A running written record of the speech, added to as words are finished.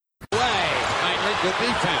Good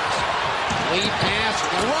defense. Lead pass.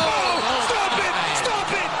 Oh, stop it!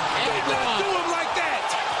 Stop it! And Do not one. do him like that!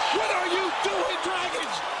 What are you doing,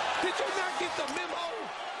 Dragons? Did you not get the memo?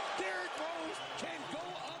 Derrick Rose can go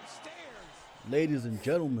upstairs. Ladies and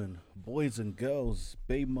gentlemen, boys and girls,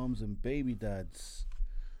 baby mums and baby dads,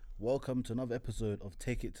 welcome to another episode of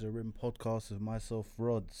Take It to the Rim podcast with myself,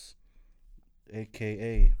 Rods,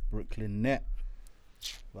 aka Brooklyn Net,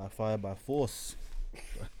 by fire by force.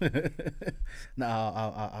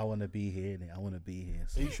 I want to be here, innit? I want to be here.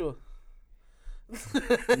 Are you sure? Are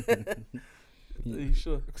you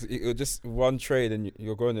sure? Because it'll just one trade and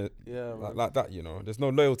you're going to like that, you know. There's no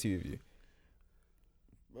loyalty with you.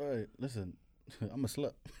 Right, listen, I'm a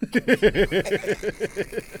slut.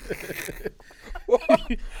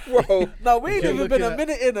 Whoa. No, we ain't You're even been looking a at-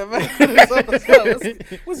 minute in, man.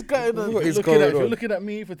 What's going on? What is If going you're on? looking at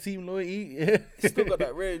me for team loyalty, You still got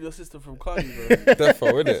that ray in your system from Cardi, bro. Defo, That's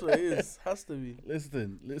innit? what it is. Has to be.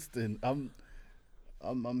 listen.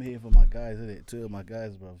 I'm here for my guys, innit? Two of my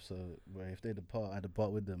guys, bro. So, bro, if they depart, I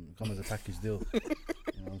depart with them. Come as a package deal. You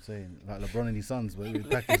know what I'm saying? Like LeBron and his sons, but with a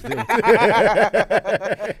package deal.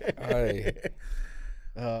 Aye.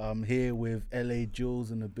 I'm here with LA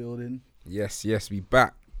Jules in the building, Yes, we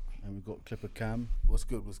back. and we've got Clipper Cam. What's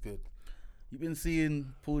good? What's good? You've been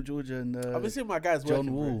seeing Paul George and I've been seeing my guys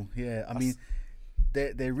John working, Wall. Yeah, I mean,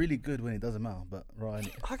 they're really good when it doesn't matter. But right,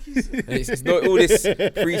 bro. It's not all this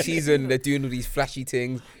pre-season. They're doing all these flashy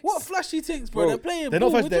things. What flashy things, bro? Bro, They're playing they're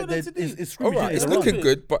ball. not What fast. do you want them to do? It's All scrimmage. right, innit? it's It's a looking run.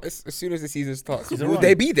 good, but as soon as the season starts, It's a will run.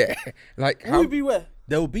 they be there? Like Will how we be where?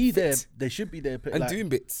 They'll be there. Fit. They should be there. and like- doing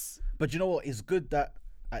bits. But you know what? It's good that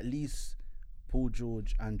at least Paul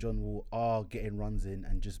George and John Wall are getting runs in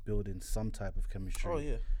and just building some type of chemistry. Oh,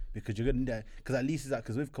 yeah. Because you're gonna need that. Because at least it's that.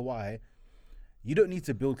 Because with Kawhi, you don't need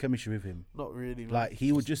to build chemistry with him. Not really, man. Like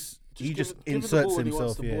he will just give him the inserts ball when he wants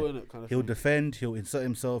himself. the Yeah, ball, innit, kind of he'll thing. defend. He'll insert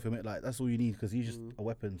himself. He'll make, like that's all you need because he's just Mm. a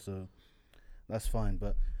weapon. So that's fine.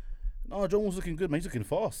 But no, John Wall's looking good, man. He's looking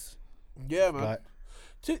fast. Yeah, man. Like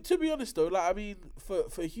To be honest though, like I mean,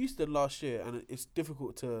 for Houston last year, and it's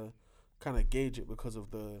difficult to kind of gauge it because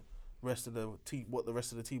of the rest of the team, what the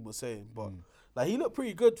rest of the team was saying. But like he looked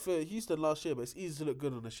pretty good for Houston last year, but it's easy to look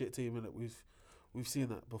good on a shit team, and we've seen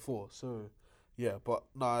that before. So yeah, but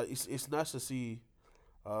nah, it's nice to see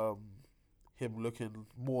him looking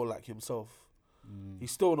more like himself.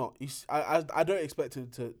 He's still not. I don't expect him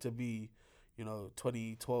to be,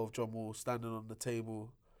 2012 John Wall standing on the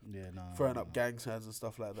table. yeah, no. Throwing up gang signs and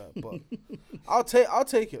stuff like that, but I'll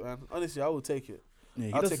take it, man. Honestly, I will take it.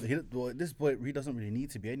 Yeah, I'll doesn't, take well, at this point, he doesn't really need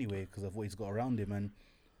to be anyway because of what he's got around him, and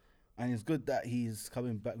it's good that he's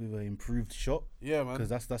coming back with an improved shot Yeah, man. because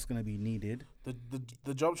that's going to be needed.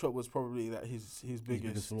 The jump shot was probably that his His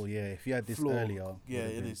biggest flaw, yeah. If he had this flaw. earlier, Yeah,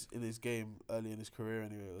 would've in been- his game early in his career,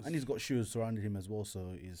 anyway. It was and he's got shooters surrounding him as well, so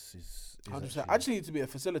is 100%. I actually need to be a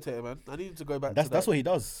facilitator, man. I need to go back. that's to that. what he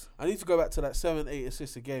does. I need to go back to that 7-8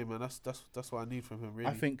 assists a game, man. That's what I need from him. Really,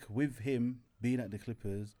 I think with him being at the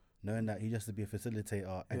Clippers, knowing that he has to be a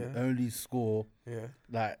facilitator and Yeah. only score Yeah,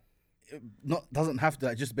 like doesn't have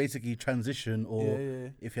to just basically transition or yeah.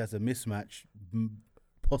 if he has a mismatch,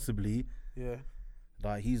 possibly. Yeah,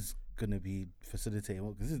 Like he's gonna be facilitating.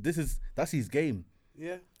 Well, that's his game.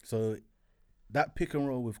 yeah. So that pick and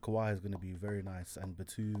roll with Kawhi is gonna be very nice, and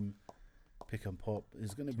Batum pick and pop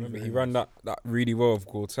is gonna be. Remember, very he ran nice. that really well with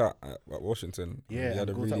Gortat at Washington. Yeah, he had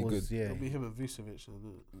a and Gortat really was, good. Yeah, It'll be him and Vucevic.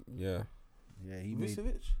 Isn't Yeah, he it? made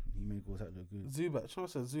Vucevic, Gortat look good. Zubac. I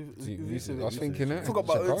said Vucevic. Vucevic. I was thinking that. Forgot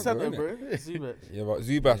about Chicago, center, innit? bro. Zubac. Yeah, but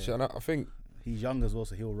Zubac, Yeah. and I think He's young as well,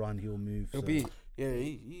 so he'll run, he'll move. he'll so. be. Yeah,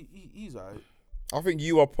 he's alright. I think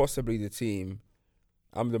you are possibly the team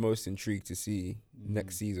I'm the most intrigued to see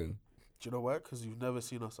next season. Do you know why? Because you've never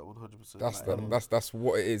seen us at 100%. That's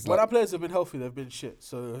what it is. When Like, our players have been healthy, they've been shit.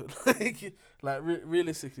 So,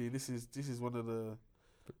 realistically, this is one of the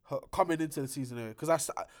coming into the season area. Because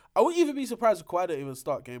I wouldn't even be surprised if Kawhi don't even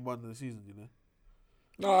start game 1 of the season. You know.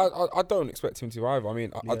 no, I don't expect him to either. I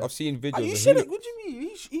mean, Yeah. I've seen videos. Are you and shouldn't? What do you mean?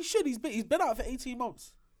 He should. He's been out for 18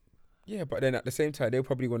 months. yeah, but then at the same time, they'll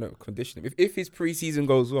probably want to condition him. If his preseason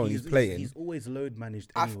goes well and he's playing, He's always load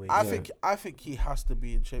managed I anyway. I think he has to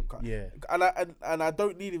be in shape. Yeah. And I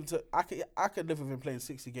don't need him to. I can live with him playing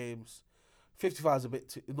 60 games. 55 is a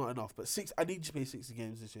bit not enough, but I need to play 60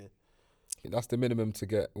 games this year. that's the minimum to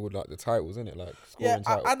get all like the titles, isn't it? Like Yeah,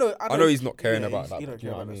 scoring titles. I know. He's not caring about that. He don't but you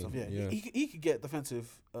care know about what that I stuff. mean? Yeah, he could get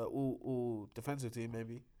defensive, all defensive team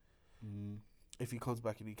maybe Mm. if he comes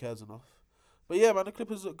back and he cares enough. But yeah, man, the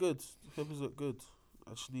Clippers look good. I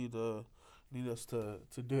just need us to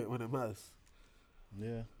do it when it matters.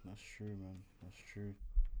 Yeah, that's true, man. That's true.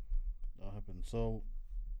 That happened. So,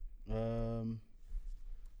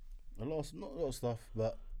 not a lot of stuff,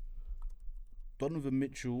 but Donovan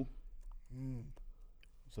Mitchell.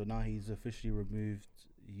 So now he's officially removed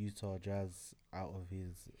Utah Jazz out of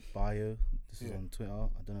his bio. This is on Twitter.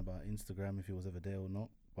 I don't know about Instagram if he was ever there or not,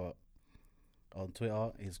 but on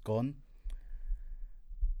Twitter, it's gone.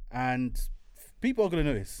 And people are going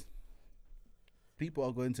to notice. People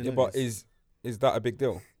are going to notice. But is that a big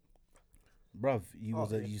deal? Bruv,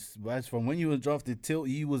 as from when you were drafted till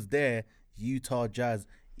you was there, Utah Jazz,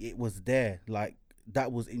 it was there. Like,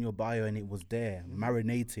 that was in your bio and it was there,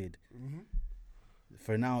 marinated.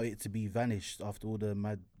 For now, it to be vanished after all the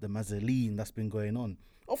mazzoline that's been going on.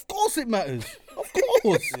 Of course it matters. Of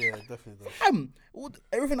course. Yeah, definitely does. Fam,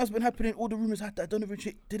 everything that's been happening, all the rumors had that Donovan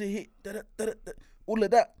shit didn't hit, all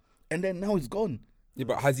of that. And then now it's gone. Yeah,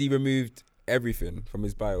 but has he removed everything from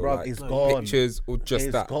his bio? Bruv, like it's gone. Pictures or just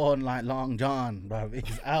It's that? gone like Long John, bruv.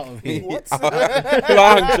 It's out of here.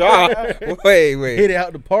 Long John. Wait. Hit it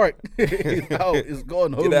out the park. It's out. It's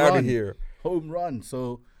gone. Home Get out run. of here. Home run.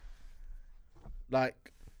 So,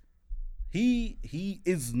 like, he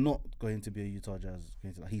is not going to be a Utah Jazz.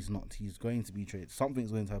 He's not. He's going to be traded.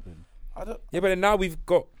 Something's going to happen. Yeah, but then now we've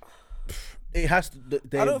got. It has to.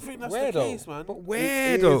 I don't think that's Where the though? case, man. But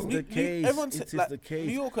where It though? is the case. Everyone's It is like, the case.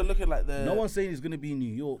 New York are looking like the. No one's saying he's going to be in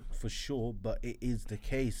New York for sure, but it is the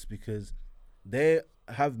case because they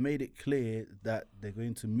have made it clear that they're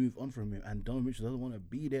going to move on from him, and Donovan Mitchell doesn't want to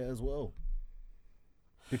be there as well.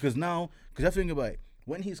 Because now, because I think about it,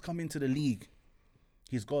 when he's come into the league,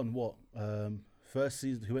 he's gone what? First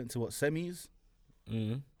season, he went to what, semis?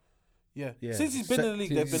 Yeah. Yeah. Since he's been in the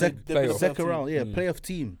league, they've been playoff. a Second playoff round, team. yeah, playoff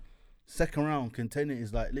team. Second round contender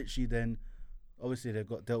is like literally then, obviously they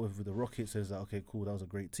got dealt with the Rockets. So it's like, okay, cool, that was a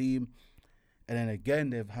great team. And then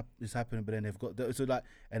again, it's happened, but then they've got, so like,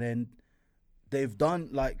 and then they've done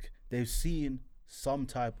like, they've seen some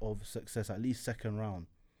type of success, at least second round.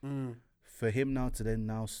 For him now to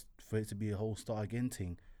then for it to be a whole start again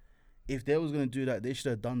thing. If they was going to do that, they should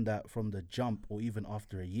have done that from the jump or even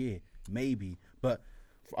after a year, maybe. But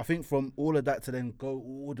I think from all of that to then go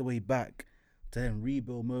all the way back to then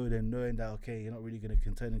rebuild mode and knowing that, okay, you're not really going to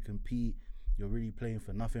contend and compete. You're really playing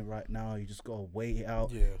for nothing right now. You just got to wait it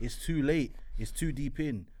out. Yeah. It's too late. It's too deep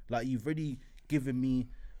in. Like, you've already given me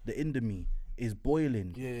the end of me is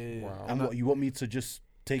boiling. Yeah. Wow. And what, you want me to just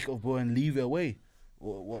take it off boil and leave it away?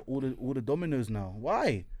 All the dominoes now.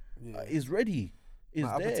 Why? Yeah. It's ready. It's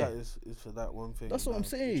My there. appetite is for that one thing. That's what I'm You're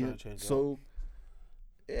trying saying. to change it up. So,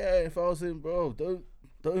 yeah, if I was in, bro,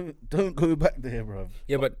 don't go back there, bro.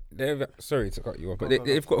 Yeah, but they've. Sorry to cut you off, but Go.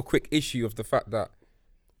 they've got a quick issue of the fact that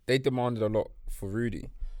they demanded a lot for Rudy.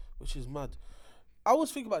 Which is mad. I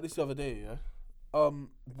was thinking about this the other day, yeah.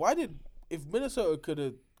 If Minnesota could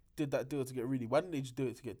have did that deal to get Rudy, why didn't they just do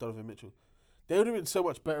it to get Donovan Mitchell? They would have been so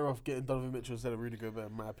much better off getting Donovan Mitchell instead of Rudy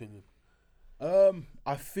Gobert, in my opinion.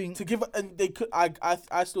 I think To give, and they could.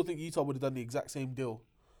 I still think Utah would have done the exact same deal,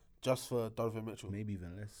 just for Donovan Mitchell. maybe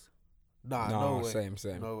even less. Nah, No, no way.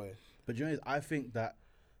 same. No way. But you know, I think that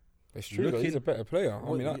It's true. Though, he's a better player.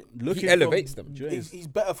 I mean, looking he elevates them. He's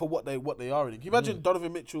better for what they are. Can you imagine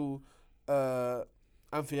Donovan Mitchell,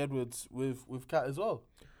 Anthony Edwards with Cat as well?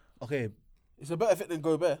 Okay, It's a better fit than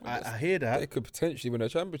Gobert. I hear They that. could potentially win a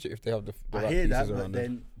championship if they have the I right hear pieces that, around but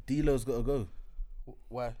them. then D'Lo's got to go.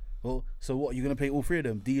 Why? Well, so what? You're gonna play all three of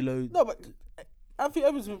them? D'Lo. No, but Anthony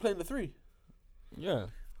Edwards has been playing the three. Yeah.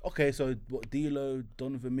 Okay, so what? D'Lo,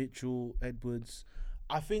 Donovan Mitchell, Edwards.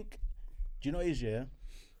 I think. Do you know what it is, yeah?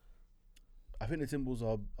 I think the Timberwolves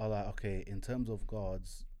are like, okay, in terms of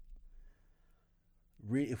guards.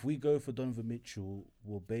 If we go for Donovan Mitchell,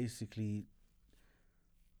 we'll basically.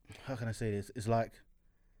 How can I say this? It's like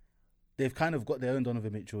they've kind of got their own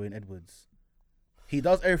Donovan Mitchell in Edwards. He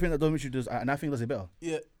does everything that Donovan Mitchell does, and I think he does it better.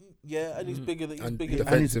 Yeah, and he's bigger than And bigger.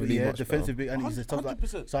 defensively and much defensive better. big, and he's a tough.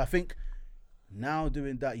 100%. So I think now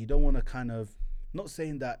doing that, you don't want to kind of not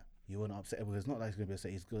saying that you want to upset him, because it's not like he's going to be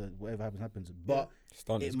upset. He's good. Whatever happens, but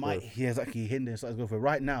Stunt his it might. growth. Yeah, exactly. Hinder starts going for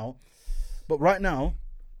right now. But right now,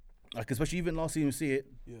 like especially even last season, we see it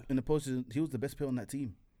in the postseason. He was the best player on that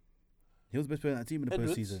team. He was the best player on that team in the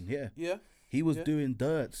Edwards? postseason. Yeah. Yeah. He was doing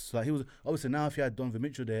dirts. Like he was obviously now if you had Donovan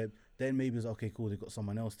Mitchell there, then maybe it's okay, cool, they've got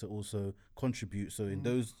someone else to also contribute. So in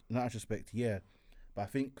that respect, yeah. But I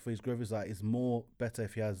think for his growth is like it's more better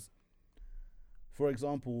if he has, for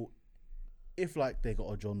example, if like they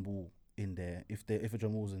got a John Wall in there, if a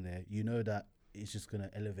John Wall's in there, you know that it's just gonna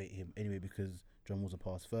elevate him anyway because John Wall's a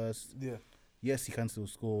pass first. Yeah. Yes, he can still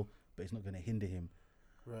score, but it's not gonna hinder him.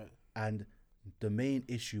 Right. And the main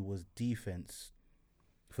issue was defense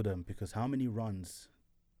for them, because how many runs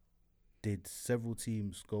did several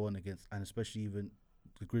teams go on against, and especially even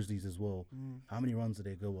the Grizzlies as well. How many runs did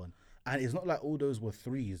they go on? And it's not like all those were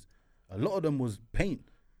threes. A lot of them was paint.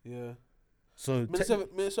 Yeah. So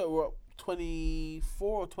Minnesota were up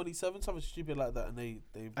 24 or 27, something stupid like that, and they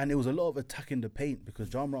and it was a lot of attacking the paint because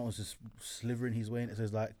John Brown was just slithering his way in. It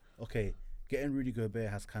says like, okay, getting Rudy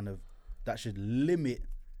Gobert has kind of that should limit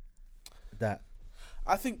that.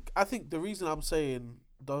 I think the reason I'm saying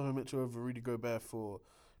Donovan Mitchell over Rudy Gobert for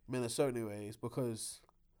Minnesota anyway is because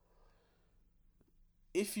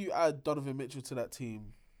if you add Donovan Mitchell to that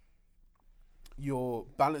team, you're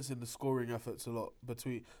balancing the scoring efforts a lot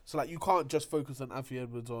between. So like you can't just focus on Anthony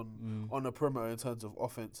Edwards on the perimeter in terms of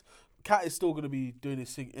offense. Cat is still going to be doing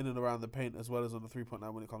his thing in and around the paint as well as on the 3-point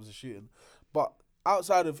line when it comes to shooting. But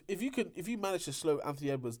outside of if you manage to slow Anthony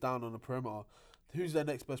Edwards down on the perimeter, who's their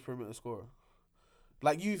next best perimeter scorer?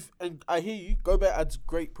 Like and I hear you. Gobert adds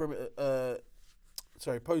great perimeter,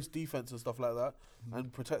 post defense and stuff like that,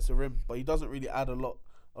 and protects the rim, but he doesn't really add a lot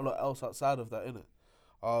else outside of that,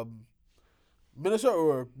 innit?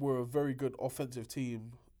 Minnesota were a very good offensive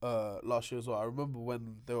team last year as well. I remember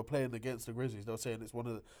when they were playing against the Grizzlies, they were saying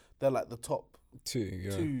they're like the top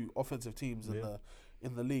two offensive teams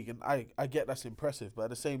in the league, and I get that's impressive, but at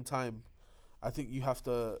the same time, I think you have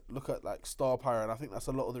to look at like star power, and I think that's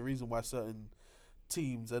a lot of the reason why certain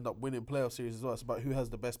teams end up winning playoff series as well. It's about who has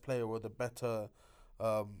the best player or the better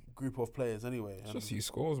group of players anyway. It's just who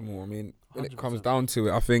scores more. I mean, when 100%. it comes down to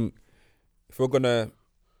it, I think if we're gonna,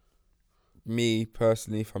 me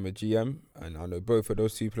personally, if I'm a GM, and I know both of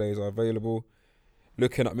those two players are available,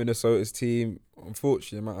 looking at Minnesota's team,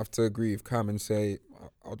 unfortunately, I might have to agree with Cam and say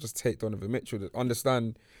I'll just take Donovan Mitchell. To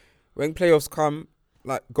understand when playoffs come,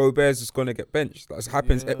 like Gobert's just gonna get benched. That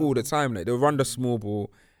happens all the time. Like they'll run the small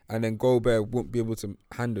ball, and then Gobert won't be able to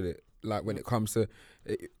handle it. Like when it comes to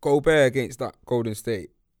Gobert against that Golden State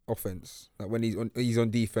offense, like when he's on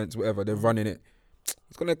defense, whatever they're running it,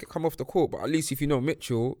 it's gonna come off the court. But at least if you know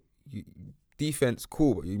Mitchell, defense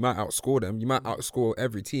cool, but you might outscore them. You might outscore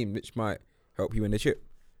every team, which might help you win the chip.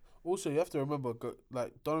 Also, you have to remember,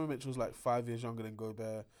 like Donovan Mitchell's like 5 years younger than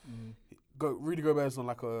Gobert. Rudy Gobert's on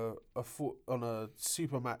like a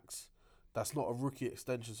supermax. That's not a rookie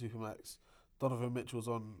extension supermax. Donovan Mitchell's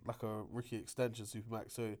on like a rookie extension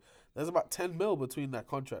supermax. So there's about 10 mil between their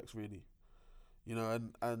contracts, really. You know,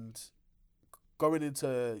 and going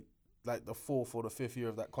into like the 4th or the 5th year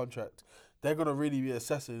of that contract, they're gonna really be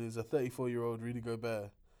assessing is a 34-year-old Rudy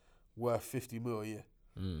Gobert worth 50 mil a year.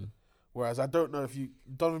 Whereas I don't know if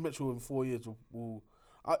Donovan Mitchell in 4 years will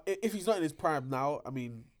if he's not in his prime now. I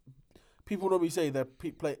mean, people normally say that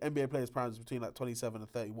NBA players' primes between like 27 and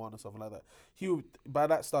 31 or something like that. By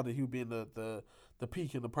that standard, he would be in the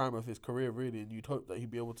peak in the prime of his career, really, and you'd hope that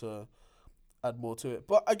he'd be able to add more to it.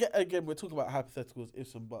 But again, we're talking about hypotheticals,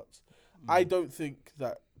 ifs and buts. I don't think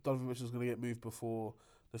that Donovan Mitchell's going to get moved before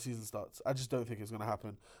the season starts. I just don't think it's going to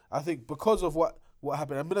happen. I think because of what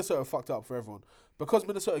happened, and Minnesota fucked up for everyone, because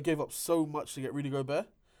Minnesota gave up so much to get Rudy Gobert,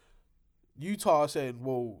 Utah are saying,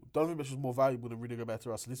 well, Donovan Mitchell's more valuable than Rudy Gobert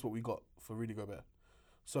to us, and this is what we got for Rudy Gobert.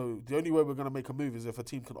 So the only way we're going to make a move is if a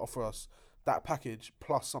team can offer us that package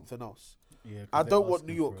plus something else. Yeah, I don't want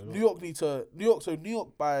New York. New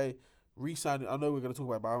York by re-signing, I know we're going to talk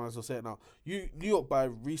about it, but I might as well say it now. New York by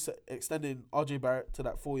extending RJ Barrett to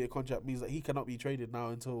that 4-year contract means that he cannot be traded now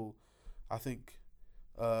until I think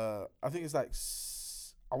it's like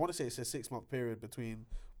I want to say it's a 6-month period between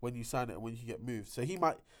when you sign it and when you get moved. So he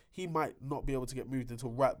might not be able to get moved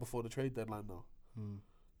until right before the trade deadline now.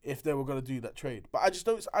 If they were going to do that trade. But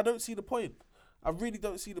I don't see the point. I really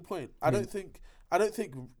don't see the point. I don't think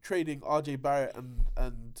trading RJ Barrett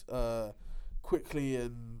and Quickly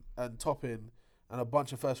and Toppin and a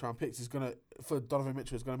bunch of first round picks for Donovan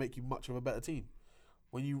Mitchell is gonna make you much of a better team.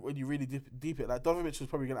 When you really deep it, like Donovan Mitchell is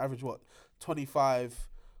probably gonna average 25-4-5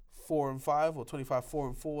 or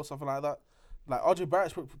 25-4-4, something like that. Like RJ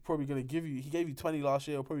Barrett's probably gonna give you. He gave you 20 last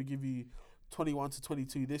year. He'll probably give you 21 to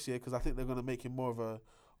 22 this year because I think they're gonna make him more of a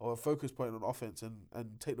focus point on offense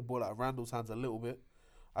and take the ball out of Randall's hands a little bit.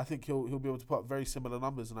 I think he'll be able to put up very similar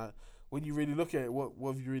numbers. And when you really look at it, what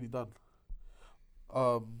have you really done?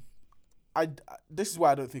 This is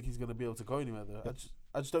why I don't think he's going to be able to go anywhere there.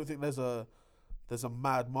 I just don't think there's a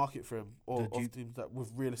mad market for him or teams that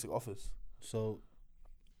with realistic offers. So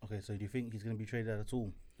do you think he's going to be traded at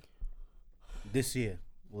all this year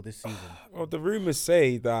or this season? Well, the rumors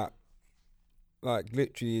say that, like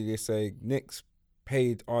literally, they say Knicks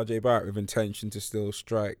paid RJ Barrett with intention to still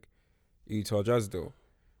strike Utah Jazz deal,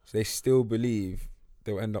 so they still believe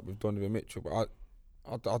they'll end up with Donovan Mitchell, but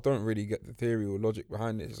I don't really get the theory or logic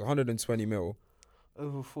behind it. It's 120 mil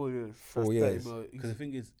over 4 years. 4 years. Because the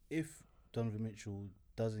thing is, if Donovan Mitchell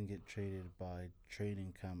doesn't get traded by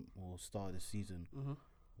training camp or start of the season, Mm-hmm.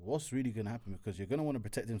 what's really gonna happen? Because you're gonna want to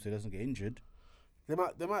protect him so he doesn't get injured. They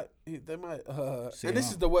might. See And him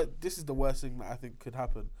this is the worst thing that I think could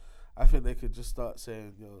happen. I think they could just start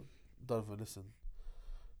saying, "Yo, Donovan, listen,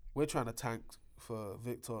 we're trying to tank for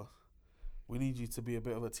Victor. We need you to be a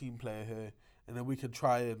bit of a team player here, and then we can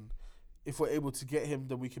try and, if we're able to get him,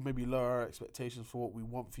 then we can maybe lower our expectations for what we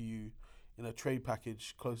want for you in a trade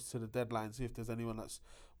package close to the deadline. See if there's anyone that's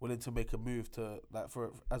willing to make a move to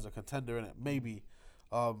for as a contender in it, maybe.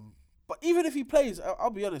 But even if he plays, I'll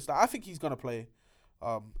be honest. I think he's gonna play,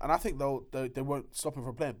 and I think they won't stop him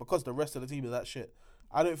from playing because the rest of the team is that shit.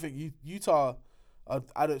 I don't think Utah.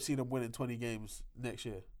 I don't see them winning 20 games next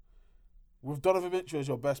year. With Donovan Mitchell as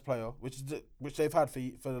your best player, which they've had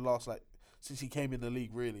for the last since he came in the league,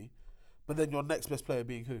 really. But then your next best player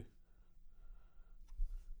being who?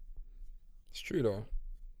 It's true though.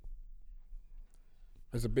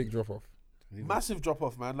 There's a big drop off. Massive drop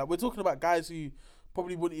off, man. Like, we're talking about guys who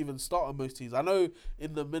probably wouldn't even start on most teams. I know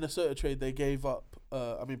in the Minnesota trade they gave up.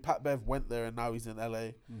 Pat Bev went there and now he's in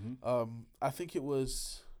LA. Mm-hmm. I think it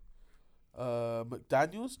was Jaden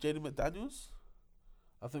McDaniels.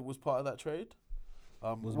 I think was part of that trade.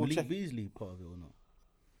 Was we'll Malik check. Beasley part of it or not?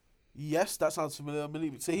 Yes, that sounds familiar.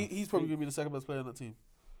 So he's probably going to be the second best player on that team.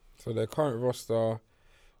 So their current roster,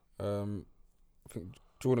 I think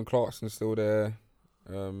Jordan Clarkson's still there.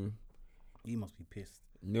 He must be pissed.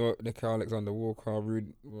 Nick Alexander Walker,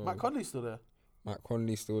 Matt Conley's still there. Matt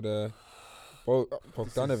Conley's still there.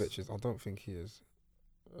 Bogdanovich is. I don't think he is.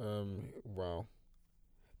 Wow.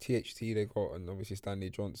 THT they got, and obviously Stanley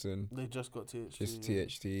Johnson. They just got THT. Just yeah.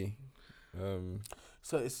 THT.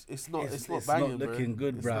 So it's not It's banging, not looking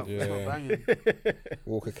bro. good, It's bruv. not- it's not Yeah. banging.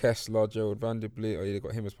 Walker Kessler, Gerald Vanderbilt. Oh, yeah, they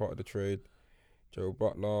got him as part of the trade. Joe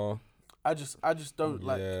Butler. I just don't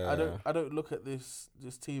like. Yeah. I don't look at this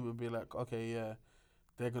team and be like, okay, yeah,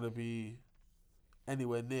 they're gonna be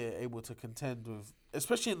anywhere near able to contend with,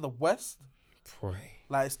 especially in the West. Boy.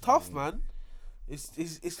 Like, it's tough, man.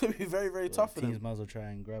 It's gonna be very, very tough for Teams them. might as well try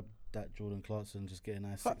and grab that Jordan Clarkson, just get a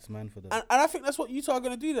nice Fact. 6-man for them. And I think that's what Utah are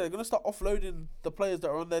going to do. They're going to start offloading the players that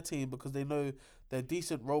are on their team because they know they're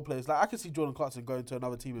decent role players. Like, I can see Jordan Clarkson going to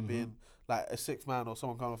another team and being like a 6-man or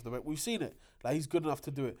someone coming off the bench. We've seen it. Like, he's good enough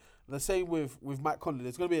to do it. The same with Matt Conley.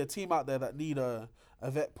 There's going to be a team out there that need a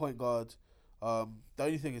vet point guard. The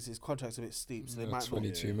only thing is his contract's a bit steep, so they might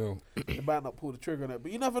 22 mil. they might not pull the trigger on it.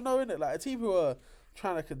 But you never know, innit? Like, a team who are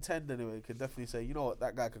trying to contend anyway could definitely say, you know what,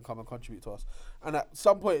 that guy can come and contribute to us. And at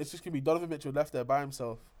some point, it's just going to be Donovan Mitchell left there by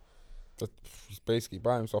himself. He's basically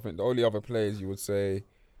by himself. I think the only other players you would say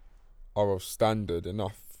are of standard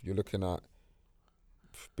enough. You're looking at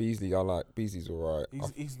Beasley. Beasley's alright.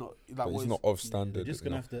 He's not like But he's not of standard. They're just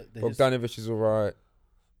gonna enough. have to. Bogdanovich is alright.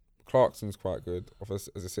 Clarkson's quite good as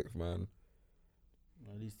a 6th man.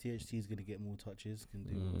 At least THT is gonna get more touches. Can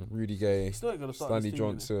do. Rudy Gay, He's still going to start Stanley this team,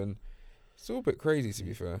 innit? Johnson. It's all a bit crazy to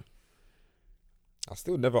be fair. I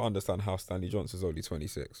still never understand how Stanley Johnson's only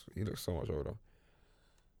 26. He looks so much older.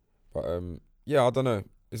 But yeah, I don't know.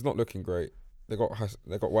 It's not looking great. They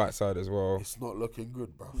got Whiteside as well. It's not looking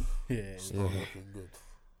good, bro. Yeah. It's not looking good.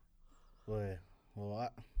 Boy. Well,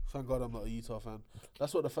 Thank God I'm not a Utah fan.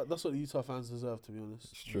 That's what the Utah fans deserve, to be honest.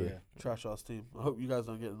 It's true. Yeah. Trash ass team. I hope you guys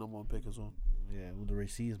don't get the number 1 pick as well. Yeah. All the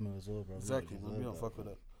racism as well, bro. Exactly, man. We don't fuck with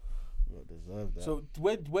that. We don't deserve that. So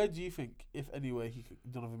where do you think, if anywhere,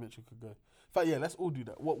 Donovan Mitchell could go? In fact, yeah, let's all do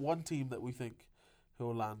that. What one team that we think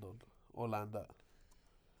he'll land on or land at?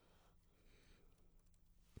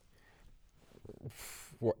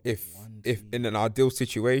 What if One if team. in an ideal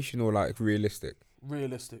situation or like realistic?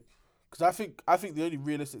 Realistic. Because I think the only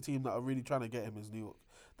realistic team that are really trying to get him is New York.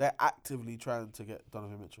 They're actively trying to get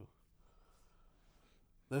Donovan Mitchell.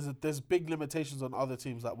 There's big limitations on other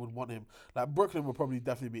teams that would want him. Like, Brooklyn would probably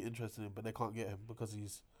definitely be interested in him, but they can't get him because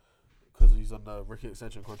he's on the rookie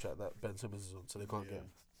extension contract that Ben Simmons is on, so they can't get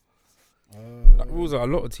him. Like, rules out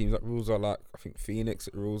a lot of teams. Like rules out, like I think Phoenix.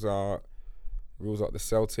 It rules out the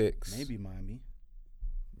Celtics. Maybe Miami.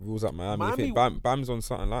 Rules out Miami. Miami- You think Bam's on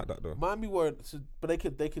something like that though? Miami weren't, but they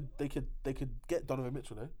could get Donovan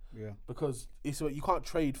Mitchell though, Yeah. because you can't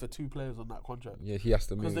trade for 2 players on that contract Yeah, he has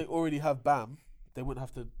to because move. they already have Bam. They wouldn't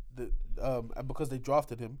have to. And because they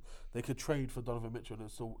drafted him, they could trade for Donovan Mitchell and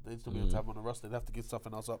they'd still be able to have him on the roster. They'd have to give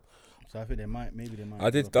something else up. So I think they might.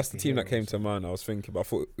 That's the team that came to mind. I was thinking, but I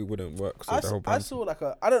thought it wouldn't work. So I saw like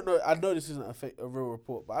I don't know. I know this isn't a real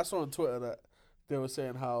report, but I saw on Twitter that they were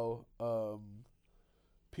saying how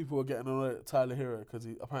people were getting annoyed at Tyler Hero because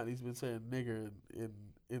apparently he's been saying nigger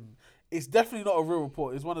it's definitely not a real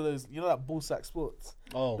report. It's one of those, that Bullsack Sports.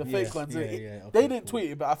 Oh, The yeah, fake ones. Yeah, They okay, didn't cool.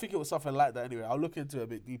 tweet it, but I think it was something like that anyway. I'll look into it a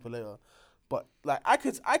bit deeper later. But like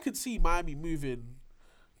I could see Miami moving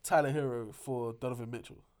Tyler Hero for Donovan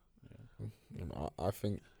Mitchell. I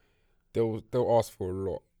think they'll ask for a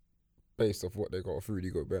lot based off what they got off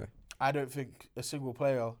Rudy Gobert. I don't think a single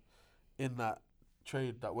player in that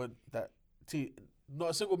trade not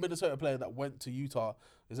a single Minnesota player that went to Utah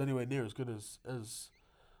is anywhere near as good as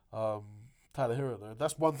Tyler Hero though.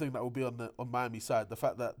 That's one thing that will be on Miami's side. The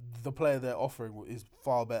fact that the player they're offering is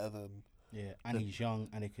far better than And he's young,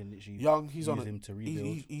 and they can literally He's on use him to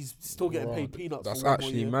rebuild. He's still getting paid Bro, peanuts. That's for one more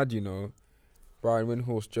actually year. mad, Brian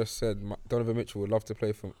Windhorst just said Donovan Mitchell would love to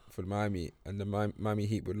play for Miami, and the Miami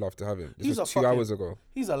Heat would love to have him. This He's was a 2 fucking- hours ago.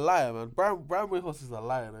 He's a liar, man. Brian Windhorst is a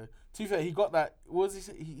liar, though. To be fair, he got that. What was he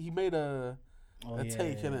say? He made a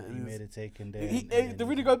take, innit? He made a take in there. The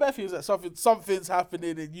Rudy Gobert thing was that something's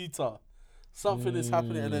happening in Utah. Something is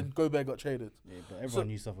happening, and then Gobert got traded. Yeah, but everyone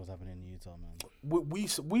knew stuff was happening in Utah, man.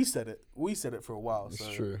 We said it. We said it for a while. It's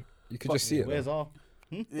so. true. You could Fuck just see it. Where's though. our?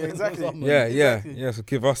 Yeah, exactly. Where's our Yeah, money? Exactly. yeah. So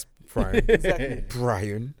give us Brian. Exactly.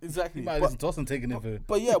 Brian. Exactly. You might listen to us and taking it for.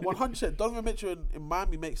 But yeah, 100%. Donovan Mitchell in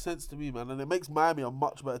Miami makes sense to me, man, and it makes Miami a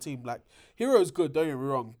much better team. Like Hero's good, don't get me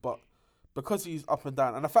wrong, but because he's up and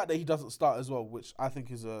down, and the fact that he doesn't start as well, which I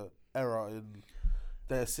think is a error in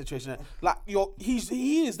their situation. Like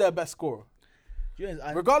he is their best scorer.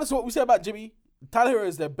 Regardless of what we say about Jimmy, Tyler Hero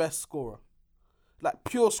is their best scorer. Like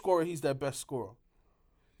pure scorer, he's their best scorer.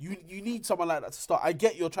 You need someone like that to start. I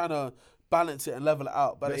get you're trying to balance it and level it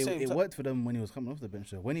out, but at the same it time, worked for them when he was coming off the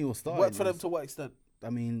bench. Though. When he was starting, worked for them to what extent? I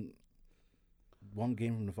mean, one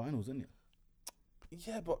game from the finals, isn't it?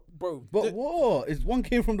 Yeah, but bro, But what? It's one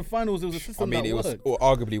game from the finals. It was a I system mean, that it was worked. or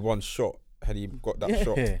arguably one shot had he got that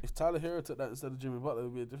shot. if Tyler Hero took that instead of Jimmy Butler, it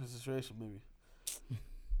would be a different situation, maybe.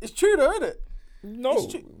 It's true though, isn't it? No. It's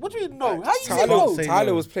true. What do you mean no? How you say Tyler- no? say Tyler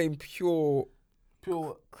no. was playing pure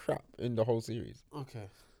Pure. crap in the whole series. Okay.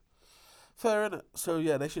 Fair, innit? So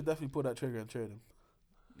yeah, they should definitely pull that trigger and trade him.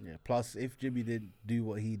 Yeah. Plus, if Jimmy did do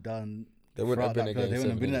what he done, They wouldn't have throughout been that period, against they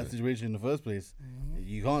wouldn't have been in that seven, situation in the first place.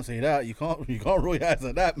 You can't say that. You can't roll your eyes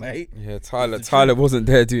at that, mate. Yeah, It's Tyler the wasn't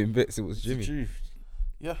there doing bits. It was It's the Jimmy. truth.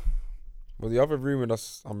 Yeah. Well, the other rumor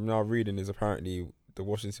I'm now reading is apparently the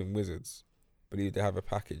Washington Wizards believe they have a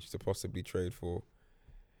package to possibly trade for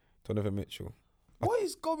Donovan Mitchell. What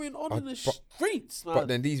is going on in the but- streets, man? But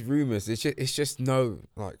then these rumors, it's just no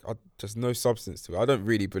just no substance to it. I don't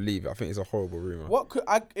really believe it. I think it's a horrible rumor. What could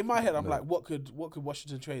I in my head? I'm No. like, what could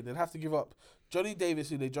Washington trade? They'd have to give up Johnny Davis,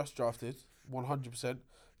 who they just drafted, 100%.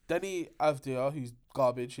 Denny Avdia, who's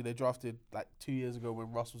garbage, who they drafted like 2 years ago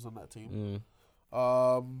when Russ was on that team.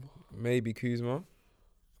 Maybe Kuzma.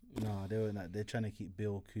 No, they're trying to keep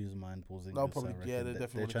Bill Kuzma and Porzingis. They'll probably- I reckon. yeah, they They're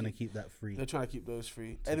definitely wanna trying to keep- keep that free. They're trying to keep those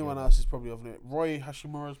three. Together. Anyone else is probably off it. Roy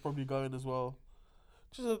Hashimura's probably going as well.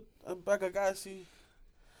 Just a bag of guys who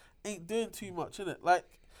ain't doing too much, innit? Like,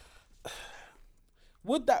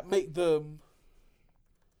 would that make them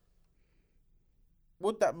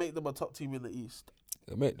a top team in the East?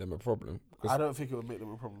 It'll make them a problem. I don't think it would make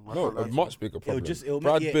them a problem. I No, can't lie a to you. much bigger problem. it'll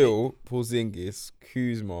Brad make- yeah, Bill, Porzingis,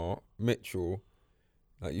 Kuzma, Mitchell.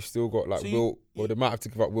 Like you still got like So Will. Well, they might have to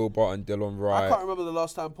give up Will Barton, Delon I Wright. can't remember the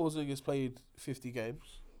last time Porzingis played 50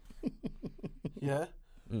 games. Yeah.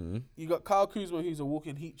 You got Kyle Kuzma, who's a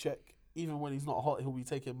walking heat check. Even when he's not hot, he'll be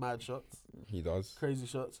taking mad shots, He does. crazy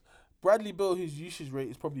shots. Bradley Beal, whose usage rate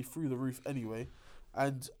is probably through the roof anyway.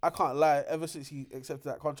 And I can't lie, ever since he accepted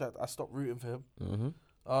that contract, I stopped rooting for him.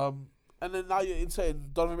 And then now you're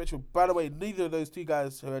saying Donovan Mitchell. By the way, neither of those two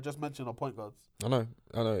guys who I just mentioned are point guards. I know.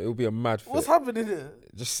 It'll be a mad fit. What's happening here?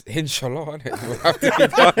 Just inshallah, innit? It will have to be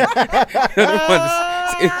done.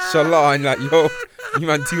 Just inshallah, and like, yo, you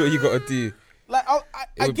man, do what you gotta do. Like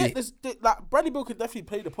I would get be- this. Like Bradley Beal could definitely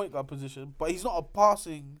play the point guard position, but he's not a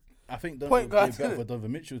passing. I think Point Donovan guard, would be better innit? for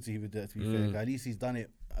Donovan Mitchell to even do that. To be fair, at least he's done it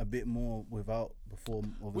a bit more without before.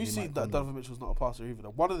 We've seen that Donovan Mitchell's not a passer either.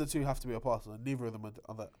 One of the two have to be a passer, and neither of them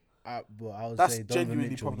are that. But I would That's say Donovan genuinely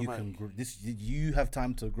Mitchell, you problematic. can you have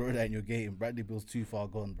time to grow that in your game. Bradley Bill's too far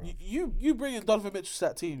gone, bro. You bring in Donovan Mitchell to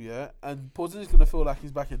that team, yeah, and Porzingis gonna feel like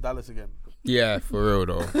he's back in Dallas again. Yeah, for real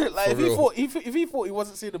though. Like For real. if he thought he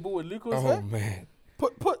wasn't seeing the ball when Luka was Oh there, man,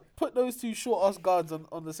 put those two short ass guards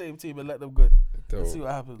on the same team and let them go. They'll- Let's see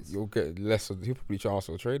what happens. you'll get less. He'll probably chance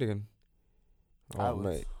for a trade again. I Oh would.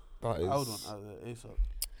 mate, that is. I would want out of there ASAP.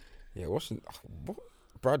 Yeah, Washington. What?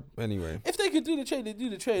 Brad. Anyway, If they could do the trade, they do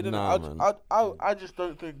the trade. Nah, innit? man. I just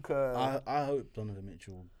don't think. I hope Donovan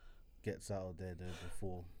Mitchell gets out of there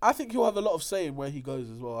before. I think he'll have a lot of say in where he goes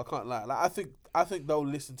as well. I can't lie. Like I think they'll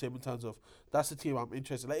listen to him in terms of that's the team I'm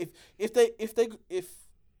interested. Like if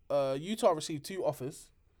Utah received 2 offers,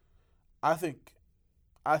 I think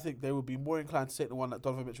they would be more inclined to take the one that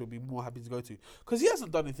Donovan Mitchell would be more happy to go to, because he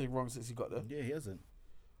hasn't done anything wrong since he got there. Yeah, he hasn't.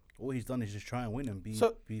 All he's done is just try and win and be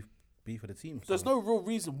for the team. There's no real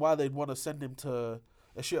reason why they'd want to send him to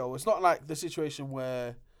a shithole. It's not like the situation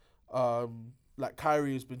where, like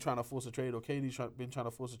Kyrie has been trying to force a trade or KD's been trying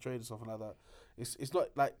to force a trade or something like that. It's not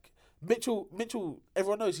like Mitchell.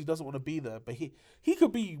 Everyone knows he doesn't want to be there, but he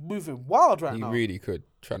could be moving wild right now. He really could,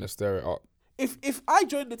 trying to stir it up. If I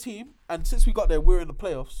joined the team and since we got there we're in the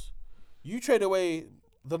playoffs, you trade away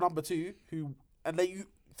the number 2 and then you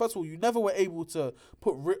first of all you never were able to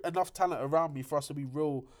put enough talent around me for us to be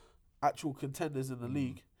real actual contenders in the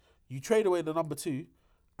league. You trade away the number 2,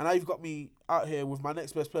 and now you've got me out here with my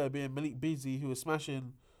next best player being Malik Beasley, who was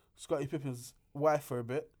smashing Scottie Pippen's wife for a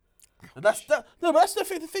bit. And that's the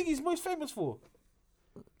thing he's most famous for.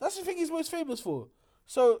 That's the thing he's most famous for.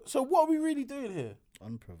 So what are we really doing here?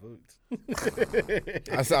 Unprovoked.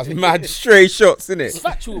 That's mad stray shots, isn't It's it?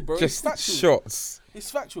 factual, bro. Just it's factual. shots. It's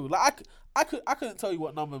factual. Like I couldn't tell you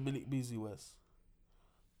what number Malik Beasley wears.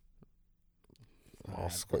 Oh,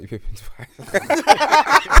 Scottie Pippen's wife.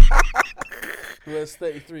 He wears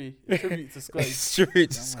 33. Tribute to Scottie.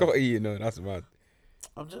 Straight to Scotty, you know, that's mad.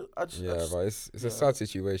 I just But it's a sad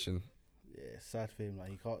situation. Yeah, sad for him. Like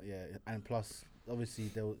he can't. Yeah, and plus, obviously,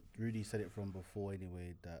 Rudy said it from before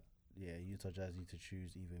anyway that Utah Jazz need to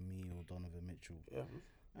choose either me or Donovan Mitchell. Yeah.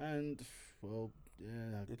 And well,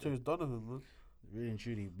 yeah, They chose Donovan, man. really and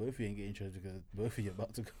truly, both of you ain't getting chosen because both of you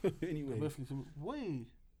about to go anyway. Way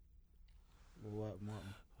What?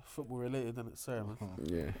 football related, isn't it? Sorry, man.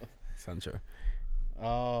 Yeah, Sancho.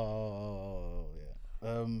 Oh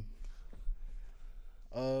yeah.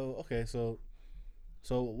 Okay. So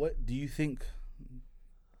what do you think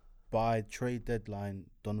by trade deadline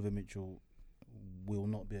Donovan Mitchell will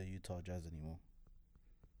not be a Utah Jazz anymore?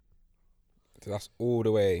 So that's all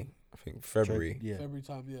the way, I think, February. Yeah. February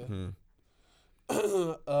time, yeah.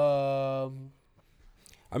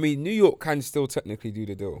 I mean, New York can still technically do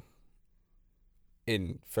the deal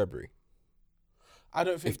in February I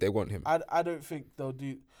don't think if they want him. I don't think they'll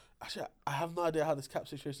do. Actually, I have no idea how this cap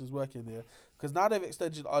situation is working there, because now they've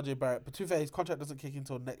extended RJ Barrett, but to be fair, his contract doesn't kick in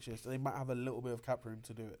until next year, so they might have a little bit of cap room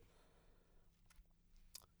to do it.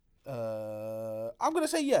 I'm gonna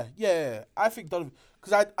say yeah. I think Donovan,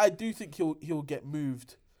 because I do think he'll get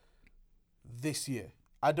moved this year.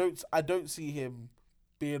 I don't see him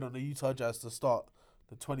being on the Utah Jazz to start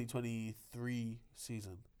the 2023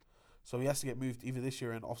 season, so he has to get moved either this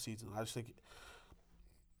year or in off season.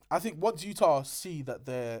 I think once Utah see that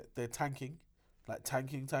they're tanking, like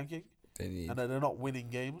tanking, They need. and that they're not winning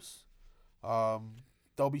games,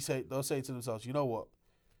 they'll say to themselves, you know what,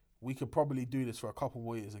 we could probably do this for a couple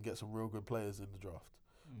more years and get some real good players in the draft.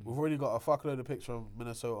 We've already got a fuckload of picks from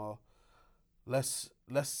Minnesota. Let's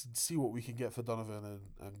see what we can get for Donovan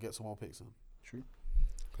and get some more picks in. True.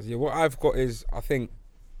 Because what I've got is I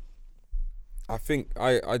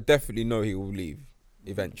definitely know he will leave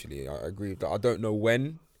eventually. I agree with that. I don't know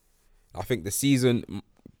when. I think the season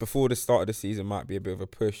before the start of the season might be a bit of a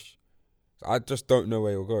push. So I just don't know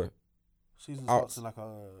where he'll go. Season starts in like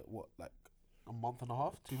a month and a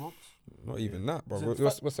half, 2 months. Not even that, bro. Is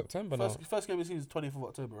it What's September now? First game of the season is 20th of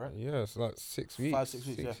October, right? Yeah, it's like 6 weeks. 5, 6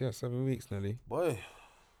 weeks, yeah. 7 weeks nearly. Boy,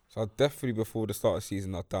 So definitely before the start of the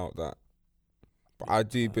season, I doubt that. But I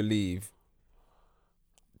do believe,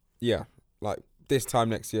 like this time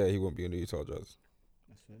next year, he won't be in the Utah Jazz.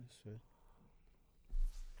 That's fair.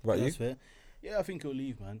 What about That's you? fair. Yeah, I think he'll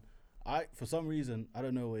leave, man. For some reason, I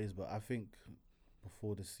don't know what it is, but I think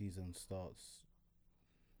before the season starts,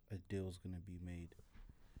 a deal's gonna be made.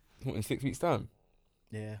 What, in 6 weeks' time?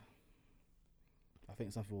 Yeah. I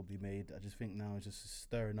think something will be made. I just think now it's just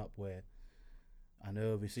stirring up where I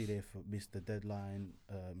know obviously they've missed the deadline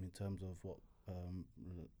in terms of what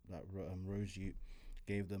Rose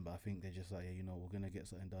gave them, but I think they're just like, we're going to get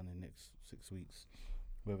something done in the next 6 weeks,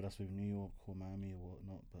 whether that's with New York or Miami or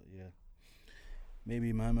whatnot. But yeah,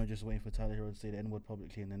 maybe Miami are just waiting for Tyler Hero to say the N-word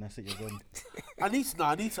publicly and then that's it, you're gone. I need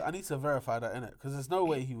to verify that, innit? Because there's no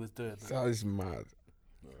way he was doing that. That is mad.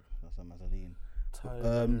 That's a Mazzoline.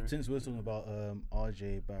 Tyler. Since we're talking about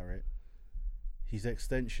RJ Barrett, his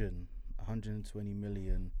extension, 120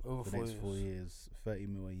 million Over for the 4 next 4 years, 30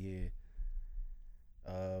 mil a year.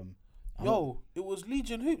 It was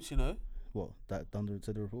Legion Hoops, What? That done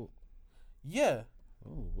to the report? Yeah.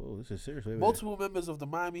 Oh, whoa, this is serious. Multiple members of the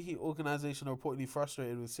Miami Heat organization are reportedly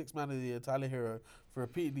frustrated with 6 man of the year Tyler Hero for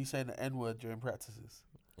repeatedly saying the N-word during practices.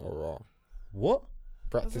 Oh, wow. What?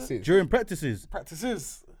 Practices. During practices?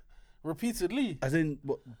 Practices repeatedly. As in,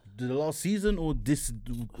 what, the last season or this?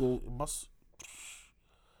 Or, It must.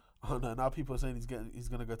 Oh no! Now people are saying he's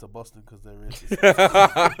gonna go to Boston because they're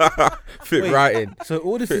racist. Fit Wait. right in. so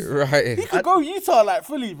all this Fit is right in. He could go Utah like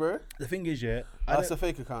fully, bro. the thing is, yeah. I That's don't- a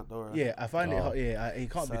fake account, though. Right? yeah, I find it Oh. hard. Yeah, he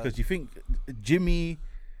can't Sad. because you think Jimmy,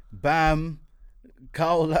 Bam,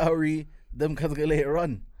 Kyle Lowry, them guys are gonna let it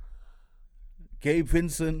run. Gabe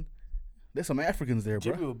Vincent, there's some Africans there,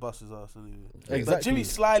 bro. Jimmy would bust his ass anyway. Exactly. But Jimmy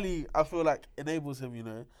slyly, I feel like, enables him. You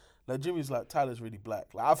know, like Jimmy's like Tyler's really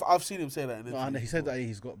black. Like I've seen him say that. In No, and interviews he said before.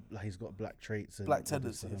 that he's got black traits and Black all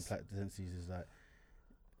this stuff, and tendencies. black tendencies is like,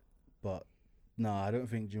 but no, I don't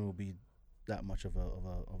think Jim will be that much of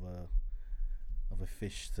a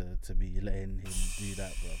fish to be letting him do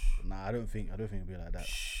that, bro. Nah, I don't think it'll be like that.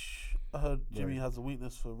 I heard Jimmy Right. has a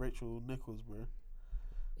weakness for Rachel Nichols, bro.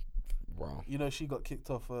 Wow. You know she got kicked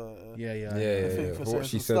off. Yeah, Yeah, I yeah, know. think yeah. for For saying what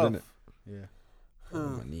she some said, stuff. innit? Yeah. Oh,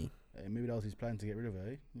 my knee. Hey, maybe that was his plan to get rid of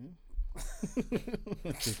her, eh?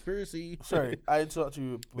 Conspiracy. Sorry, I interrupted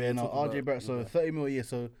you. But yeah, no, RJ Barrett, so 30 mil a year.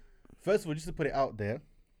 So, first of all, just to put it out there,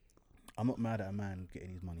 I'm not mad at a man getting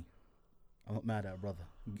his money. I'm not mad at a brother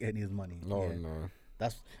getting his money. No, yeah. no.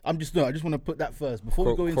 I just want to put that first before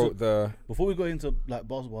we go Quote into the like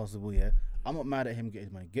basketball. Yeah, I'm not mad at him getting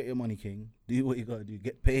his money. Get your money, king. Do what you gotta do.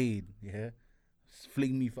 Get paid. Yeah,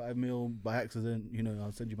 fling me 5 mil by accident. You know,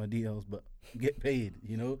 I'll send you my details, but get paid.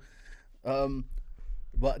 You know.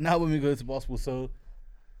 But now when we go to basketball, so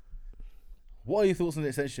what are your thoughts on the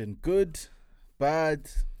extension? Good, bad?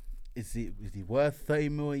 Is he worth 30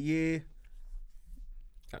 mil a year?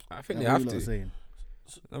 I think Like, they what have you lot to. saying?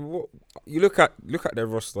 I mean, what you look at their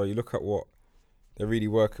roster, you look at what they're really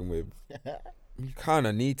working with. You kind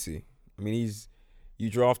of need to. I mean, you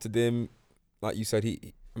drafted him, like you said.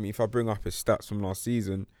 I mean, if I bring up his stats from last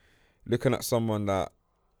season, looking at someone that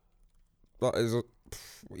is,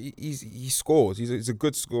 he scores. He's a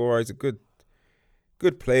good scorer. He's a good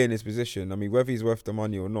player in his position. I mean, whether he's worth the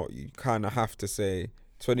money or not, you kind of have to say,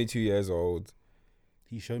 22 years old.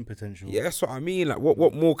 He's shown potential. Yeah, that's what I mean. Like,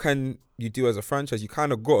 what more can you do as a franchise? You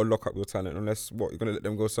kind of got to lock up your talent, unless you're gonna let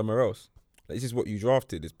them go somewhere else. Like, this is what you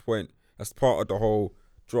drafted. This point, that's part of the whole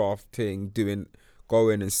drafting,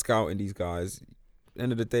 going and scouting these guys. At the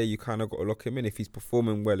end of the day, you kind of got to lock him in if he's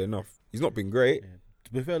performing well enough. He's not been great. Yeah.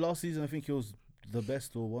 To be fair, last season I think he was the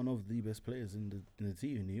best or one of the best players in the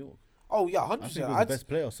team in New York. Oh yeah, I think he was the 100%. best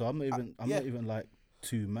player, so I'm yeah. not even like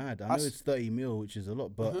too mad. I I know s- it's 30 mil, which is a lot,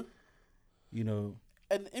 but Mhm. you know,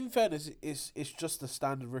 And in fairness, it's just the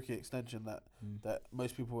standard rookie extension that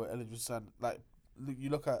most people were eligible to sign. Like you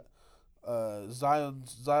look at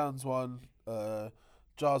Zion's one,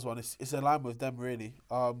 Jar's one. It's in line with them really.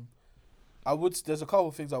 There's a couple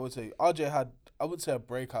of things I would say. RJ had, I wouldn't say a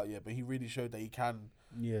breakout yet, but he really showed that he can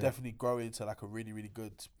yeah, definitely grow into like a really, really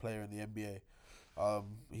good player in the NBA.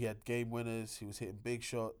 He had game winners. He was hitting big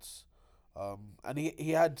shots. And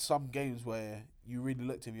he had some games where you really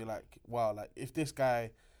looked at him, you're like, wow, like if this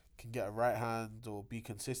guy can get a right hand or be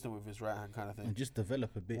consistent with his right hand kind of thing. and just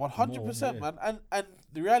develop a bit. 100%, more, man. And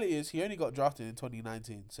the reality is he only got drafted in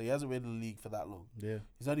 2019, so he hasn't been in the league for that long. Yeah,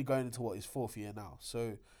 He's only going into his fourth year now. So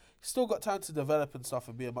he's still got time to develop and stuff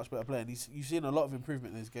and be a much better player. And you've seen a lot of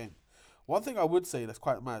improvement in his game. One thing I would say that's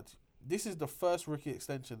quite mad, this is the first rookie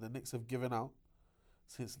extension the Knicks have given out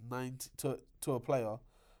since to a player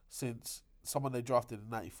since someone they drafted in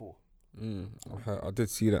 94. I did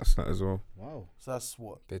see that stat as well. wow. So that's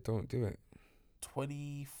what, They don't do it.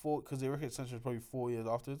 24, because the rookie extension is probably 4 years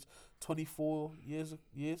afterwards. 24 years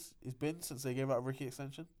it's been since they gave out a rookie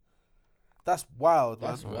extension. That's wild,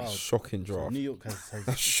 That's man. Wow. Shocking So draft. New York has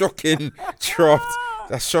That's shocking draft.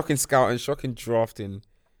 That's shocking scouting, shocking drafting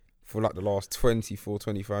for like the last 24,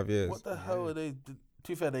 25 years. What the hell are they? To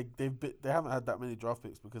be fair, they haven't had that many draft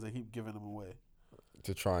picks because they keep giving them away.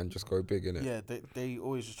 To try and just go big in it. Yeah, they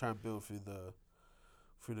always just try and build through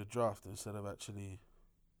the draft instead of actually.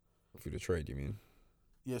 Through the trade, you mean?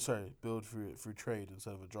 Yeah, sorry, build through trade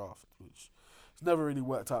instead of a draft, which it's never really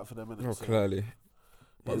worked out for them. Innit? Oh, So clearly.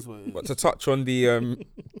 it is what it But is. to touch on the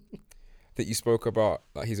that you spoke about,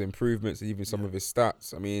 like his improvements and even some of his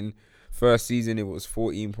stats. I mean, first season it was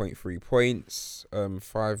 14.3 points,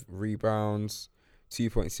 5 rebounds,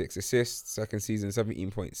 2.6 assists. Second season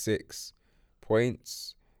 17.6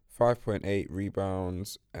 points, 5.8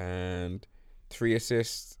 rebounds and 3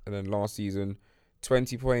 assists. And then last season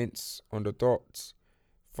 20 points on the dot,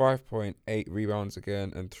 5.8 rebounds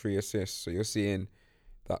again and 3 assists. So you're seeing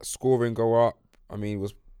that scoring go up. I mean,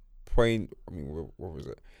 what was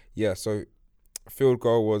it? Yeah, so field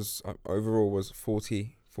goal was overall was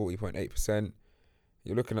 40.8%,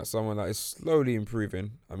 you're looking at someone that is slowly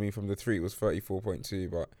improving. I mean, from the 3 it was 34.2,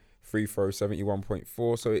 but free throw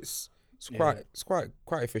 71.4. So it's quite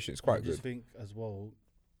efficient. It's quite I good. just think as well,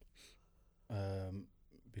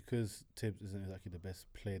 because Tibbs isn't exactly the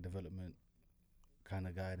best player development kind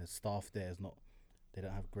of guy, and the staff there is not. They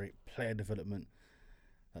don't have great player development.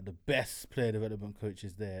 Like the best player development coach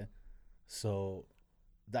is there, so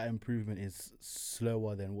that improvement is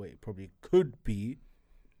slower than what it probably could be.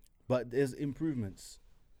 But there's improvements.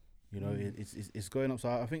 You know, it's going up. So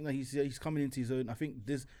I think that he's coming into his own. I think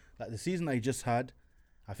this, like the season that he just had,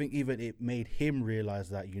 I think even it made him realize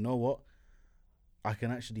that, you know what, I can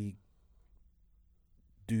actually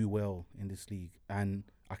do well in this league, and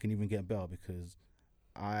I can even get better because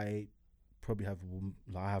I probably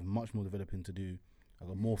have much more developing to do. I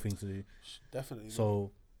got more things to do. Definitely.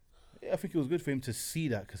 So yeah, I think it was good for him to see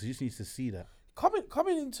that, because he just needs to see that.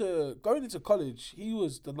 Going into college, he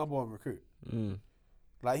was the number 1 recruit.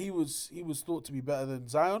 Like he was thought to be better than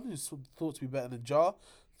Zion. He was thought to be better than Ja.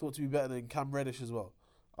 Thought to be better than Cam Reddish as well.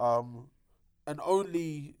 And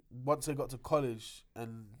only once they got to college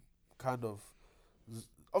and kind of,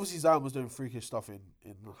 obviously Zion was doing freakish stuff in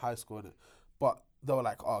high school, innit? But they were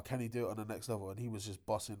like, oh, can he do it on the next level? And he was just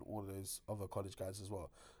bossing all those other college guys as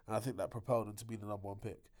well. And I think that propelled him to be the number 1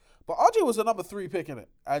 pick. But RJ was the number 3 pick, innit?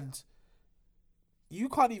 And you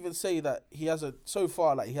can't even say that he hasn't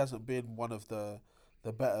been one of the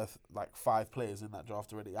better 5 players in that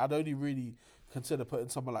draft already. I'd only really consider putting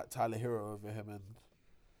someone like Tyler Hero over him, and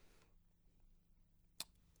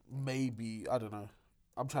maybe, I don't know.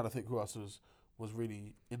 I'm trying to think who else was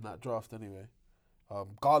really in that draft anyway.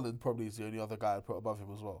 Garland probably is the only other guy I'd put above him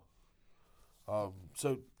as well.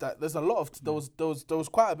 So that there's a lot of there was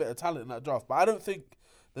quite a bit of talent in that draft, but I don't think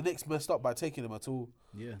the Knicks messed up by taking him at all.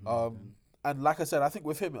 Yeah. And like I said, I think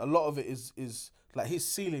with him, a lot of it is like his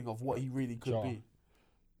ceiling of what he really could Ja. be.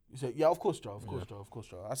 You say, yeah, of course, Ja.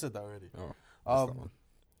 I said that already. Oh, that's that one.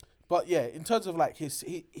 But yeah, in terms of like his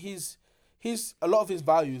a lot of his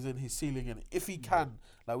values in his ceiling, and if he can,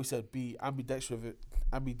 like we said, be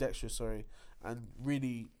ambidextrous, and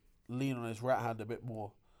really lean on his right hand a bit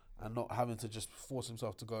more, and not having to just force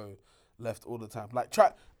himself to go left all the time. Like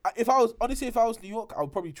if I was New York, I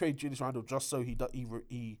would probably trade Julius Randle just so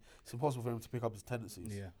it's impossible for him to pick up his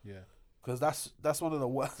tendencies. Yeah. Because that's one of the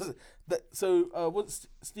worst. What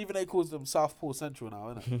Stephen A calls them Southpaw Central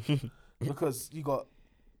now, isn't it? Because you got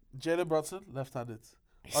Jalen Brunson, left-handed,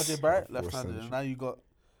 RJ Barrett, left-handed, and now you got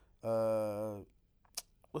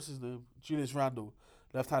what's his name, Julius Randle,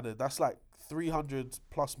 left-handed. That's like 300+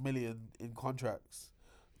 million in contracts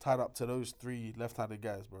tied up to those 3 left-handed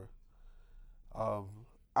guys, bro.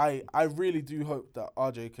 I really do hope that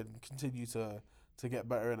RJ can continue to get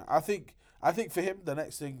better in it. I think for him the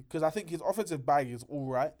next thing, because I think his offensive bag is all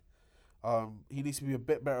right. He needs to be a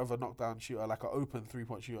bit better of a knockdown shooter, like an open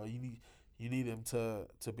 3-point shooter. You need him to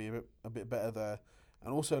be a bit better there,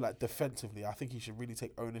 and also like defensively, I think he should really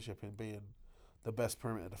take ownership in being the best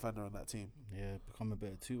perimeter defender on that team. Yeah, become a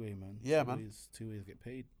better two-way, man. Yeah, man. Two ways get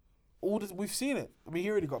paid. We've seen it. I mean, he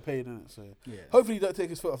already got paid in it, so Yeah. hopefully he don't take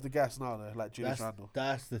his foot off the gas now, though, like Julius Randle.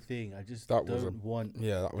 That's the thing. I just That was don't want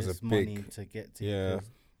that was this a money big. to get to. Yeah. because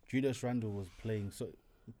Julius Randle was playing so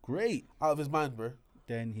great. Out of his mind, bro.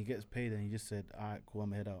 Then he gets paid, and he just said, "All right, cool,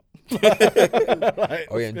 I'm head out."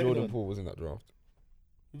 Oh yeah, and Jordan Poole was in that draft.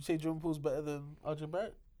 You say Jordan Poole's better than RJ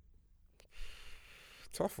Barrett?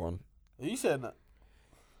 Tough one. Are you saying that?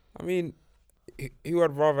 I mean, who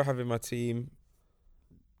I'd rather have in my team?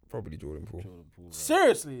 Probably Jordan Poole.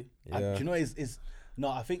 Seriously? Yeah. Do you know is no?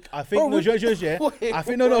 I think Bro, no. Joyce, yeah. wait, I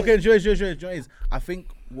think no. Okay, Joyce. I think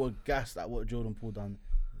we're gassed at what Jordan Poole done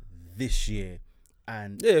this year,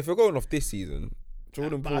 and Yeah, if we're going off this season,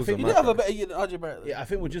 Jordan But I Poole's think a You you didn't have a man. better year than RJ Barrett. yeah, I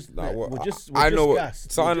think we're just Nah, what- we're just I know what-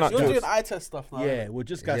 gassed. something We're like just You're Jokes. doing eye test stuff now. Yeah, we're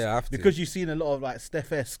just gassed Yeah, I have to. because you've seen a lot of like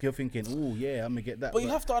Steph-esque. You're thinking, oh yeah, I'm gonna get that. But you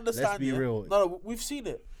have to understand. Let's be yeah? real. No, we've seen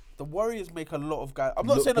it. The Warriors make a lot of guys. I'm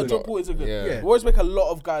not Look saying that good. Jordan Poole isn't good. Yeah. The Warriors make a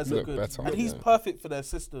lot of guys look Look good, better, and he's yeah. perfect for their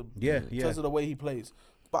system. Yeah, in yeah. terms of the way he plays.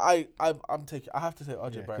 But I have to say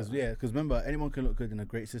RJ Barrett. Because remember, anyone can look good in a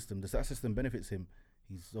great system. That system benefits him.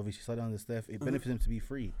 He's obviously studying under Steph. It benefits him to be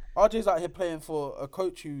free. RJ's out here playing for a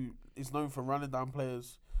coach who is known for running down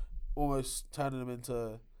players, almost turning them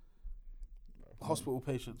into hospital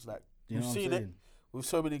patients. Like You know we've what I'm seen it saying? with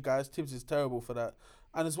so many guys. Tibbs is terrible for that,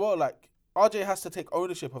 and as well, like RJ has to take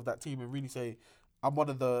ownership of that team and really say, "I'm one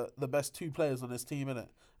of the best 2 players on this team, innit?"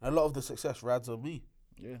 And a lot of the success rides on me.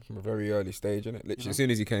 Yeah. From a very early stage, innit? Literally, as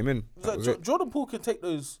soon as he came in, that was it. Jordan Poole can take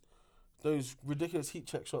those those ridiculous heat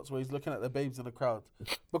check shots where he's looking at the babes in the crowd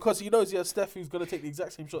because he knows he has Steph who's gonna take the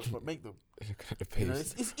exact same shots but make them. Look at the You know,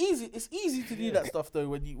 pace. it's easy. It's easy to do that stuff though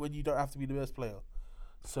when you don't have to be the best player.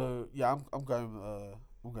 So yeah, I'm going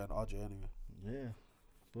RJ anyway. Yeah,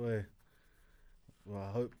 boy. Well,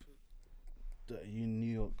 I hope that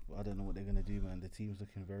New York. I don't know what they're gonna do, man. The team's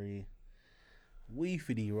looking very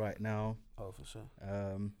weefy right now. Oh, for sure. I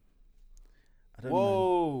don't know.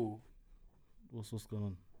 Whoa. What's going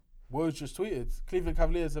on? Woj just tweeted Cleveland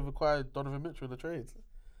Cavaliers have acquired Donovan Mitchell in the trade.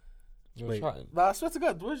 You're Wait. chatting. Nah, I swear to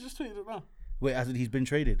God, Woj just tweeted it now. Wait, as in he's been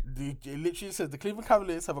traded. It literally says the Cleveland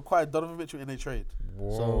Cavaliers have acquired Donovan Mitchell in a trade.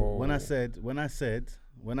 So when I Whoa. said it When was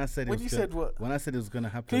you gonna- said what? when I said it was gonna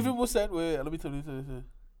happen, Cleveland will send. Wait, let me tell you.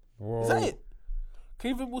 Whoa. Is that it?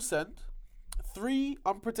 Cleveland will send 3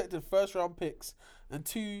 unprotected first-round picks and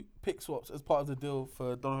 2 pick swaps as part of the deal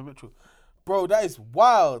for Donovan Mitchell. Bro, that is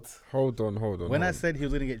wild. Hold on. when I said he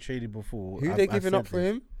was gonna get traded before, Who I they giving said up for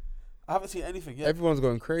this. him? I haven't seen anything yet. Everyone's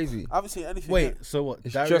going crazy. I haven't seen anything Wait, yet. so what?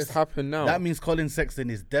 It's Darius- just happened now. That means Colin Sexton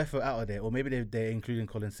is definitely out of there, or maybe they're including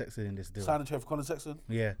Colin Sexton in this deal. Sign and trade for Colin Sexton.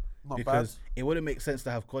 Yeah, Not because bad. it wouldn't make sense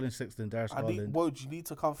to have Colin Sexton, Darius I need Garland. Woj, you need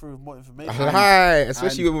to come through with more information. Lie,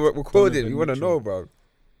 especially and when we're recording. Donovan We want to Mitchell. know, bro.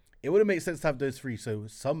 It wouldn't make sense to have those 3, so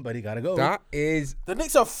somebody gotta go. That is The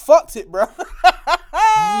Knicks have fucked it, bro.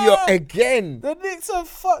 again. The Knicks have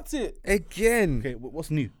fucked it. Again. Okay,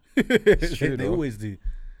 what's new? true, they though. always do.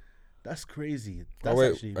 That's crazy. That's Oh,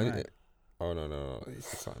 wait, actually I need mad. it. Oh no.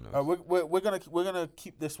 It's something else. We're gonna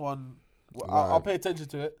keep this one. I'll Live. pay attention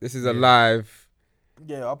to it. This is a live.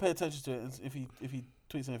 Yeah, I'll pay attention to it. And if he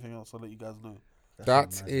tweets anything else, I'll let you guys know.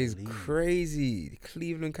 That's That a mad is league. crazy. The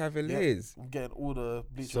Cleveland Cavaliers. I'm getting all the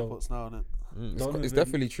Bleacher So- reports now on it. It's Donovan-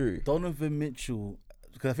 definitely true. Donovan Mitchell,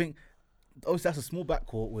 because I think obviously that's a small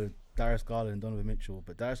backcourt with Darius Garland and Donovan Mitchell,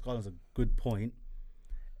 but Darius Garland's a good point,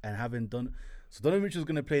 and having done so, Donovan Mitchell's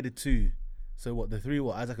gonna play the 2. So what? The 3?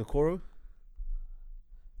 What? Isaac Okoro,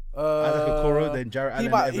 Isaac Okoro, then Jarrett Allen. He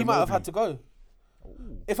and might Evan have Mobley. had to go.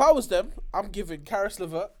 If I was them, I'm giving Karis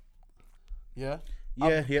LeVert. Yeah.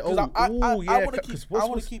 Yeah, yeah. 'Cause Oh, I yeah. want to 'cause keep. I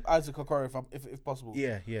want to keep Isaac Okoro if possible.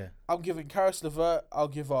 Yeah, yeah. I'm giving Karis LeVert. I'll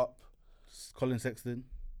give up Colin Sexton.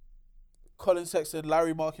 Colin Sexton,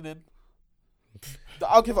 Larry Markkinen.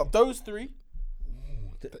 I'll give up those 3.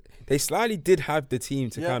 They slightly did have the team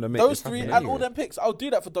to kind of make those this 3 happen and all anyway. them picks. I'll do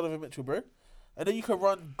that for Donovan Mitchell, bro. And then you can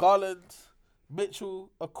run Garland,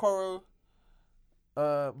 Mitchell, Okoro,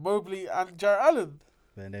 Mobley, and Jarrett Allen.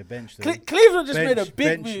 Then they benched them. Cleveland just made a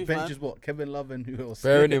big move, bench man. is what? Kevin Love and who else?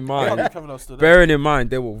 Bearing in I mind, can't Kevin Love still there. bearing in mind,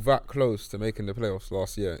 they were that close to making the playoffs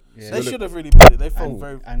last year. Yeah. They should have really made it. They felt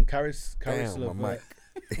very. and Karis Damn, my LeVert.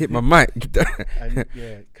 mic. Hit my mic. And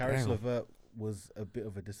yeah, Karis Damn. LeVert was a bit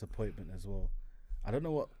of a disappointment as well. I don't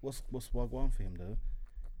know what's Wagwan for him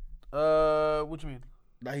though. What do you mean?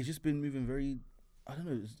 Like he's just been moving very. I don't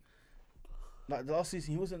know. Like the last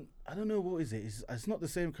season, he wasn't. I don't know what is it. It's not the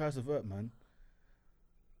same Karis LeVert, man.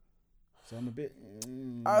 So I'm a bit.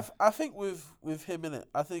 I think with him in it,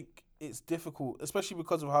 I think it's difficult, especially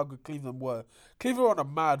because of how good Cleveland were. Cleveland were on a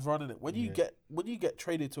mad run in it. When you get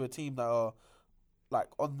traded to a team that are like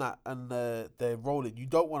on that and they're rolling, you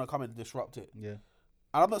don't want to come and disrupt it. Yeah.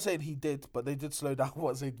 And I'm not saying he did, but they did slow down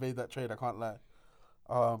once they made that trade. I can't lie.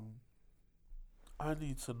 I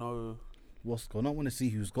need to know. What's going on? I want to see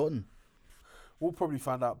who's gotten. We'll probably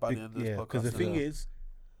find out by the end of this Yeah, podcast. because the thing is,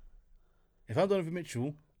 if I'm Donovan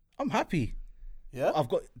Mitchell, I'm happy. yeah, I've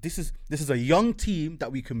got this is a young team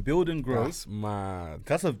that we can build and grow. That's mad.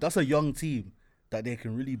 That's a young team that they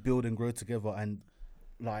can really build and grow together, and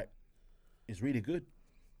like it's really good.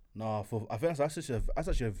 I think that's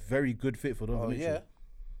actually a very good fit for Donovan Mitchell. yeah.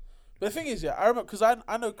 But the thing is, I remember because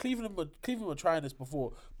I know Cleveland were trying this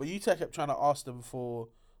before, but Utah kept trying to ask them for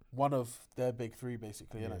one of their big 3,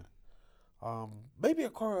 basically. Yeah. Maybe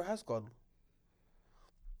Okoro has gone.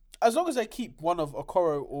 As long as they keep one of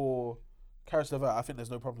Okoro or Karis LeVert, I think there's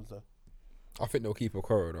no problems there. I think they'll keep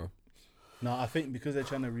Okoro though. No, I think because they're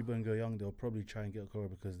trying to rebuild and go young, they'll probably try and get Okoro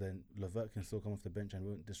because then LeVert can still come off the bench and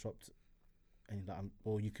won't disrupt. And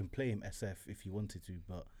or you can play him SF if you wanted to,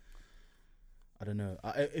 but I don't know.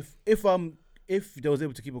 If they was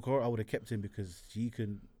able to keep Okoro, I would have kept him because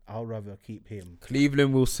I'll rather keep him.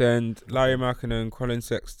 Cleveland will send Larry Markkinen, Colin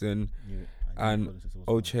Sexton, and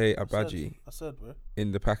Ochai Abaji I said, bro.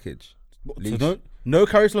 in the package. So Leash. no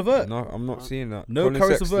Karis LeVert. No, I'm not seeing that. No Colin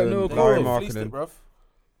Karis Sexton, LeVert, no Larry Okoro. They fleeced it, Markkinen, bruv.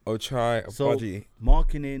 Ochai So Abaji.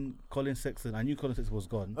 marking in Colin Sexton. I knew Colin Sexton was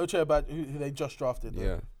gone. Ochai Abaji, who they just drafted. though.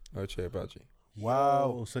 Yeah, Ochai Abaji.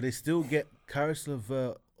 Wow. Yo, so they still get Karis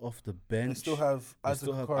LeVert off the bench. They still have They Isaac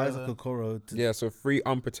still have Okoro Isaac there. Okoro. Yeah, so 3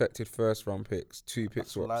 unprotected first round picks, 2 pick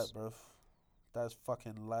That's light, swaps bruv. That's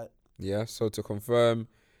fucking light. Yeah, so to confirm,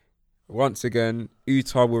 once again,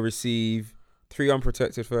 Utah will receive 3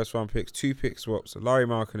 unprotected first-round picks, 2 pick swaps, Larry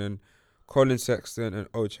Markkinen, Colin Sexton,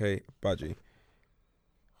 and Ochai Agbaji.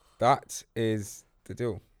 That is the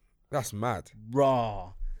deal. That's mad.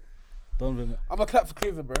 Raw. Don't even. I'm gonna clap for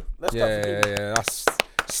Cleveland, bro. Let's clap for Cleveland. Yeah. That's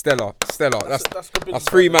stellar. That's good business.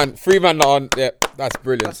 three man that on. Yeah, that's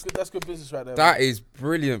brilliant. That's good business right there. That is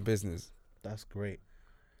brilliant business. That's great.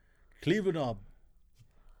 Cleveland are.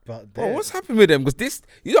 But Bro, they're- what's happened with them? Because this,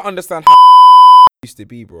 you don't understand how used to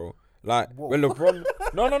be, bro. Like when LeBron,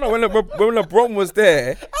 no, when LeBron was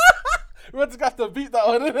there. We're just gonna have to beat that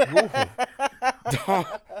one,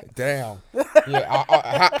 innit? Damn.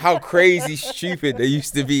 Yeah, how crazy stupid they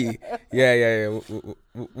used to be. Yeah.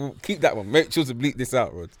 We'll keep that one. Make sure to bleep this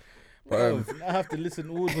out, Rod. But, I have to listen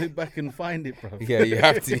all the way back and find it, bro. yeah, you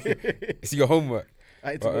have to. It's your homework.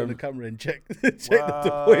 I had to But, go on the camera and check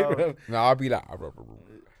the point, bro. No, I'll be like,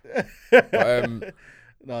 but,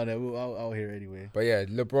 No, I'll hear it anyway. but yeah,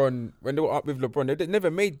 LeBron, when they were up with LeBron, they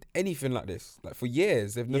never made anything like this. Like for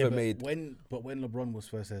years, they've never but made. when LeBron was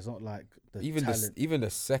first there, it's not like the Even talent. the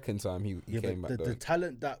second time he Yeah, came but back though. the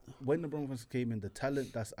talent that when LeBron first came in, the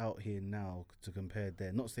talent that's out here now to compare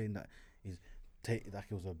there. Not saying that is like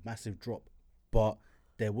it was a massive drop, but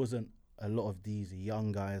there wasn't a lot of these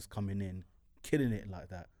young guys coming in killing it like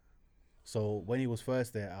that. So when he was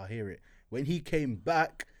first there, I'll hear it. When he came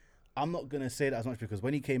back, I'm not gonna say that as much because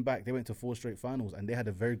when he came back, they went to 4 straight finals and they had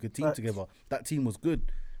a very good team together. That team was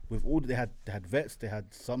good. With all they had vets, they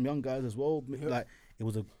had some young guys as well. Like it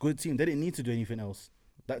was a good team. They didn't need to do anything else.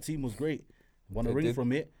 That team was great. Won a They ring did.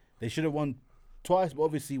 from it. They should have won twice, but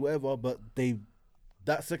obviously whatever. But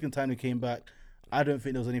that second time they came back, I don't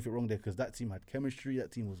think there was anything wrong there because that team had chemistry.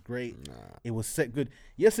 That team was great. It was set good.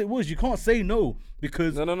 Yes, it was. You can't say no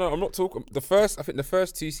because No. I'm not talking. I think the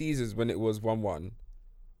first 2 seasons when it was 1-1,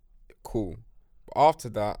 cool. But after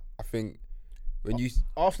that, I think when you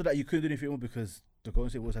after that you couldn't do anything more because the Golden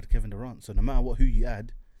State Warriors had Kevin Durant. So no matter what who you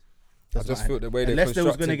had, I just feel the way they unless they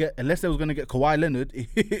was gonna constructed get Kawhi Leonard, it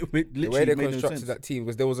the literally way they made no constructed sense. that team,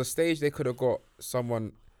 because there was a stage they could have got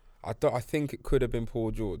someone. I think it could have been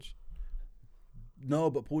Paul George.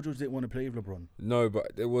 No, but Paul George didn't want to play with LeBron. No,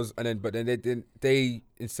 but there was, but then they didn't. They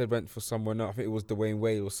instead went for someone else. I think it was Dwayne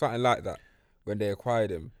Wade or something like that when they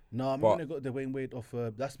acquired him. No, I mean But- when they got Dwayne Wade off.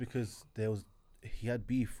 That's because he had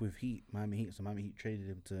beef with Miami Heat, so Miami Heat traded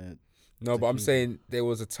him to. No, but I'm Cleveland. saying there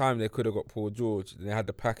was a time they could have got Paul George, and they had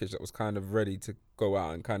the package that was kind of ready to go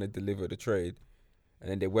out and kind of deliver the trade,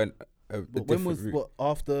 and then they went a But when different was route. what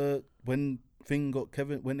after when they got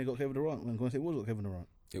Kevin Durant? When Golden State Warriors got Kevin Durant?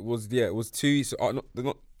 It was 2. So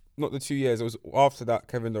not the 2 years. It was after that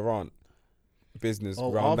Kevin Durant business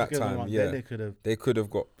around that after Kevin time. Durant, Yeah, then they could have. they could have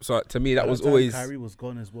got. So to me, that was time always. Kyrie was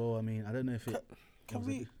gone as well. I mean, I don't know if it. Can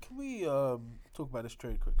we talk about this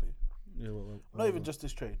trade quickly? Yeah, Not even just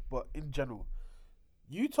this trade, but in general.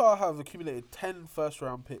 Utah have accumulated 10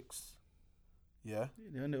 first-round picks. Yeah,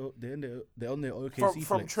 they're on their OKC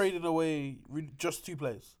from flex. trading away just 2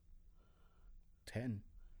 players, 10.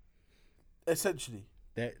 essentially.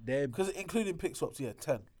 They're Because including pick swaps, 10.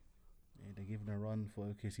 they're giving a run for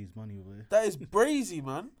OKC's money over there. That is brazy,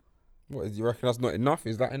 man. What, you reckon that's not enough?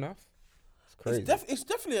 Is that enough? It's crazy. It's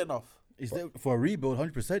definitely enough. Is there for a rebuild?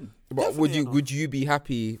 100%. But would definitely would you be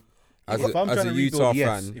happy as If I'm a trying to Utah rebuild,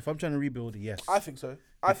 yes. fan? If I'm trying to rebuild, yes. I think so.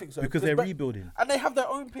 because they're but- rebuilding. And they have their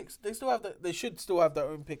own picks. They should still have their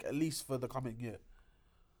own pick at least for the coming year.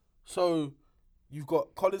 So you've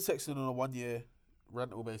got Colin Sexton on a 1-year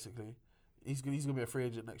rental basically. He's gonna be a free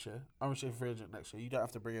agent next year. Unrestricted free agent next year. You don't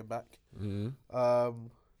have to bring him back. I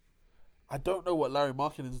don't know what Larry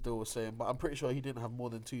Markkinen's deal was saying, but I'm pretty sure he didn't have more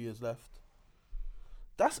than 2 years left.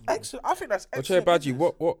 That's excellent. I think that's Ochai excellent. Agbaji,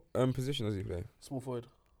 business. what position does he play? Small forward.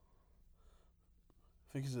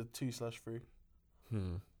 I think he's a 2/3.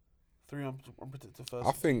 3 unprotected first.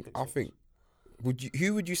 I think.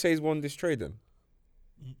 Who would you say has won this trade then?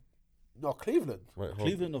 No, Cleveland. Wait, hold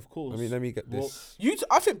Cleveland, of course. Let me get Well, this.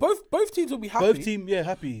 I think both teams will be happy. Both team, yeah,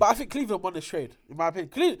 happy. But I think Cleveland won this trade, in my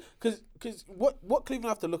opinion. Because what Cleveland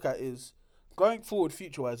have to look at is going forward,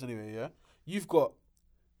 future wise. Anyway, yeah, you've got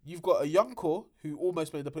a young core who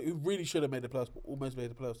almost made who really should have made the playoffs, but almost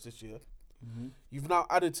made the playoffs this year. You've now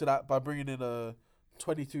added to that by bringing in a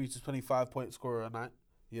 23 to 25 point scorer a night.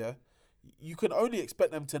 Yeah, you can only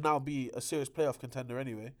expect them to now be a serious playoff contender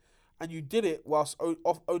anyway, and you did it whilst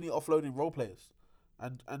only offloading role players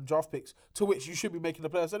and draft picks, to which you should be making the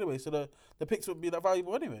playoffs anyway. So the picks wouldn't be that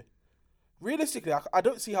valuable anyway. Realistically, I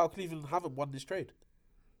don't see how Cleveland haven't won this trade.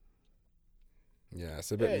 Yeah,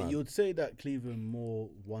 it's a bit yeah, mad. you'd say that Cleveland more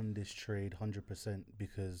won this trade 100%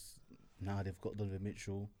 because Now they've got Donovan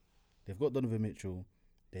Mitchell.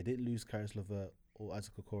 They didn't lose Karis LeVert or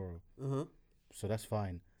Isaac Okoro, so that's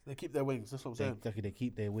fine. They keep their wings. That's what I'm saying. Exactly, they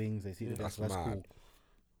keep their wings. They see the best. That's That's mad.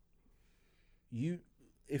 cool.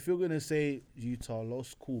 If you're gonna say Utah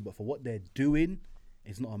lost, cool, but for what they're doing,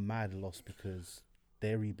 it's not a mad loss because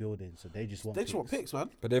they're rebuilding, so they just want. They just want picks, man.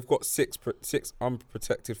 But they've got six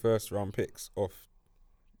unprotected first round picks off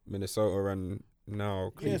Minnesota and now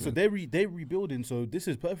Yeah, Cleveland. so they're rebuilding. So this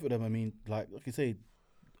is perfect for them. I mean, like you say,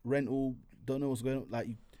 rental. Don't know what's going on. Like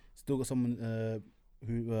you still got someone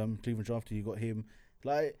who Cleveland drafted. You got him.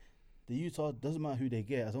 Like the Utah doesn't matter who they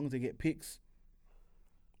get as long as they get picks.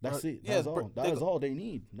 That's it. yeah, That's all. they That is got- all they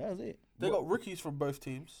need. That's it. They got rookies from both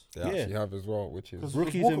teams. They Yeah. actually have as well, which is Because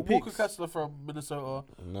Rookies Walker, and Walker picks. Kessler from Minnesota,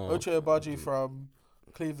 no. Ochai Agbaji from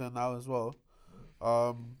Cleveland now as well.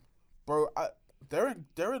 Bro, they're in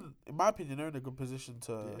my opinion, they're in a good position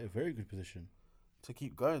Yeah, very good position. to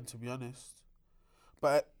keep going. To be honest,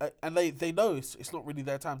 but and they know it's not really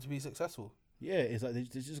their time to be successful. Yeah, it's like they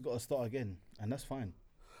just got to start again, and that's fine.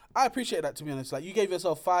 I appreciate that, to be honest. Like, you gave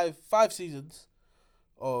yourself five seasons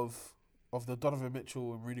of the Donovan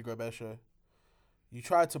Mitchell and Rudy Gobert show. You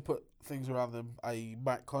tried to put things around them, i.e.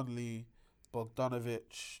 Mike Conley,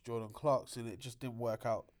 Bogdanovich, Jordan Clarkson. It just didn't work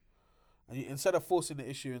out. And instead of forcing the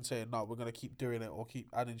issue and saying, no, we're going to keep doing it or keep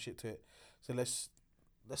adding shit to it, so let's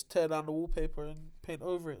tear down the wallpaper and paint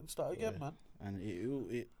over it and start again, man. And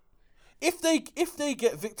it If they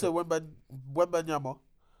get Victor Wembanyama,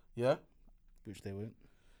 yeah, which they won't.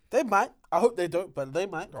 they might. I hope they don't, but they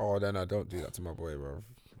might. Oh, then I don't do that to my boy, bro.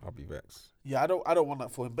 I'll be vexed. Yeah, I don't want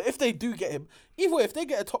that for him. But if they do get him, either way, if they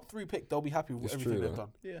get a top 3 pick, they'll be happy with It's everything true, they've though.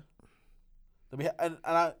 done. Yeah. They'll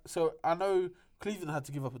be I know Cleveland had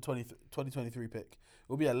to give up a 2023 pick.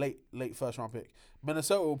 It'll be a late first round pick.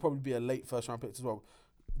 Minnesota will probably be a late first round pick as well.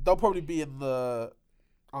 They'll probably be in the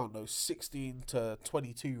 16 to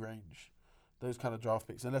 22 range. Those kind of draft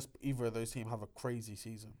picks, unless either of those teams have a crazy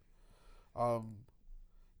season.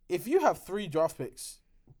 If you have 3 draft picks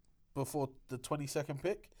before the 22nd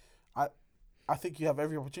pick, I think you have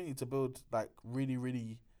every opportunity to build like really,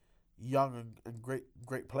 really young and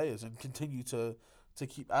great players and continue to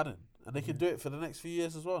keep adding. And they can do it for the next few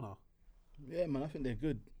years as well now. Yeah, man, I think they're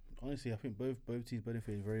good. Honestly, I think both teams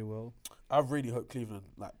benefited very well. I really hope Cleveland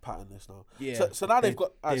like pattern this now. Yeah. So now they've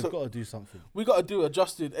got They've got to do something. we got to do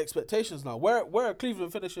adjusted expectations now. Where are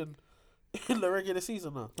Cleveland finishing in the regular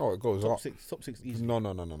season now? Oh, it goes Top up. six easy. No.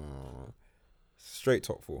 Straight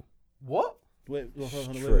top 4. What? Wait,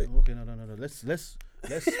 Straight. okay, no. Let's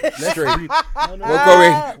Straight.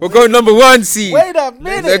 No. We're going number 1 seed. Wait a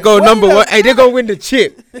minute. They go number 1. Hey, they're gonna win the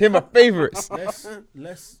chip. They're my favorites.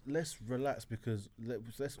 Let's relax because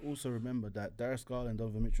let's also remember that Darius Garland and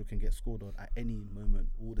Donovan Mitchell can get scored on at any moment,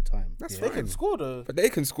 all the time. That's They can fine. score though. But they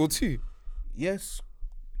can score too. Yes,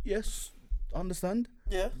 understand.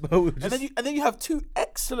 Yeah. But we'll And then you have 2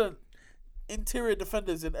 excellent interior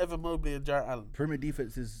defenders in Evan Mobley and Jarrett Allen. perimeter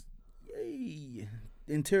defense is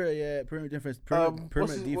interior, yeah. Perimeter defense, What's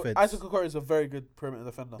perimeter his- defense. Isaac Okoro is a very good perimeter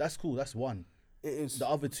defender. That's cool. That's one. It is. The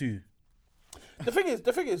other two, The thing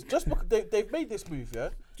is, just because they've made this move, yeah,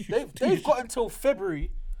 they've got until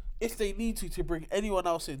February if they need to bring anyone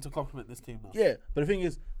else in to complement this team now. yeah. But the thing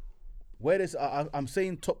is, where this, I'm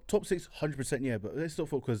saying top 6, 100%, yeah. But let's not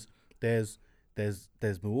focus because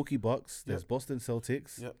there's Milwaukee Bucks, there's Yep. Boston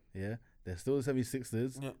Celtics, Yep. yeah. There's still the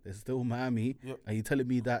 76ers, Yep. there's still Miami. Yep. Are you telling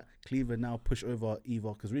me that Cleveland now push over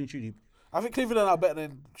Eva? Because really, truly, I think Cleveland are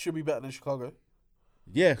should be better than Chicago.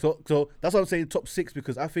 yeah. So that's what I'm saying. Top 6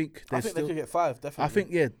 because I think I there's think still. they could get 5 definitely. I think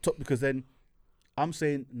yeah, top because then I'm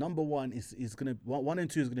saying number 1 is gonna 1 and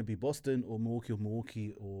 2 is gonna be Boston or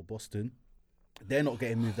Milwaukee or Boston. They're not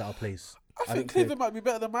getting moved out of place. I think don't care. Cleveland might be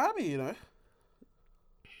better than Miami. You know,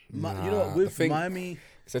 You know Nah, what, I with think Miami.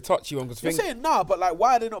 It's a touchy one because you're saying nah, but like,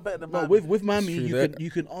 why are they not better than No, Miami? with Miami, true,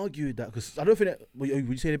 you can argue that because I don't think that. Would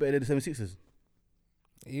you say they're better than the 76ers?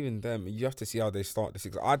 even them, you have to see how they start the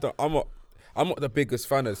season. I'm not the biggest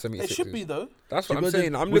fan of the 76ers. It should be though. That's what I'm Because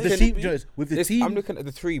saying. I'm with looking. the team, Joyce, with the team, I'm looking at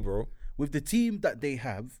the 3, bro. with the team that they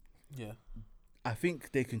have. Yeah, I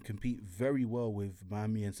think they can compete very well with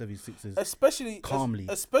Miami and 76ers. especially Calmly.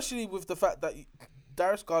 especially with the fact that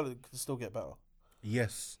Darius Garland can still get better.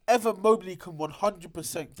 Yes. Evan Mobley can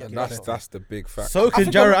 100% get And better. that's the big fact. So can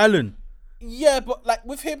think Jarrett I'm- Allen. Yeah, but like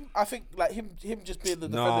with him, I think like him just being the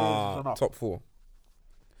defender Nah, is enough. top 4.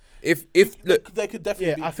 If look, They could definitely.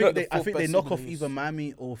 Yeah, be I think the I fourth think they best knock team in off the either East.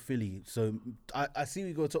 Miami or Philly. So I see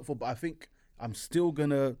we go top 4, but I think I'm still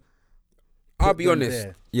gonna. I'll put be them honest.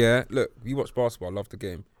 there. Yeah, look, you watch basketball. I love the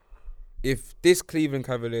game. If this Cleveland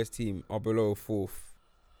Cavaliers team are below 4th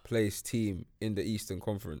place team in the Eastern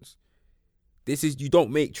Conference, you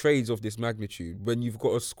don't make trades of this magnitude when you've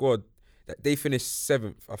got a squad that they finished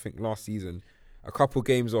 7th, I think, last season, a couple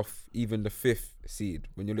games off even the 5th seed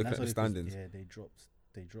when you're looking at the standings. Yeah, they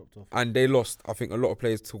dropped off. And they lost, I think, a lot of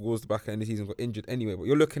players towards the back end of the season, got injured anyway. But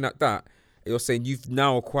you're looking at that, and you're saying you've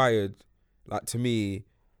now acquired, like, to me,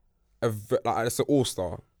 it's an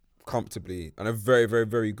all-star comfortably and a very, very,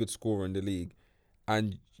 very good scorer in the league.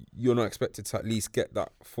 And you're not expected to at least get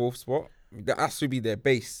that 4th spot. I mean, that has to be their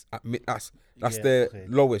base. That's their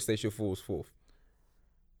lowest they should fall is 4th.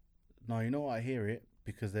 No, you know what? I hear it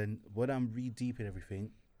because then when I'm re-deeping everything,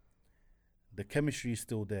 the chemistry is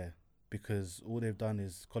still there because all they've done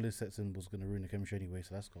is Colin Sexton was going to ruin the chemistry anyway,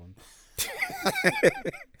 so that's gone.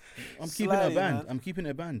 I'm keeping it a band. Man. I'm keeping it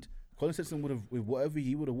a band. Colin Sexton would have, with whatever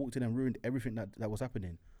he would have walked in and ruined everything that was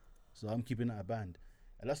happening. So I'm keeping that a band.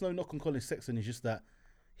 And that's no knock on Colin Sexton. It's just that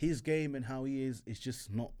his game and how he is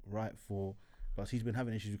just not right for. But he's been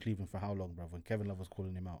having issues with Cleveland for how long, bruv? When Kevin Love was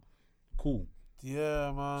calling him out, cool.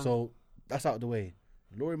 Yeah, man. So that's out of the way.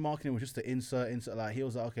 Lauri Markkanen was just to insert. Like he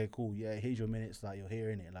was like, okay, cool. Yeah, here's your minutes. Like you're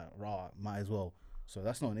hearing it. Like rah, might as well. So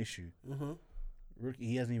that's not an issue. Mm-hmm. Rookie,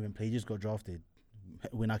 he hasn't even played. He just got drafted.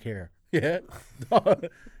 We're not care. Yeah,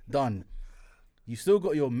 done. You still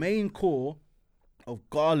got your main core of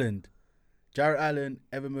Garland, Jarrett Allen,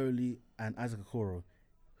 Evan Mobley, and Isaac Okoro,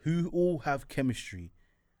 who all have chemistry.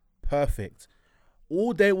 Perfect.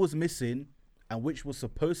 All they was missing, and which was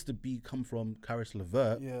supposed to come from Karis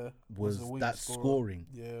LeVert, was that scoring.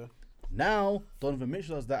 Yeah. Now Donovan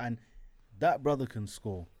Mitchell does that, and that brother can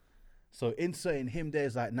score. So inserting him there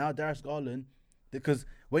is like now Darius Garland, because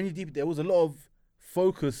when you deep, there was a lot of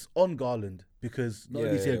focus on Garland because not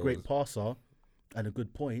only is he a great passer and a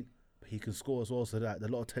good point, but he can score as well. So that there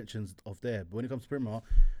are a lot of tensions of there. But when it comes to perimeter,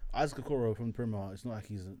 Isaac Okoro from the perimeter, it's not like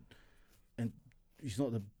he's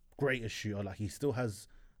not the greatest shooter. Like he still has,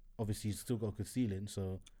 obviously, he's still got a good ceiling.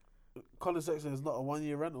 So Colin Sexton is not a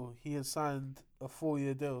 1-year rental. He has signed a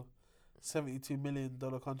 4-year deal, $72 million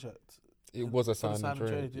contract. It was a sign and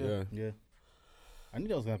trade. Yeah. I knew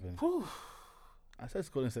that was gonna happen. Whew. I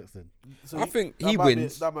said Colin Sexton. So I think he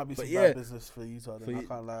wins. That might be some bad business for Utah. Then. I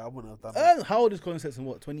can't lie. I wouldn't have done that. How old is Colin Sexton?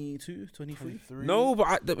 What, 22, 23? No,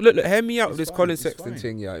 but look, hear me out with this Colin Sexton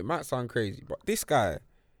thing. Yeah, it might sound crazy, but this guy,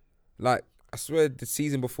 like, I swear the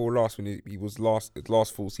season before last, when he was last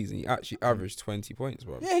full season, he actually averaged 20 points,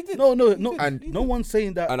 bro. Yeah, he did. No. And no one's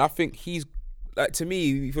saying that. And I think he's, like, to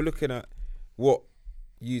me, if you're looking at what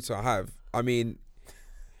Utah have, I mean,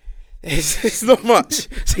 it's not much.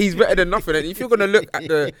 So he's better than nothing. And if you're gonna look at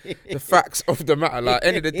the facts of the matter, like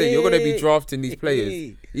end of the day, you're gonna be drafting these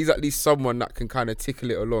players. He's at least someone that can kind of tickle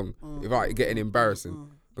it along without it getting embarrassing.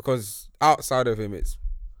 Because outside of him, it's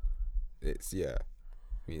yeah.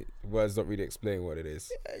 I mean, words don't really explain what it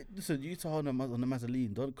is. Listen, Utah on the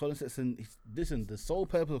Mazzoline. Colin Sexton. Listen, the sole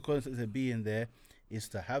purpose of Colin Sexton being there is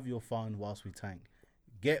to have your fun whilst we tank.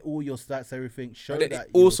 Get all your stats, everything. Show that.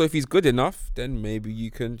 Also, if he's good enough, then maybe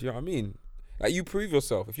you can. Do you know what I mean? Like, you prove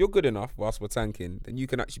yourself. If you're good enough whilst we're tanking, then you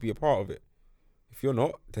can actually be a part of it. If you're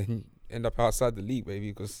not, then end up outside the league,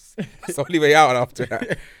 baby, because it's the only way out after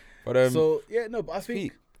that. But but I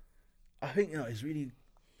think it's really.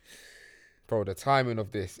 Bro, the timing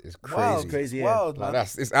of this is crazy. Wow, it's crazy, yeah. Wild, like,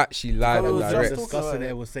 it's actually live and direct. Discussing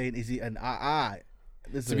it, was saying, is he? And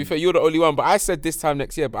listen. To be fair, you're the only one. But I said this time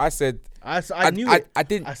next year. But I said I knew it. I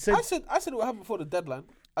didn't. I said it would happen before the deadline.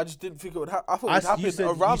 I just didn't think it would happen. I thought it would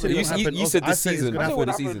happen around the deadline. You said this season. Before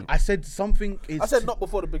the season. I said something. I said not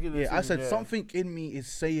before the beginning. Yeah, I said something in me is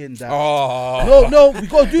saying that. Oh no, we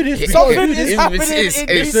gotta do this. Something is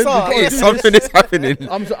happening. Something is happening.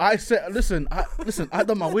 I said, listen. I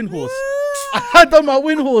done my win horse. I done my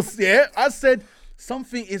win horse. Yeah, I said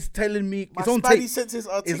something is telling me. It's on tape.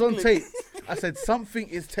 It's on tape. I said something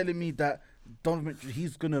is telling me that Donovan,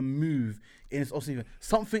 he's gonna move in his offseason.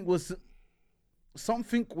 Something was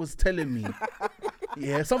telling me.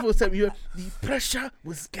 Yeah, something was telling me the pressure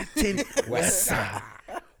was getting worse.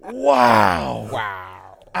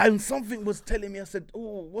 Wow. And something was telling me. I said,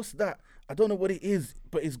 "Oh, what's that? I don't know what it is,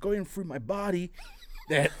 but it's going through my body."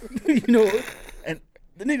 That and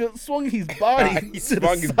the nigga swung his body to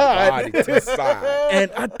the side,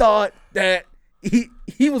 and I thought that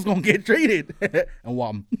he was gonna get traded, and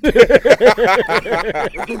wham.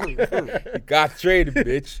 Got traded,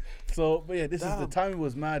 bitch. So, but yeah, the timing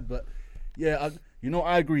was mad, but yeah,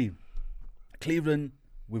 I agree. Cleveland,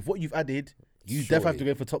 with what you've added, you definitely have to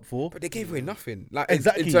go for top 4. But they gave away nothing, like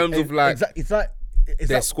exactly in terms of like it's like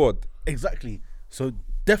their squad. Exactly. So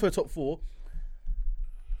definitely top 4.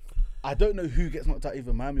 I don't know who gets knocked out,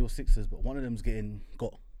 either Miami or Sixers, but one of them's getting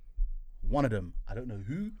got. One of them. I don't know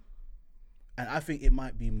who. And I think it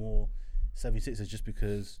might be more 76ers just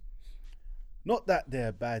because, not that they're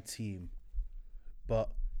a bad team, but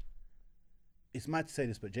it's mad to say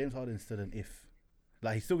this, but James Harden's still an if.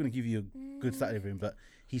 Like, he's still going to give you a good stat of him, but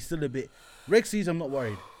he's still a bit... Reg season, I'm not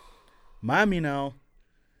worried. Miami now,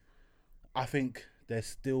 I think they're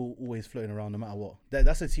still always floating around no matter what.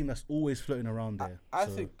 That's a team that's always floating around there. I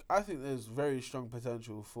think there's very strong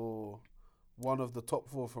potential for one of the top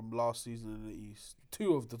 4 from last season in the East,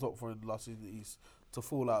 2 of the top 4 in the last season in the East, to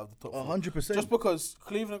fall out of the top 4. 100%. Just because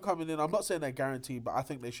Cleveland coming in, I'm not saying they're guaranteed, but I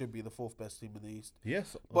think they should be the 4th best team in the East.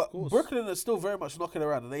 Yes, of But course. Brooklyn is still very much knocking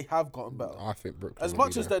around, and they have gotten better. I think Brooklyn. As will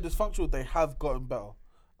much be as there. they're dysfunctional, they have gotten better.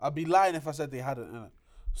 I'd be lying if I said they hadn't, innit?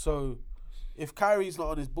 So, if Kyrie's not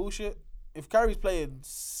on his bullshit, if Kyrie's playing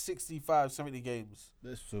 65, 70 games,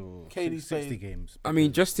 That's so KD's 60 playing- games. I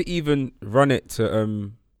mean, just to even run it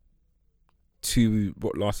to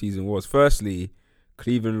what last season was. Firstly,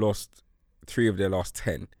 Cleveland lost 3 of their last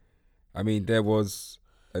 10. I mean, there was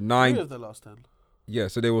a 9. 3 of the last 10. Yeah,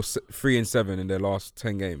 so they were 3 and 7 in their last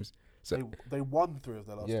 10 games. So They won 3 of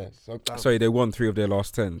the last 10. Damn. sorry, they won 3 of their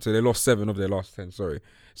last 10. So they lost 7 of their last 10. Sorry.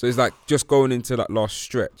 So it's like just going into that last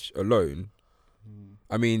stretch alone.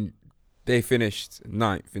 I mean, they finished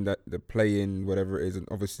 9th in the play-in, whatever it is, and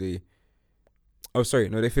obviously. Oh, sorry,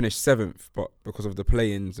 no, they finished 7th, but because of the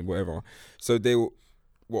play-ins and whatever. So they were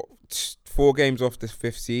 4 games off the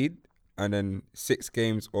 5th seed, and then 6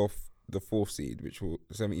 games off the 4th seed, which were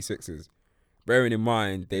the 76ers. Bearing in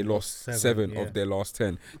mind, they lost 7 yeah. of their last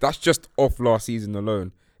 10. That's just off last season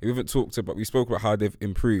alone. We haven't talked about, we spoke about how they've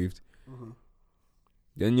improved.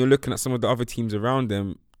 Then you're looking at some of the other teams around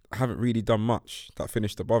them, haven't really done much that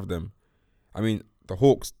finished above them. I mean, the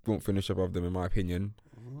Hawks won't finish above them, in my opinion,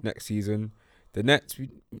 next season. The Nets,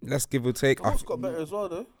 let's give or take. The Hawks got better as well,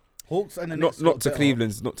 though. Hawks and the Not Nets got to better.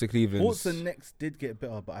 Cleveland's, not to Cleveland's. Hawks and Nets did get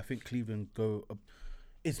better, but I think Cleveland go.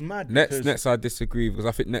 It's mad. Nets, I disagree because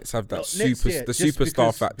I think Nets have that Nets,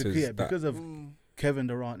 superstar factors. because of Kevin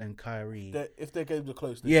Durant and Kyrie. If their games are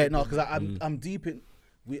close, Yeah, no, because I'm deep in.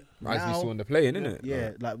 As we now, saw in the play-in, innit?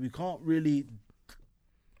 Yeah, like we can't really.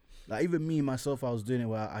 Like even me myself, I was doing it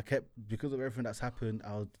where I kept, because of everything that's happened,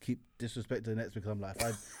 I'll keep disrespecting the Nets because I'm like,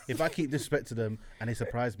 if I keep disrespecting them and they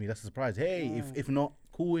surprise me, that's a surprise. Hey, if not,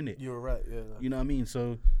 cool in it. You were right, yeah. You know what I mean?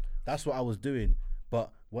 So that's what I was doing.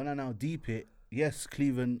 But when I now deep it, yes,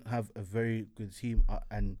 Cleveland have a very good team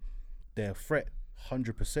and they're a threat,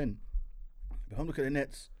 100%. But I'm looking at the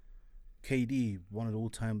Nets, KD, one of the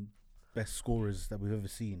all-time best scorers that we've ever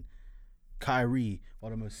seen. Kyrie,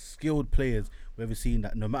 one of the most skilled players we've ever seen,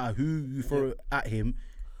 that no matter who you throw at him,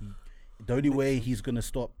 the only way he's going to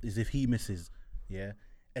stop is if he misses. Yeah.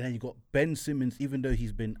 And then you got Ben Simmons, even though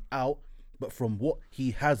he's been out, but from what he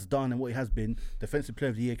has done and what he has been, Defensive Player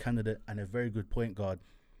of the Year candidate and a very good point guard.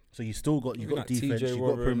 So you still got, you got like defense, TJ you got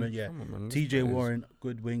Warren. perimeter, yeah. Come on, man, TJ those Warren,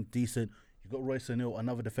 good wing, decent. You got Royce O'Neal,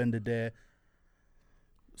 another defender there.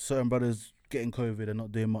 Certain brothers getting COVID and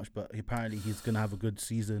not doing much, but apparently he's gonna have a good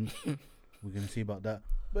season. We're gonna see about that.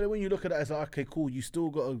 But then when you look at that, it's like, okay, cool. You still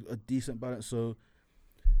got a decent balance. So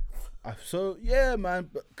yeah, man.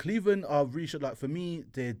 But Cleveland are really short. Like for me,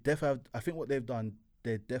 they definitely. I think what they've done,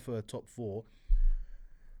 they're definitely a top 4.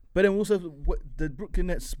 But then also the Brooklyn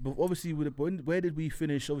Nets. Obviously, where did we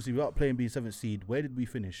finish? Obviously, without playing being 7th seed, where did we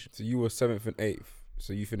finish? So you were 7th and 8th.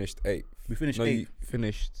 So you finished 8th. We finished No, 8th. you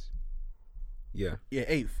finished. Yeah. Yeah,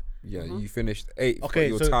 8th. Yeah, you finished 8th. Okay, but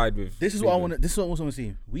you're so tied with. This is what I Cleveland. want. This is what I also want to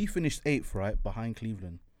see. We finished 8th, right, behind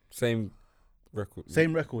Cleveland. Same record.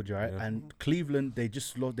 Same record, right? Yeah. And Cleveland, they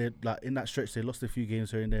just lost. They like in that stretch, they lost a few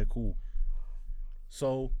games here and there. Cool.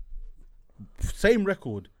 So, same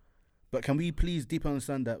record, but can we please deep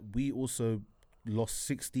understand that we also lost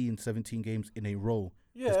 16, 17 games in a row?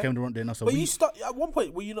 Yeah. Kevin Durant did. So But we, you start at one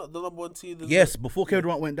point. Were you not the number 1 team? yes, before Kevin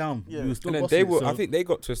Durant went down, Yeah. we were still And then bossing they it, were. so- I think they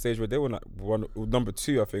got to a stage where they were like number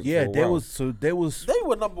 2. I think. Yeah, for a there while. was. So there was. They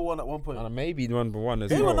were number 1 at one point. And maybe number 1 as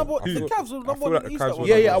They well. were number. I The feel- Cavs were I number feel 1 like in the the East. Cavs at were one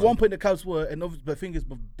Yeah, point. yeah. At one point the Cavs were, and obviously the thing is,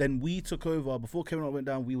 but then we took over before Kevin Durant went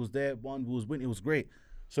down. We was there. We was winning. It was great.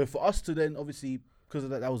 So for us to then obviously, because of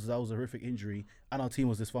that was a horrific injury, and our team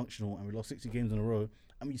was dysfunctional, and we lost 60 games in a row,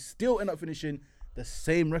 and we still end up finishing the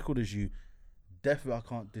same record as you. Definitely, I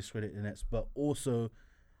can't discredit the Nets, but also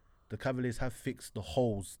the Cavaliers have fixed the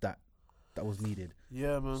holes that was needed.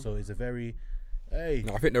 Yeah, man. So it's a very, hey,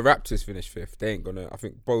 No, I think the Raptors finished 5th. They ain't gonna. I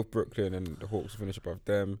think both Brooklyn and the Hawks will finish above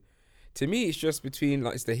them. To me, it's just between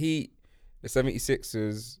it's the Heat, the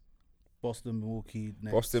 76ers, Boston, Milwaukee,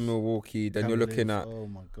 Nets, Boston, Milwaukee. Then you're looking at oh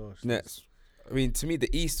my gosh, Nets. I mean, to me, the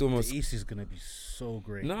East almost. The East is gonna be so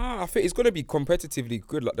great. Nah, I think it's gonna be competitively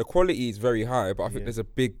good. Like the quality is very high, but I think Yeah. there's a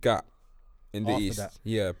big gap in the after East. that.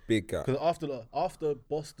 Yeah, big gap. Because after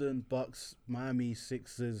Boston, Bucks, Miami,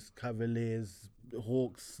 Sixers, Cavaliers,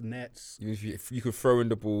 Hawks, Nets, If you could throw in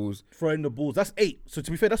the balls. throwing the balls, that's 8. So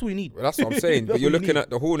to be fair, that's what we need. Well, that's what I'm saying. That's But you're what we looking need. at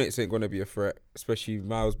the Hornets ain't going to be a threat, especially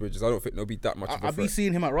Miles Bridges. I don't think they'll be that much of a I'll be threat.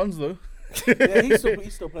 seeing him at runs though. Yeah,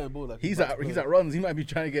 he's still playing ball. Like He's at runs. He might be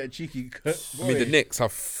trying to get a cheeky cut. I mean, the Knicks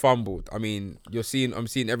have fumbled. I mean, I'm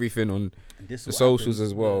seeing everything on This the is what socials happens.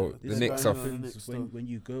 as well. This The is Knicks what have. happens Knicks when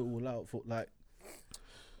you go all out for like,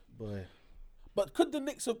 boy. But could the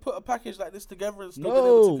Knicks have put a package like this together and still been No,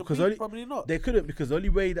 able to 'cause compete? only- Probably not. They couldn't, because the only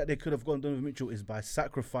way that they could have gone Donovan Mitchell is by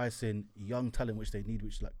sacrificing young talent, which they need,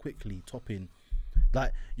 which is like quickly topping.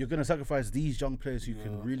 Like you're gonna sacrifice these young players who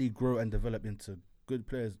can really grow and develop into good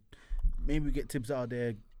players. Maybe get Tibbs out of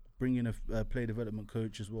there, bring in a player development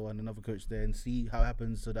coach as well and another coach there, and see how it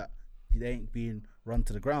happens so that they ain't being run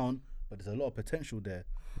to the ground. But there's a lot of potential there.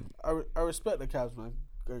 I respect the Cavs, man.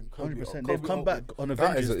 100%. They've come back on That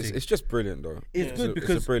Avengers. is, thing. it's just brilliant though. It's good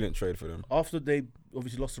because it's a brilliant trade for them. after they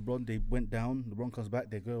obviously lost LeBron, they went down. LeBron comes back,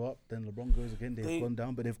 they go up. Then LeBron goes again, they've gone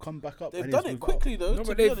down, but they've come back up. They've and done it's it without- quickly though. No, to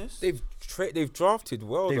but be honest, they've drafted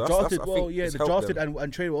well. They've though. drafted I well, think yeah. it's They helped drafted them.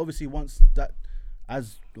 and traded. Obviously, once that,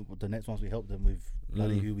 as the Nets, once we helped them with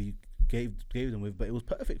Lally, who we gave them with, but it was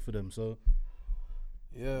perfect for them. So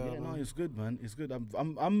yeah, yeah, no, man. it's good, man. It's good.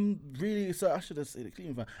 I'm really. So I should have said it,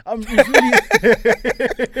 Cleveland fan. I'm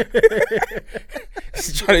really.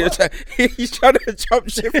 He's trying to jump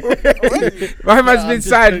ship. My man's been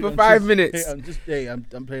signed for 5 minutes. I'm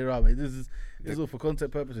playing around, mate. This is all for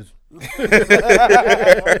content purposes.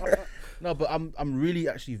 No, but I'm really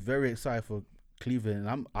actually very excited for Cleveland.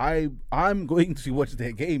 I'm going to watch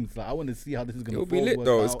their games. Like I want to see how this is going to. It'll be lit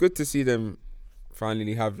though. It's good to see them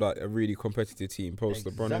finally have like a really competitive team post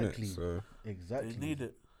LeBron, Exactly. innit? So Exactly. They need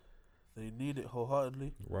it. They need it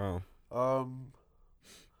wholeheartedly. wow.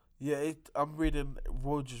 Yeah, I'm reading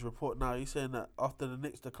Woj's report now. He's saying that after the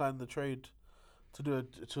Knicks declined the trade to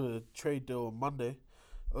a trade deal on Monday,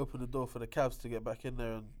 opened the door for the Cavs to get back in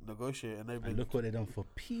there and negotiate. And they've And been look what they done for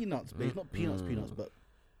peanuts, but it's not peanuts, but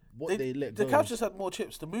what they let the go. Cavs just had more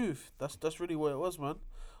chips to move. That's really what it was, man.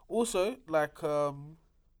 Also, like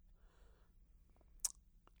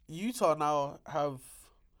Utah now have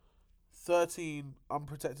 13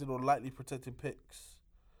 unprotected or lightly protected picks.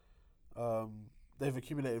 They've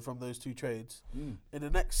accumulated from those two trades. In the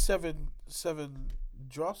next seven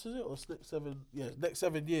drafts, is it, or next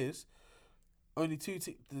 7 years, only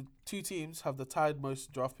the two teams have the tied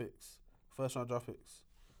most draft picks, first round draft picks.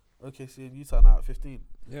 OKC and Utah now at 15.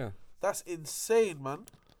 Yeah, That's insane, man.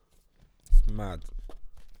 it's mad.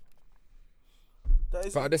 That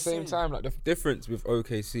is But at the same insane. time, like the difference with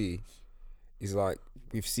OKC is like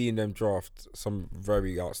we've seen them draft some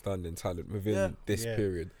very outstanding talent within this Yeah.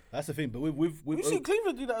 period. That's the thing. But with We've seen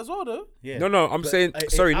Cleveland do that as well, though. yeah. No, I'm But, saying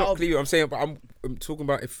sorry, out not of- Cleveland. I'm saying, but I'm talking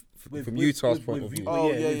about from Utah's point of view.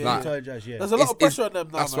 Oh, yeah, yeah, with yeah. Utah Jazz, yeah. There's a lot of pressure on them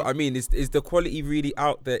now, That's man. what I mean. Is the quality really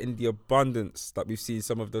out there in the abundance that we've seen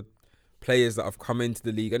some of the players that have come into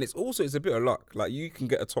the league, and it's a bit of luck. Like you can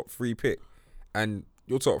get a top 3 pick, and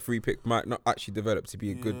your top 3 pick might not actually develop to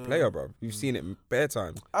be a good player, bro. We've seen it in bare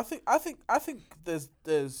time. I think there's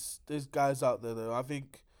guys out there though. I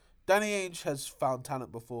think Danny Ainge has found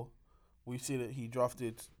talent before. We've seen it. He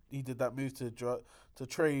did that move to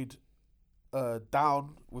trade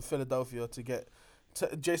down with Philadelphia to get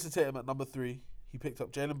Jason Tatum at number 3. He picked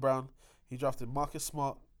up Jaylen Brown. He drafted Marcus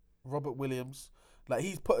Smart, Robert Williams. Like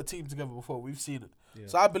he's put a team together before. We've seen it. Yeah.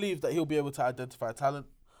 So I believe that he'll be able to identify talent.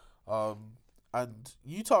 And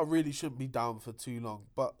Utah really shouldn't be down for too long.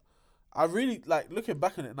 But I really like looking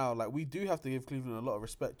back on it now. Like we do have to give Cleveland a lot of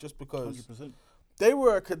respect just because 100%. they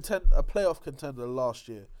were a playoff contender last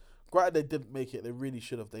year. Granted, they didn't make it. They really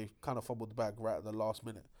should have. They kind of fumbled the bag right at the last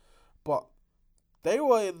minute. But they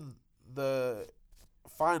were in the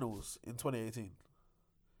finals in 2018.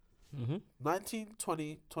 19,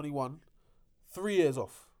 20, 21, 3 years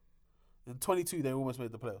off. In 22, they almost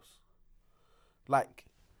made the playoffs. Like,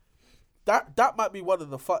 that might be one of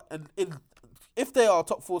the if they are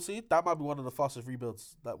top 4 seed, that might be one of the fastest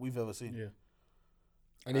rebuilds that we've ever seen. Yeah.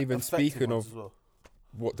 And even Effective speaking ones of as well.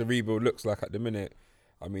 what the rebuild looks like at the minute,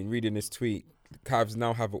 I mean, reading this tweet, the Cavs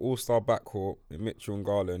now have an all-star backcourt in Mitchell and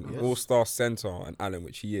Garland, an all-star center and Allen,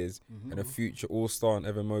 which he is, and a future all-star in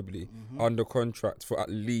Evan Mobley, under contract for at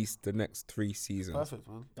least the next 3 seasons. Perfect,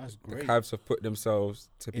 man. That's The great. Cavs have put themselves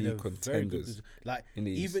to In be a very good contenders. position. Like in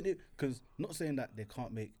the East. even if, because not saying that they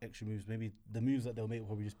can't make extra moves. Maybe the moves that they'll make will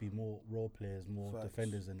probably just be more role players, more Facts.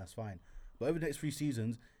 defenders, and that's fine. But over the next 3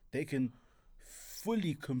 seasons, they can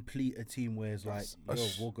fully complete a team where it's like, yo,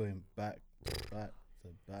 we're going back to back.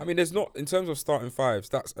 I mean, there's not, in terms of starting fives,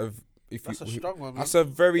 that's if That's you, a strong one, man. that's a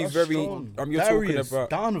very, That's very. strong. You're Darius, talking about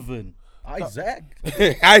Donovan, Isaac,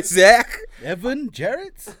 Isaac. Evan,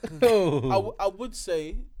 Jarrett. Oh. I would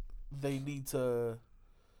say they need to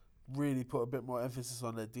really put a bit more emphasis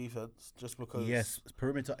on their defense, just because. Yes,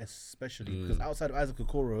 perimeter especially because outside of Isaac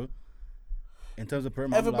Okoro, in terms of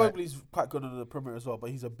perimeter, Evan like, Mobley's quite good on the perimeter as well, but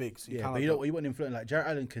he's a big. So yeah, but you want him floating like Jarrett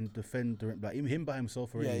Allen can defend the rim, like even him by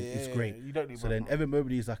himself already is great. You don't need. So then Evan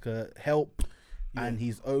Mobley is like a help, and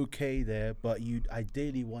he's okay there. But you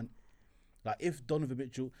ideally want, like, if Donovan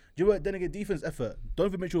Mitchell, do you know what? Then again, defense effort.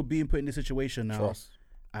 Donovan Mitchell being put in this situation now, Trust.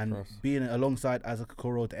 and being alongside Isaac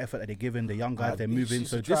Okoro, the effort that they're giving, the young guys they're he moving.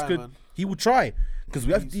 needs So to this try, could, man. he will try because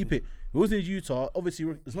we have to needs deep to. it. He was in Utah. Obviously,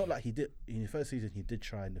 it's not like he did in the first season. He did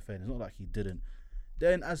try and defend. It's not like he didn't.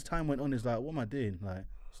 Then as time went on, it's like, what am I doing? Like,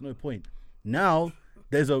 there's no point. Now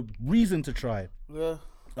there's a reason to try. Yeah.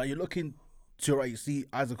 Like you're looking to right, you see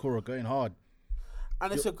Isaac Okoro going hard.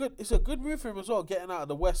 And it's a good move for him as well, getting out of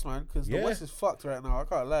the West, man, because the Yeah. West is fucked right now. I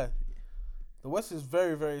can't lie. The West is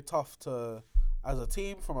very, very tough to, as a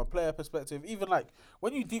team, from a player perspective. Even like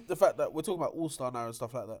when you deep the fact that we're talking about All-Star now and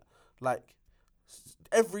stuff like that, like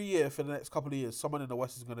every year for the next couple of years, someone in the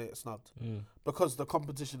West is gonna get snubbed because the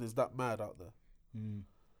competition is that mad out there. So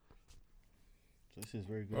this is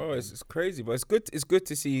very good. Oh, it's crazy, but it's good. It's good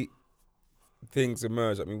to see things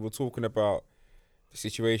emerge. I mean, we're talking about the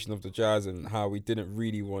situation of the Jazz and how we didn't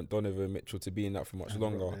really want Donovan Mitchell to be in that for much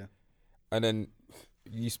longer. Yeah. And then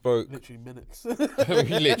you spoke. Literally minutes. You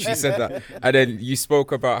literally said that. And then you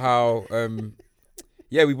spoke about how,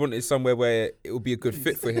 we wanted somewhere where it would be a good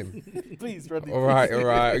fit for him. Please, Rodney. All right.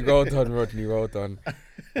 Well done, Rodney. Well done.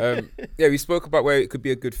 We spoke about where it could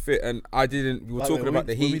be a good fit, and I didn't. We were By the talking way, about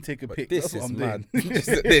the when Heat. we take a but pic, this that's is what I'm mad. doing.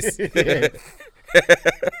 Just this.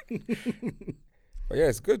 But yeah,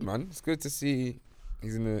 it's good, man. It's good to see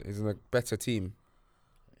he's in a better team.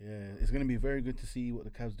 Yeah, it's going to be very good to see what the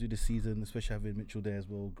Cavs do this season, especially having Mitchell there as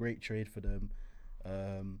well. Great trade for them.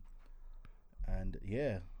 And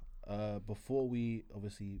yeah, before we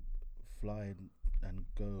obviously fly and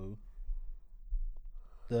go,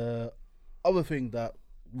 the other thing that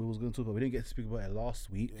we was going to talk about, we didn't get to speak about it last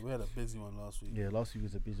week. Yeah, we had a busy one last week. Yeah, last week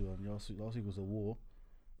was a busy one. Last week was a war,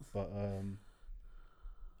 but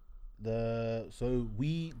so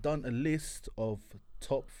we done a list of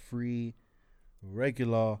top 3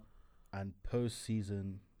 regular and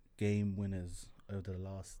postseason game winners over the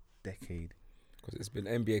last decade. Because it's been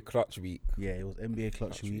NBA clutch week. Yeah, it was NBA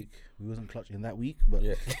clutch week. We wasn't clutching that week, but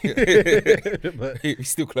Yeah. but We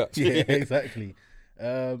still clutch. yeah, exactly.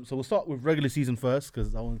 So we'll start with regular season first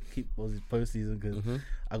because I want to keep postseason because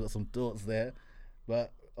I got some thoughts there.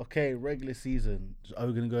 But okay, regular season. Are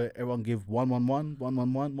we gonna go? Everyone give 1-1-1,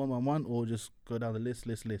 1-1-1, 1-1-1, or just go down the list?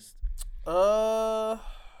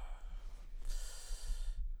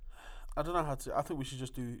 I don't know how to. I think we should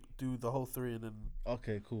just do the whole 3 and then.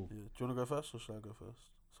 Okay, cool. Yeah. Do you want to go first or should I go first?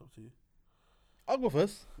 It's up to you. I'll go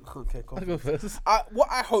first. Okay, cool. I'll go first. What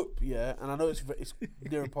I hope, yeah, and I know it's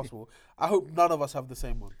near impossible. I hope none of us have the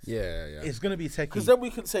same ones, Yeah. It's gonna be techie. because then we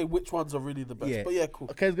can say which ones are really the best. Yeah. But yeah, cool.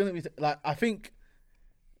 Okay, it's gonna be like I think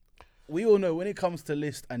we all know when it comes to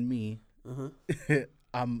List and me,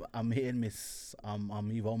 I'm hit and miss.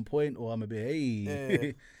 I'm either on point or I'm a bit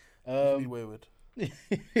hey. Yeah. Be wayward.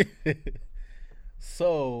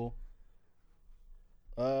 So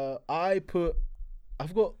I've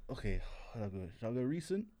got okay. How do I go? Shall I go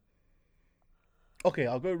recent? Okay,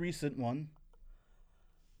 I'll go recent one.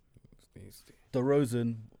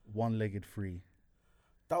 DeRozan one-legged free.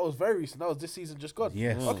 That was very recent. That was this season just gone.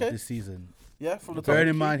 Yes, Okay. this season. Yeah, from the top. Bearing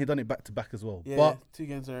of in the mind he done it back to back as well. Yeah, But 2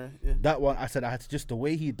 games there. Yeah, that one, I said I had to just the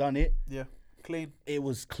way he done it. yeah, clean. It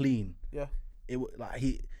was clean. Yeah,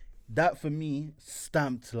 That for me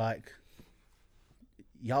stamped like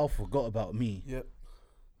y'all forgot about me, yeah.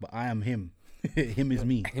 but I am him. Him is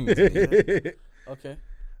me. Okay,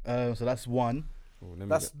 So that's one. Oh,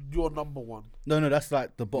 that's your number 1. No, that's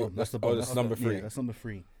like the bottom. Yeah, that's the oh, bottom. that's number 3. Yeah, that's number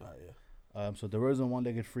 3. Right, yeah. So DeRozan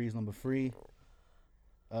one-legged free is number 3.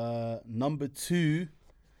 Number 2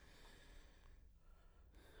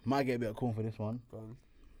 might get a bit of corn for this one, Go on.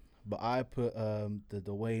 but I put the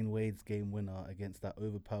Dwayne Wade's game winner against that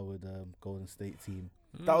overpowered Golden State team.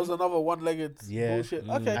 That was another one-legged bullshit.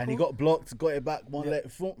 Okay, And he cool. got blocked, got it back, one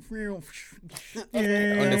leg front, On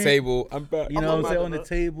the table. I'm back. You know what I'm mad saying? at On the that.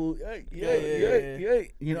 table. Yeah.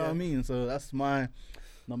 You know what I Yeah. mean? So that's my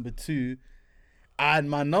number 2. And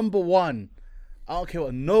my number 1, I don't care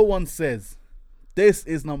what no one says. This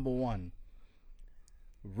is number 1.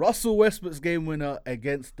 Russell Westbrook's game winner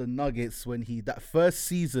against the Nuggets when that first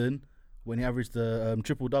season when he averaged the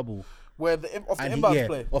triple double. Where the And inbound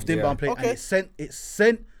play. off the inbound play. Okay. And it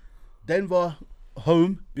sent Denver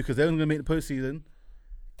home because they're going to make the postseason.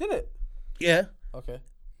 Did it? Yeah. Okay.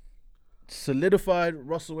 Solidified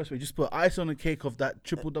Russell Westbrook. Just put ice on the cake of that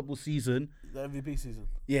triple-double season. The MVP season.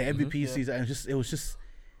 Yeah, MVP Yeah. season. And it was just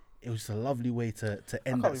a lovely way to end that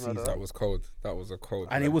can't be mad season. at That was cold. That was a cold.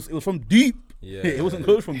 And it one. was from deep. Yeah. It wasn't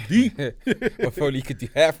close from deep. If only you could do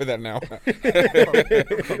half of that now.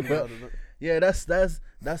 Yeah,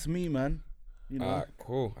 that's me, man. You know. Alright,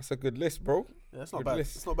 cool. That's a good list, bro. Yeah, it's not Good bad.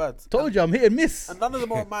 list. It's not bad. Told you I'm hit and miss. And none of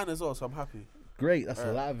them are mine as well, so I'm happy. Great, that's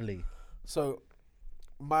lovely. So,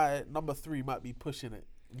 my number 3 might be pushing it.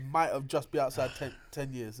 Might have just be outside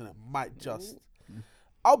 10 years, and it might just.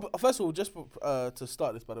 First of all, just to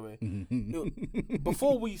start this, by the way,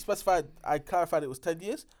 before we specified, I clarified it was 10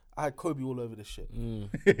 years. I had Kobe all over this shit,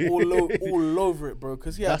 all over it, bro.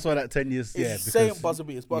 Because That's why that 10 years. Yeah, insane because buzzer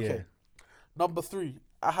beaters. But yeah. okay, number 3,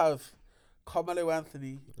 I have Carmelo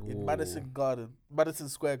Anthony in Ooh. Madison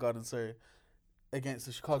Square Garden, sorry, against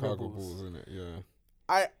the Chicago Bulls. isn't it? Yeah.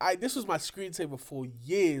 I this was my screensaver for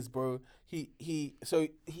years, bro. He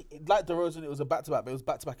like DeRozan, it was a back-to-back, but it was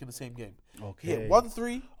back-to-back in the same game. Okay. He hit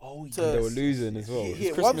 1-3. Oh, to- They were losing as well. He It's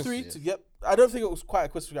hit Christmas. 1-3 to I don't think it was quite a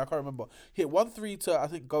Christmas game, I can't remember. He hit 1-3 to I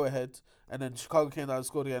think go ahead, and then Chicago came down and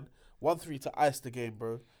scored again. 1-3 to ice the game,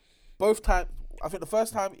 bro. Both times, I think the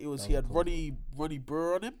first time he had Ronnie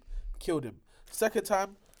Brewer on him, killed him. Second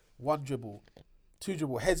time, 1 dribble, 2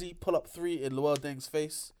 dribble, Hezzy pull up 3 in Luol Deng's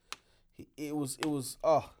face. It was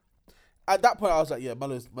at that point I was like, yeah,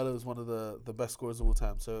 Melo's one of the best scorers of all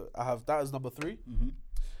time. So I have that as number 3. Mm-hmm.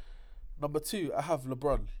 Number 2, I have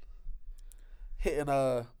LeBron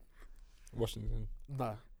hitting Washington.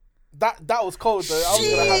 no. That was cold though.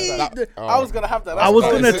 I was gonna have that. I was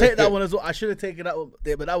That's gonna cold. take that one as well. I should have taken that one,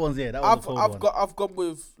 yeah, but that one's that was a cold one. I've gone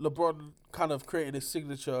with LeBron kind of creating his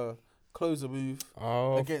signature closer move.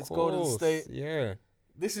 Oh, Against of Golden course. State. Yeah.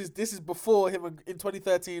 This is before him in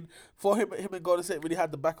 2013. Before him and Golden State really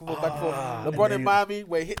had the back and forth. LeBron and in then- Miami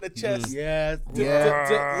where he hit the chest. Yeah,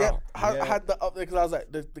 I had that up there because I was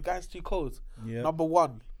like, the guy's too cold. yeah. Number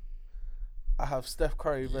 1, I have Steph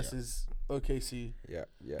Curry versus OKC. Yeah.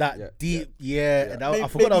 That deep, yeah. And I Maybe-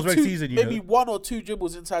 forgot that was maybe regular two- season. Maybe 1 or 2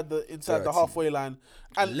 dribbles inside the 30. halfway line,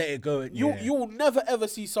 and let it go. you'll never ever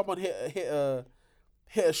see someone hit a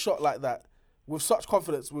shot like that with such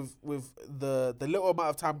confidence with the little amount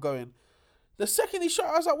of time going. The second he shot,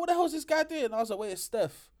 I was like, what the hell is this guy doing? I was like, wait, it's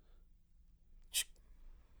Steph.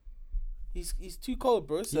 He's too cold,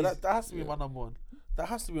 bro. So that has to be my number 1. That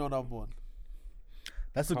has to be my number 1.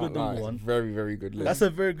 That's a good Can't lie, number it's a one. Very, very good list. That's a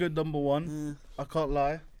very good number one. I can't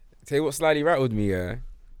lie. Tell you what slightly rattled me,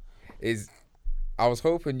 is I was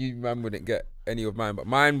hoping you man wouldn't get any of mine, but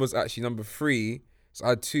mine was actually number 3. So I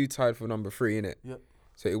had 2 tied for number 3 innit? Yep.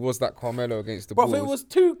 So it was that Carmelo against the Bro, Bulls. it was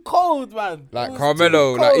too cold, man. It like was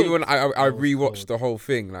Carmelo, too like cold. even when I That was rewatched cold. the whole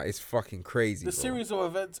thing, like it's fucking crazy. the bro. series of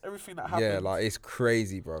events, everything that happened. Yeah, like it's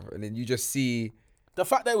crazy, bro. And then you just see, the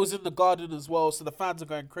fact that it was in the Garden as well, so the fans are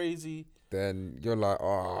going crazy. then you're like,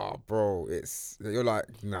 oh, bro, you're like,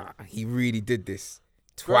 nah, he really did this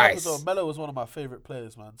Growing up twice. as well, Melo was one of my favorite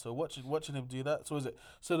players, man. So watching him do that. So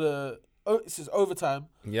this is overtime.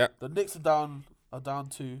 Yeah. The Knicks are down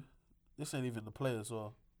 2. This ain't even the play as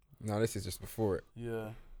well. No, this is just before it. Yeah.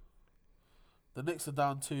 The Knicks are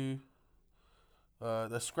down 2.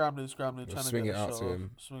 They're scrambling, trying to swing get it the out shot to off.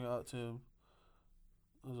 him. Swing it out to him.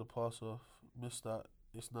 There's a pass off. Missed that.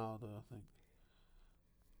 It's now though, I think.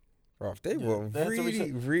 Bro, they Yeah, were they had to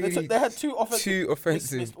really, reset. really They had 2 offensive. too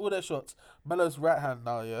offensive. Missed all their shots. Melo's right hand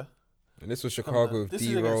now, yeah. And this was Come on, Chicago with this is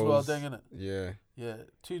D against Rose. Luol Deng, innit? Yeah. Yeah,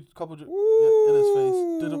 couple in his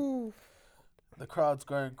face. Ooh, The crowd's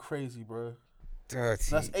going crazy, bro.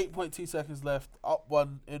 dirty. That's 8.2 seconds left. Up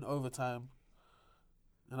 1 in overtime,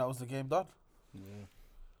 and that was the game done.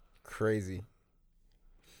 Crazy.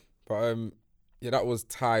 But yeah, that was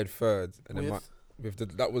tied 3rd, and then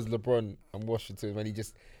that was LeBron and Washington when he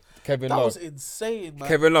just Kevin That Love. was insane, man.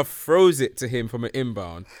 Kevin Love throws it to him from an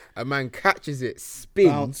inbound. A man catches it, spins,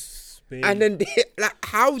 Bounce, spin. and then like,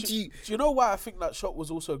 how do you? Do you know why I think that shot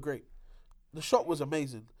was also great? The shot was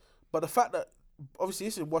amazing, but the fact that obviously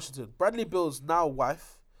this is in Washington. Bradley Beal's now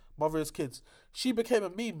wife, mother of his kids, she became a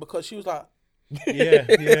meme because she was like,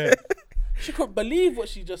 yeah. she couldn't believe what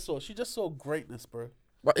she just saw. She just saw greatness, bro.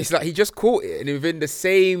 But it's like he just caught it, and within the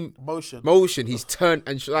same Motion. he's turned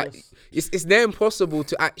and it's near impossible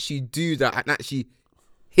to actually do that and actually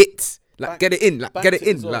hit, like get it in, like Banked get it as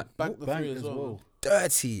in, well. like Banked the Bank 3 as well.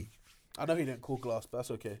 dirty. I know he didn't call glass, but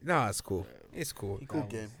that's okay. Nah, it's cool. It's cool. He called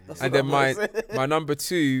game. That's And what then I'm gonna say. my number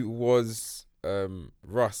 2 was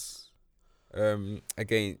Russ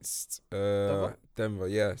against Denver.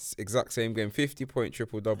 Yes, exact same game, 50-point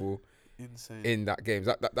triple double Insane. in that game.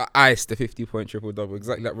 That iced the 50-point triple-double.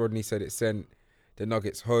 Exactly like Rodney said, it sent the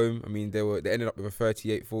Nuggets home. I mean, they ended up with a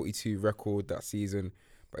 38-42 record that season,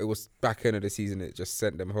 but it was back end of the season it just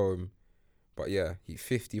sent them home. But yeah, he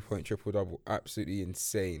 50-point triple-double, absolutely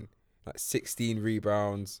insane. Like 16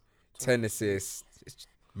 rebounds, 10 assists. It's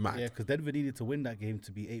mad. Yeah, because Denver needed to win that game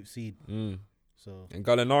to be 8th seed. So And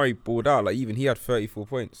Gallinari balled out. Like even he had 34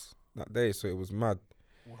 points that day, so it was mad.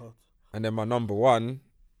 What? And then my number one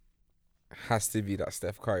has to be that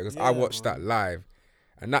Steph Curry, because Yeah, I watched man. that live,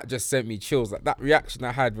 and that just sent me chills. Like that reaction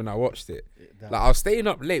I had when I watched it. that, Like I was staying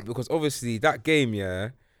up late because obviously that game, yeah,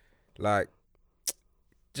 like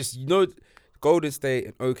just Golden State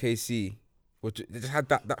and OKC, they just had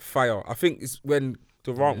that fire. I think it's when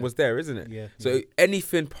Durant was there, isn't it? Yeah. So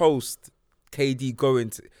anything post KD going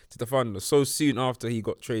to the Thunder so soon after he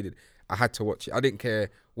got traded, I had to watch it. I didn't care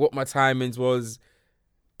what my timings was,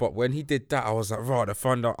 but when he did that, I was like, "Raw, the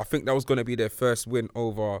Thunder." I think that was going to be their first win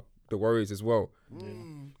over the Warriors as well.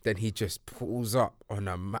 Then he just pulls up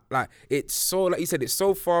on like it's so, like you said, it's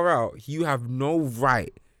so far out. You have no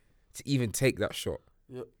right to even take that shot,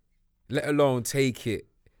 Yep. let alone take it.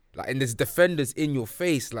 Like, and there's defenders in your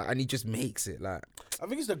face, like, and he just makes it. Like, I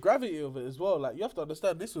think it's the gravity of it as well. Like, you have to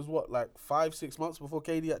understand, this was what, like 5-6 months before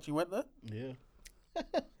KD actually went there. Yeah.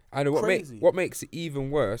 and Crazy. what makes it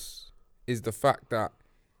even worse is the fact that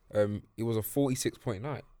it was a 46-point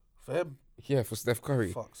night. For him. Yeah, for Steph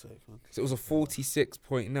Curry. Fuck's sake, man. So it was a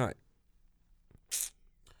 46-point night.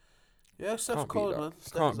 Yeah, Steph's Can't cold, beat that. man.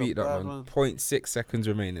 Steph Can't is a beat that, bad man. 0.6 seconds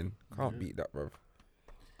remaining. Can't beat that, bro.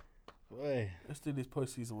 Boy. Let's do these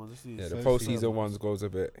postseason ones. Let's do Yeah, these. the So postseason ones goes a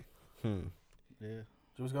bit. Yeah. Do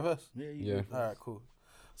you want to go first? Yeah. You Yeah. go first. All right, cool.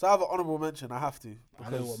 So I have an honourable mention. I have to. I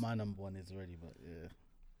know what my number one is already, but yeah.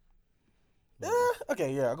 Yeah,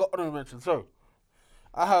 okay, yeah, I got honourable mention. So,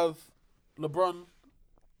 I have LeBron,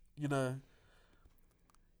 you know,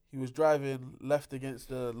 he was driving left against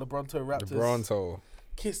the LeBronto Raptors. LeBronto.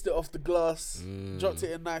 Kissed it off the glass, dropped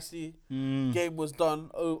it in nicely. Game was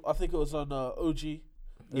done. Oh, I think it was on OG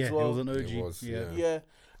Yeah, as well. it was an OG. It was, yeah. Yeah,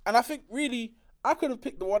 and I think really I could have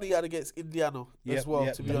picked the one he had against Indiana as Yep, well.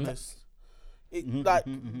 yep, To be mhm. honest, it Mhm, like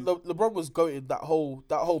mhm, LeBron was goated that whole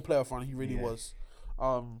playoff run. He really Yeah. was.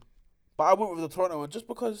 But I went with the Toronto one just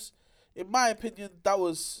because, in my opinion, that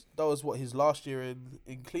was what his last year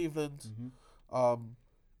in Cleveland.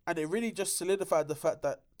 And it really just solidified the fact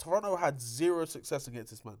that Toronto had zero success against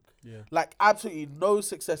this man. Yeah. Like, absolutely no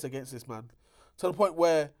success against this man. To the point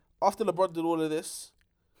where, after LeBron did all of this,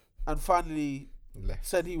 and finally Left.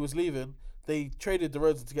 said he was leaving, they traded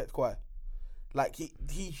DeRozan to get Kawhi. Like, he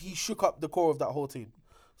shook up the core of that whole team.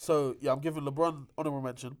 So, yeah, I'm giving LeBron honorable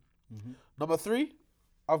mention. Number 3,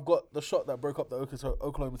 I've got the shot that broke up the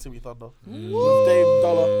Oklahoma City Thunder. With Dame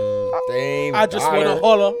Dollar. Dame I just want to Dollar.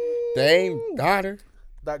 holler. Dame Dollar.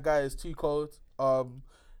 That guy is too cold.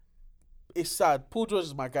 It's sad. Paul George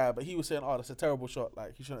is my guy, but he was saying, "Oh, that's a terrible shot.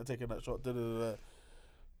 Like, he shouldn't have taken that shot."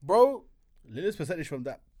 Bro, Lillard's percentage from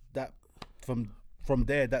from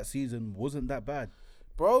there that season wasn't that bad.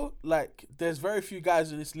 like, there's very few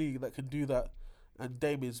guys in this league that can do that, and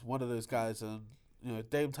Dame is one of those guys. And you know,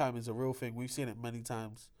 Dame time is a real thing. We've seen it many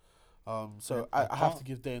times. So I have to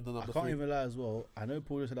give Dame the I number can't 3. even lie as well. I know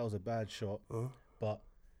Paul just said that was a bad shot, but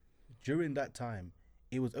during that time,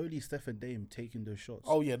 it was only Steph and Dame taking those shots.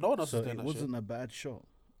 Oh yeah, no one else so was doing it that shit. wasn't a bad shot.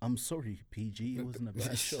 I'm sorry, PG. It wasn't a bad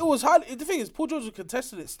It shot. was hard. The thing is, Paul George was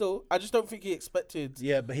contesting it still. I just don't think he expected.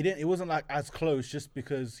 Yeah, but he didn't. It wasn't like as close, just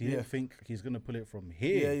because he Yeah. didn't think he's gonna pull it from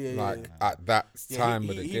here. Yeah. Like, at that Yeah, time he-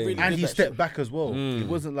 of the he game. really And did he that stepped shit. back as well. It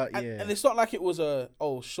wasn't like And it's not like it was a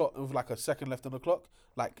shot with like a second left on the clock.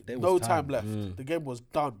 Like There no was time time. left. The game was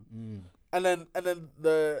done. And then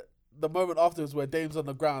the moment afterwards where Dame's on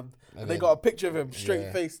the ground and they then- got a picture of him straight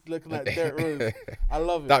Yeah. faced looking like Derrick Rose. I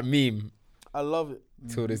love it. That meme I love it.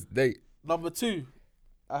 till this day. Number 2,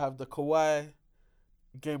 I have the Kawhi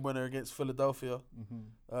game winner against Philadelphia.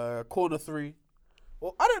 Corner 3.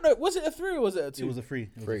 Well, I don't know. Was it a 3 or was it a 2? it was a free.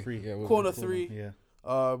 It was Free. a free. Yeah, it was Corner a 3.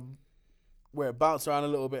 Yeah. Where it bounced around a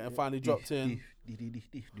little bit and finally dropped in.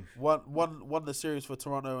 Won the series for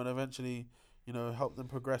Toronto and eventually, you know, helped them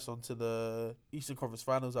progress onto the Eastern Conference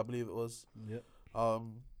Finals, I believe it was. Yep.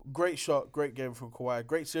 Great shot, great game from Kawhi,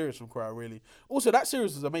 great series from Kawhi, really. Also, that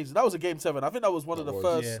series was amazing. That was a Game 7. I think that was one of the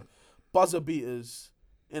first Yeah. buzzer beaters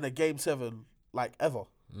in a Game 7, like, ever.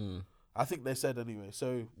 I think they said anyway.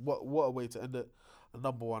 So, what a way to end it. And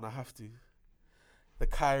number 1, I have to. The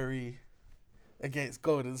Kyrie against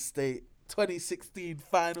Golden State 2016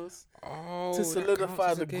 Finals. Oh, To that solidify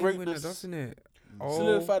counts as the a game winner, greatness. doesn't it? Oh,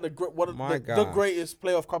 Solidify one of my the gosh. greatest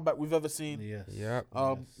playoff comeback we've ever seen. Yes. Yep.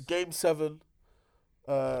 Game 7.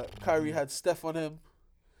 Kyrie had Steph on him,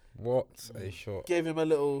 What a shot. gave him a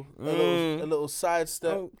little side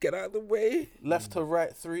step, Oh, get out of the way. left to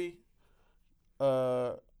right three.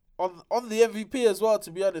 On the MVP as well,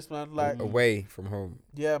 to be honest, man. Like, Away from home.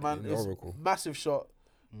 yeah, man, in the it's Oracle. massive shot.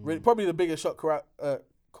 Really, probably the biggest shot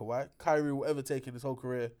Kyrie will ever take in his whole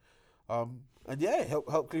career. And yeah,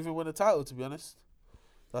 help Cleveland win the title. To be honest,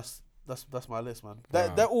 that's my list, man.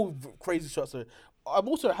 Wow. They're all crazy shots. So I'm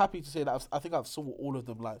also happy to say that I think I've saw all of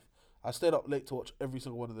them live. I stayed up late to watch every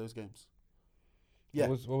single one of those games. Yeah,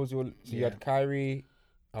 What was your... So you Yeah. had Kyrie.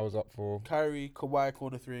 I was up for. Kyrie, Kawhi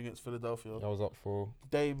corner three against Philadelphia. I was up for.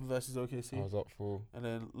 Dame versus OKC, I was up for. and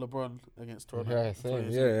then LeBron against Toronto. Yeah, same.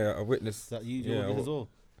 2018. Yeah, I witnessed. Is that you Yeah, as well?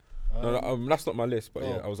 No, that's not my list, but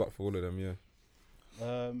yeah, oh. I was up for all of them.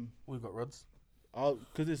 Yeah. We got Rods.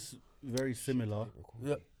 Because it's very similar.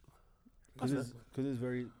 Yeah. Because it's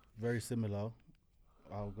very, very similar.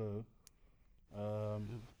 I'll go.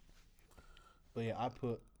 But yeah, I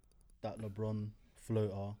put that LeBron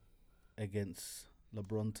floater against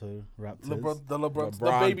LeBronto Raptors. The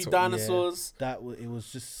LeBron baby to- dinosaurs. It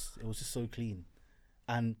was just so clean,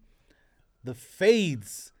 and the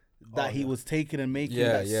fades that he was taking and making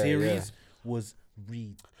that series was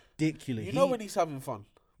ridiculous. You know when he's having fun?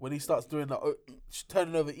 When he starts doing that,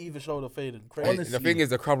 turning over either shoulder fading. Crazy. Honestly. The thing is,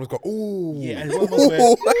 the crowd was going, ooh. Yeah, and one was where,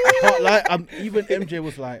 I can't lie, even MJ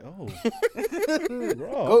was like, "Oh,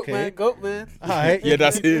 bro, okay, Goat man. all right, Yeah,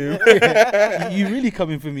 that's him. you really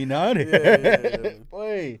coming for me now, innit? Yeah.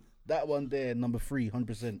 Boy, that one there, number 3,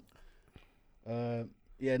 100%.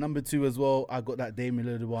 Yeah, number 2 as well. I got that Damian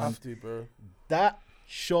Lillard one. Have to, bro. That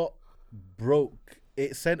shot broke.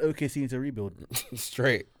 It sent OKC into rebuild.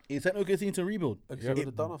 Straight. It sent OKC into rebuild. Like you would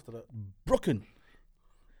have done after that. Broken.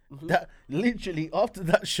 That literally after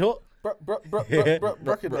that shot, Broken up.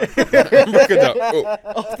 Look at that.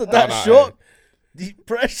 Oh. after that no. shot, the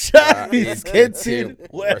pressure is it's getting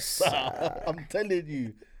worse. worse. I'm telling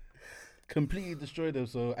you, completely destroyed them.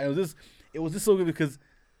 So, and it was just so good because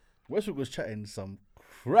Westbrook was chatting some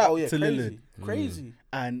crap Oh yeah, to Lillard, crazy.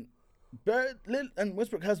 and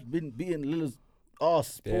Westbrook has been beating Lillard's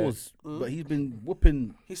ass, pause, but he's been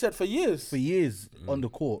whooping He said for years. for years on the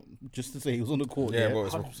court. Just to say, he was on the court. Yeah, Yeah, well,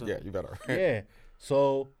 it's, 100%. yeah, you better. yeah.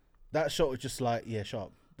 So that shot was just like, yeah,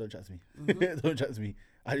 sharp. Don't chat to me. Don't chat to me.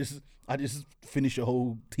 I just finish your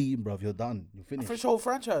whole team, bruv. You're done. You're finished. Finish the whole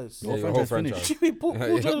franchise. Your Yeah, your franchise whole finished. franchise. Paul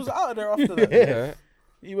George was out of there after that. Yeah.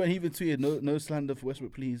 He even tweeted, no slander for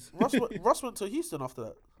Westbrook, please. Russ went to Houston after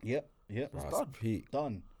that. Yep. That's done. peak.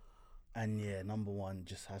 Done. And yeah, number 1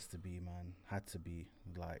 just has to be, man. Had to be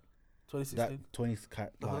like 2016. that 20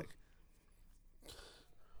 Uh-huh. like.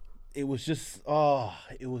 It was just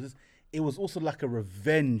it was also like a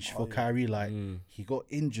revenge for Kyrie. Like he got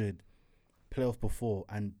injured playoff before,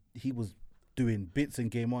 and he was doing bits in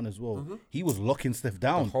game 1 as well. He was locking Steph The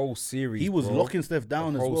down. whole series. He was bro. locking Steph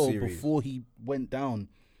down The as whole well series. before he went down.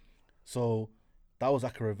 So that was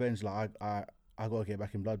like a revenge. Like I gotta get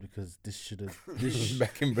back in blood because this should have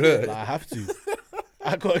back in blood. like, I have to.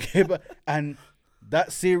 I gotta get back. And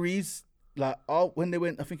that series, like when they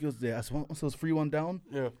went, I think it was there. Once it was 3-1 down.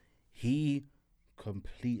 Yeah. He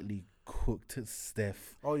completely cooked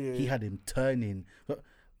Steph. Oh, yeah, He yeah. had him turning. But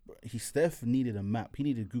Steph needed a map. He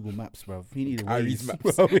needed Google Maps, bro. He needed Kyrie's Waze,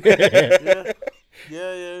 maps. bro.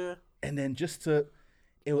 Yeah. And then just to,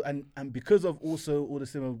 and because of also all the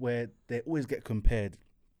cinema where they always get compared,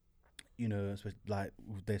 you know, especially like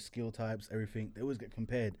with their skill types, everything, they always get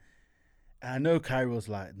compared. And I know Kyrie was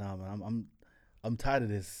like, nah, man, I'm tired of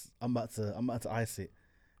this. I'm about to ice it.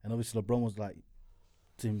 And obviously LeBron was like,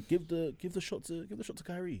 Tim, give the shot to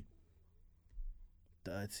Kyrie.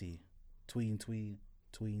 Dirty, tween,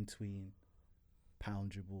 pound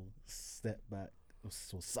dribble, step back, or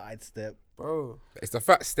side step. Bro. It's the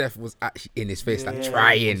fact Steph was actually in his face, like Yeah.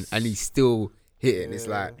 trying, and he's still hitting. It's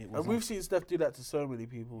like, It was And we've seen Steph do that to so many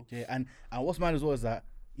people. Yeah, and what's mad as well is that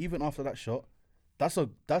even after that shot,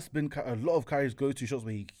 that's been a lot of Kyrie's go-to shots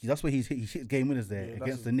where that's where he hit game winners there Yeah, that's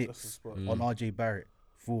against the his- Knicks that's his spot. on RJ Barrett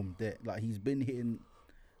form. There, like he's been hitting,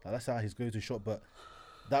 like that's how his go-to shot. But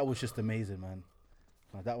that was just amazing, man.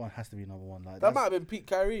 Like, that one has to be number 1. Like That might have been Pete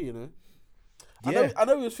Kyrie, you know. Yeah. I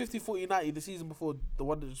know he was 50-40 90 the season before the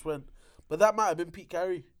one that just went, but that might have been Pete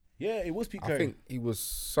Kyrie. yeah, it was Pete I Curry. think he was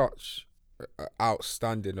such an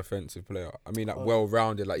outstanding offensive player. I mean, like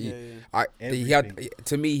well-rounded. Like he had, Everything.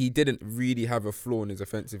 to me, he didn't really have a flaw in his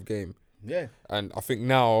offensive game. Yeah, And I think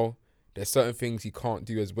now there's certain things he can't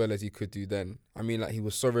do as well as he could do then. I mean, like he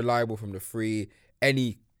was so reliable from the free.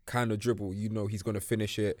 Any kind of dribble, you know he's going to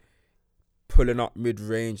finish it. Pulling up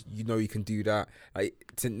mid-range, you know he can do that. Like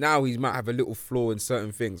now he might have a little flaw in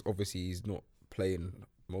certain things. Obviously, he's not playing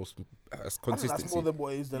most as I think consistency. that's more than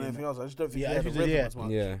what it is than anything else. I just don't think Yeah, he had a I think rhythm yeah. as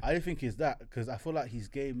much. Yeah. I don't think it's that because I feel like his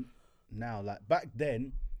game now, like back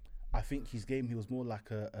then, I think his game he was more like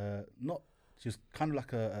a not just kind of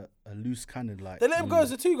like a loose cannon, like They let him go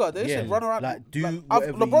as a two guard. They said run around. like do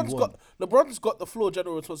I've- whatever you want. LeBron's got the floor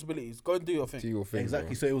general responsibilities. Go and do your thing. Do your thing, Exactly.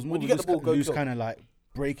 bro. So it was more When you get loose, the ball, go loose kill. kind of like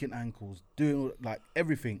breaking ankles, doing like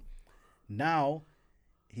everything. Now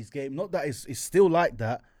his game, not that it's still like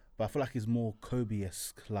that, but I feel like it's more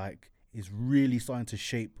Kobe-esque. Like it's really starting to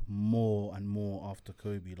shape more and more after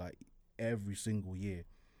Kobe, like every single year.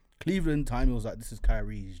 Cleveland time it was like this is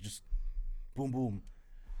Kyrie. He's just boom boom,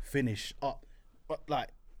 finish up, but like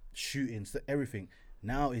shooting, everything.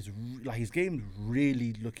 Now it's like his game's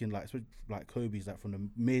really looking like Kobe's, like from the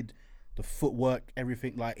mid, the footwork,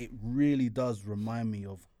 everything. Like it really does remind me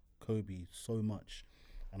of Kobe so much,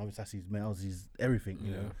 and obviously that's his males, his everything,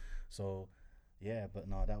 you know. So yeah, but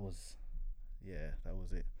no, that was it.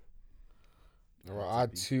 All right, I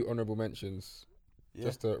had 2 honourable mentions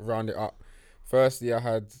just to round it up. Firstly, I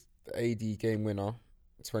had the AD game winner,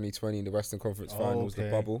 2020 in the Western Conference Finals, the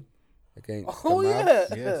okay. bubble against Oh the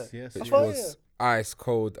Mavs, Yes, yes. which yeah. was ice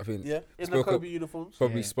cold. I think Yeah, in the spoke Kobe uniforms.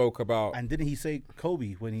 probably Yeah. spoke about. And didn't he say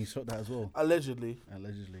Kobe when he shot that as well? Allegedly.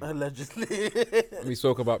 Allegedly. We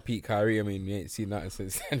spoke about Pete Kyrie. I mean, we ain't seen that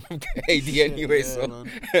since then from AD anyway, Yeah, so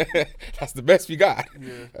man. that's the best we got.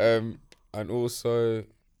 Yeah. And also,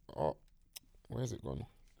 where's it gone?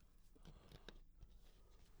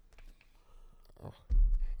 Oh,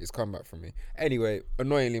 it's come back from me. Anyway,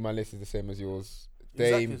 annoyingly, my list is the same as yours.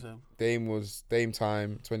 Exactly Dame, the same. Dame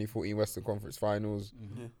time, 2014 Western Conference Finals.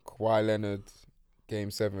 Yeah. Kawhi Leonard, Game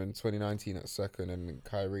 7, 2019 at second, and then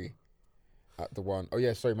Kyrie at the 1. Oh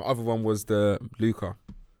yeah, sorry, my other one was the Luka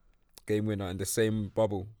game winner in the same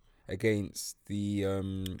bubble against the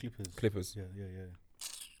Clippers. Yeah.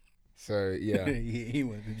 So yeah, he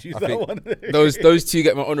went to choose I that think one. those 2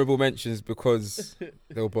 get my honourable mentions because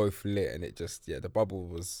they were both lit, and it just the bubble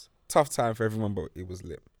was tough time for everyone, but it was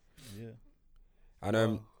lit. Yeah.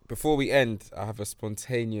 And before we end, I have a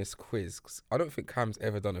spontaneous quiz. 'Cause I don't think Cam's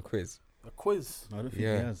ever done a quiz. A quiz. No, I don't think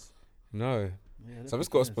Yeah. he has. No, Yeah, I don't so I've think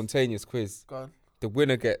just got a he has. spontaneous quiz. Go on. The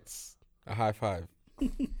winner gets a high five.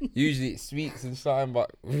 Usually it's sweets and something,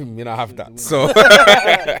 but we don't have that. So,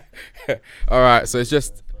 all right. So it's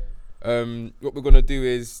just what we're gonna do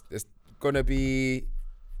is it's gonna be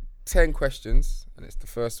 10 questions, and it's the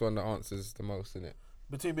first one that answers the most in it.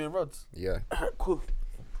 Between me and Rods. Yeah. Cool.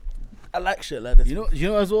 I like shit like this. You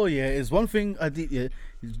know as well. Yeah, is one thing I did. Yeah,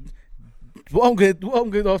 what I'm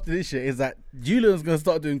good after this shit is that Julian's gonna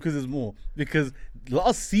start doing quizzes more because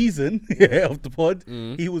last season of the pod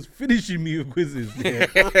he was finishing me with quizzes. Yeah.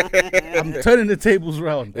 I'm turning the tables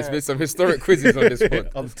round. There's been some historic quizzes on this one.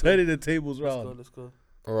 I'm turning the tables round. Let's go.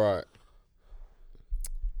 All right.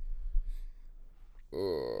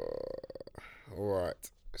 All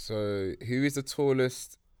right. So, who is the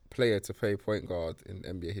tallest player to play point guard in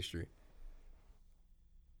NBA history?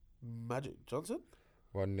 Magic Johnson?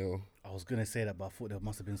 1-0. I was gonna say that, but I thought there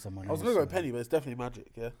must have been someone I was else. going to go Penny, but it's definitely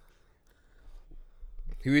Magic, yeah.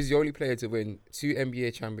 Who is the only player to win 2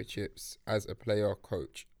 NBA championships as a player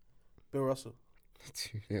coach? Bill Russell.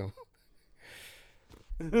 2-0.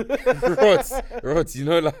 Rods, you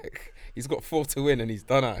know, like, he's got 4 to win and he's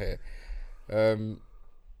done out here.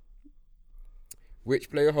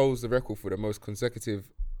 Which player holds the record for the most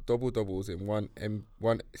consecutive double-doubles in one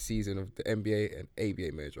season of the NBA and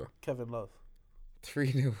ABA major? Kevin Love.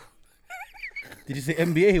 3-0. Did you say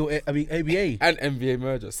NBA or ABA? And NBA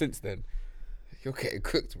merger since then. You're getting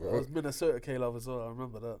cooked, It bro. was Minnesota K-Love as well, I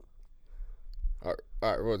remember that. All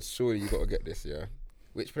right, Rod, surely you got to get this, yeah?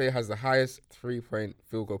 Which player has the highest 3-point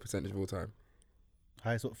field goal percentage of all time?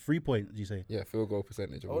 Highest 3-point? Did you say? Yeah, field goal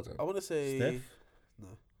percentage of all time. I want to say... Steph? No.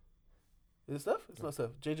 Is it Steph? It's not Steph.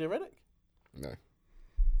 JJ Redick? No.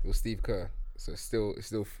 It was Steve Kerr. So it's still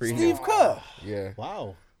 3-0. Steve Kerr? Yeah.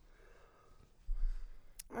 Wow.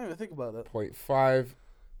 I didn't even think about that. 0.54%.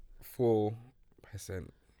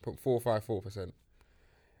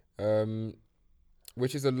 0.454%.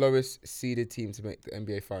 Which is the lowest seeded team to make the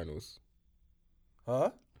NBA finals? Huh?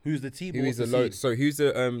 Who's the team? Who or is the what's lowest? seed? So who's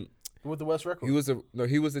the With the worst record? who was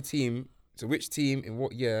the team? So which team in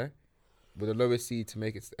what year were the lowest seed to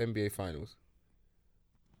make it to the NBA finals?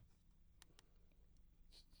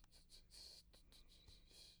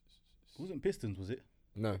 It wasn't Pistons, was it?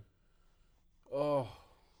 No. Oh.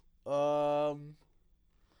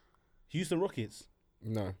 Houston Rockets.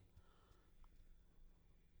 No.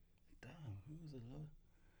 Damn, who was it?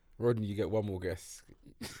 Rodney, you get one more guess.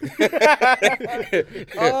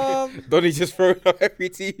 Donnie just thrown out every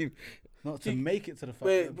team. Not to make it to the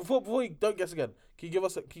final. Wait, before you don't guess again, can you give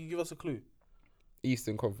us a clue?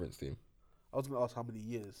 Eastern Conference team. I was gonna ask how many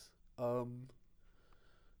years.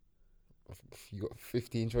 You got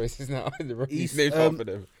 15 choices now. The Rockies East, named half of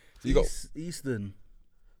them. So you got Eastern.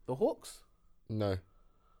 The Hawks? no.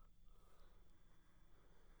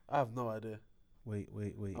 I have no idea. Wait.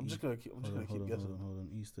 I'm just gonna keep guessing. Hold on.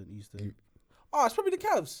 Eastern. Oh, it's probably the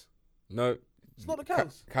Cavs. No. It's not the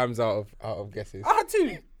Cavs. Cam's out of guesses. I had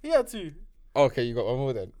two. He had two. Okay, you got one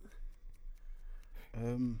more then.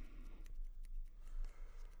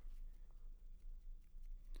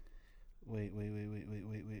 Wait.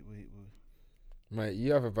 Mate,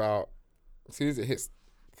 you have about as soon as it hits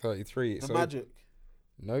 33. The so Magic.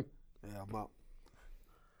 Nope. Yeah, I'm out.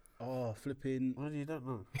 Oh, flipping What do you don't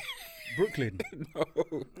know? Brooklyn. No.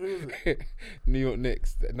 New York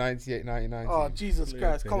Knicks, 98, 99. Oh, Jesus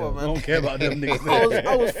Christ. Come on, I man. don't care about them niggas.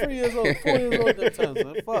 I was 3 years old, 4 years old at that time,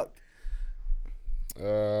 man. Fuck.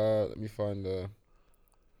 Let me find the.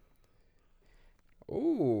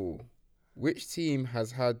 Ooh, which team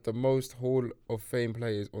has had the most Hall of Fame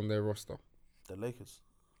players on their roster? The Lakers.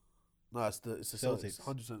 No, it's the Celtics.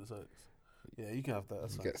 100% the Celtics. Yeah, you can have that.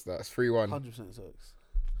 That's fine. Gets that. It's 3-1. 100% the Celtics.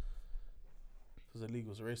 Because the league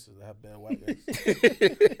was racist. They had bare white guys.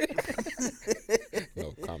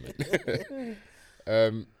 No comment.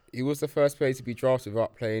 He was the first player to be drafted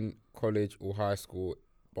without playing college or high school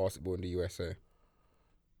basketball in the USA.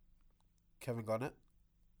 Kevin Garnett?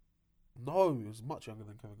 No, he was much younger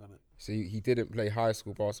than Kevin Garnett. So he didn't play high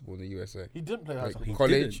school basketball in the USA. He didn't play high Like school.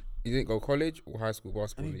 college. He didn't go college or high school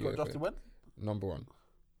basketball And in he the got USA. drafted when? Number 1.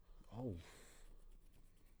 Oh.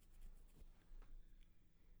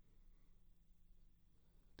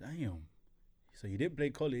 Damn. So he didn't play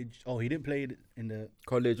college. Oh, he didn't play it in the.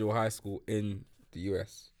 College or high school in the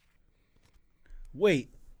US.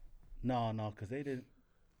 Wait. No, because they didn't.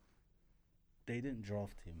 They didn't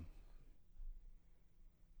draft him.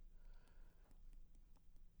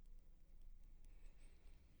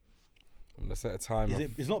 I'm gonna set a timer. Is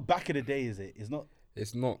it? It's not back in the day, is it? It's not.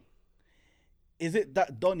 It's not. Is it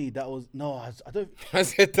that Donny that was? No, I don't. I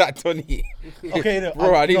said that, Tony. Okay, no,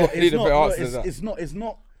 Bro, I need no, a it's better not, answer than that. It's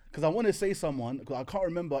not because I want to say someone because I can't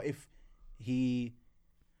remember if he.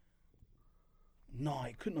 No,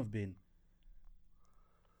 it couldn't have been.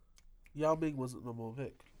 Yao Ming wasn't number 1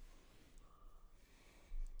 pick.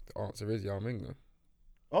 The answer is Yao Ming, though.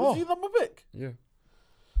 Was he number pick? Yeah.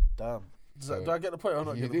 Damn. Do I get the point or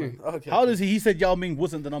not? You get the do. point? Okay. How does he? He said Yao Ming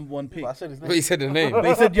wasn't the number 1 pick. But I said his But name. he said the name. But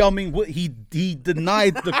he said Yao Ming. He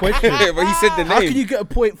denied the question. Yeah, but he said the name. How can you get a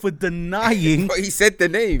point for denying? But he said the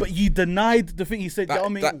name. But you denied the thing. He said That- Yao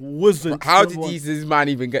Ming that- wasn't. How the did one. this man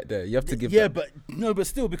even get there? You have to give Yeah, that. but no, but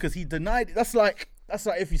still because he denied it. That's like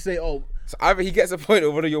if you say, oh, So either he gets a point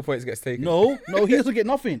or one of your points gets taken. no, he doesn't get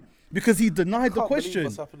nothing because he denied the Can't believe question.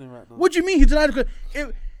 what's happening right now. What do you mean he denied the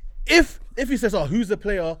question? If he says, oh, who's the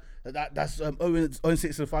player that's 0-6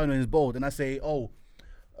 in the final and is bold, and I say, oh,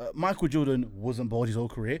 Michael Jordan wasn't bold his whole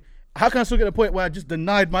career. How can I still get a point where I just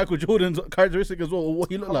denied Michael Jordan's characteristic as well, or what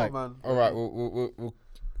he looked Come like? on, man. All right, we'll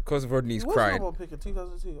because Rodney's He was crying. number 1 pick in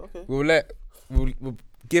 2002. Okay. We'll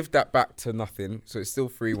give that back to nothing. So it's still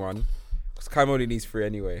 3-1. Because Cam only needs 3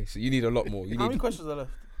 anyway. So you need a lot more. You How many need. questions are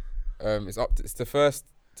left? It's the first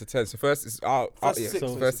to 10. So first is out. First to Yeah, 6, so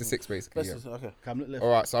first to basically. 6 basically. Let's Yeah. just, okay. Cam, look left.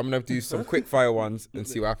 All right, so I'm gonna do some quick fire ones and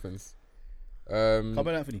see what happens.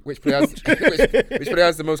 Carmelo Anthony. Which player has which player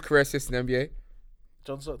has the most career assists in the NBA?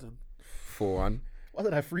 John Stockton. 4-1. Why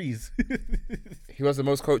did I freeze? He has the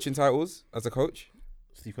most coaching titles as a coach?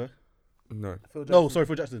 Steve Kerr. No. Phil No, Jackson. sorry,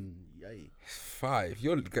 Phil Jackson. Yay. 5.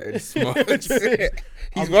 You're getting smart.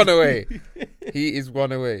 He's 1 away. He is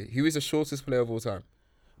 1 away. Who is the shortest player of all time?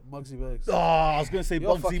 Muggsy Bogues. Oh, I was going to say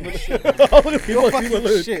You're Bugsy fucking Malone. shit. I was gonna say Bugsy Fucking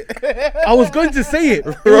Malone. shit. I was going to say it.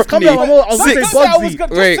 It was coming out my mouth. I was going to say Bugsy.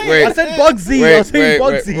 Wait. I said Bugsy. I was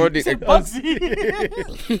saying Bugsy.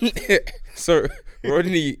 Rodney, so,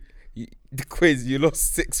 Rodney, the quiz, you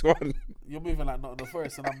lost 6-1. You're moving like Nottingham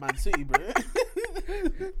Forest and I'm Man City, bro.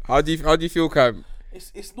 How do you feel, Cam?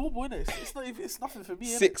 It's normal, innit? It's not even, it's nothing for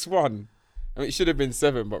me, innit? 6-1. I mean, it should have been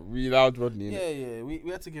 7, but we allowed Rodney. innit? Yeah.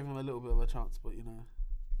 We had to give him a little bit of a chance, but you know.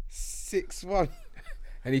 6-1.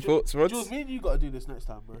 Any thoughts, Rods? Jules, me and you got to do this next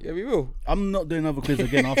time, bro. Yeah, we will. I'm not doing another quiz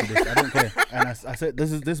again after this. I don't care. And I said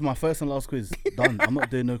this is my first and last quiz. Done. I'm not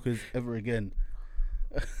doing no quiz ever again.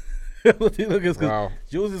 Wow.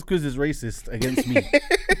 Jules' quiz is racist against me.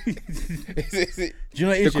 Is it Do you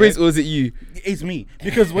know what it the is? quiz yeah? or is it you? It's me.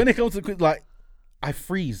 Because when it comes to quiz, like, I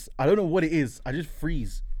freeze. I don't know what it is. I just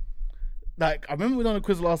freeze. Like, I remember we done a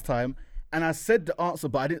quiz last time, and I said the answer,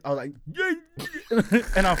 but I didn't. I was like, yeah,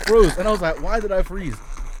 and I froze, and I was like, why did I freeze?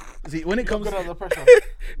 See, when it You're comes, good under pressure.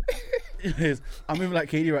 I'm moving like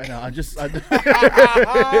KD right now.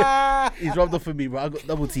 He's rubbed off on me, bro. I got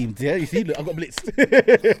double teamed. Yeah, you see, look, I got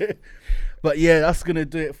blitzed. But yeah, that's gonna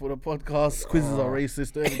do it for the podcast. Quizzes are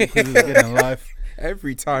racist. Quizzes are getting life.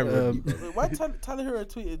 Every time. Wait, why Tyler Hero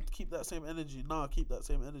tweeted, keep that same energy? Nah, keep that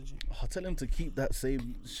same energy. I'll tell him to keep that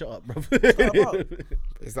same. Shut up, bro. Shut up.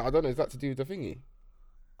 Is that, I don't know. Is that to do with the thingy?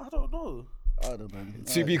 I don't know. I don't know.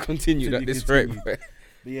 To be continued to at be this continued. rate.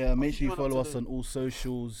 But yeah, make sure you you want follow up us to on all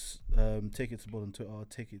socials. Take it to Bod on Twitter,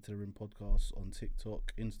 Take It to the Rim podcast on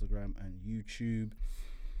TikTok, Instagram, and YouTube.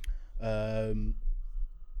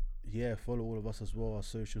 Yeah, follow all of us as well. Our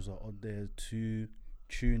socials are on there too.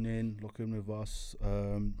 Tune in, lock in with us.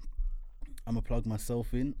 I'm gonna plug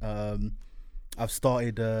myself in. I've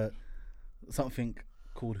started something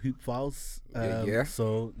called Hoop Files. Yeah.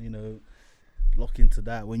 So lock into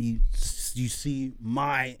that. When you see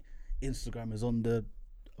my Instagram is on the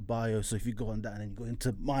bio, so if you go on that and then you go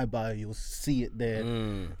into my bio, you'll see it there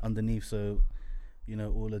underneath. So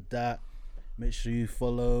all of that. Make sure you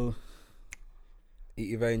follow Eat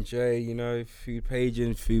Eva and Jay, food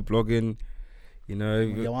paging, food blogging, you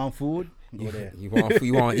want food, go you, there. you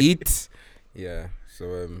want to eat. Yeah.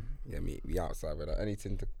 So we outside with that.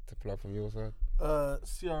 Anything to plug from your side?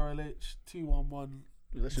 CRLH 211.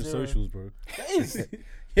 That's your 0. socials, bro. That is.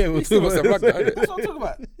 Yeah, we'll still must have plugged that, innit? That's what I'm talking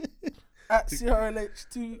about. At CRLH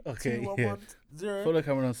 211. Follow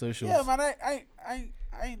Cameron on socials. Yeah, man. I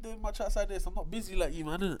ain't doing much outside this. I'm not busy like you,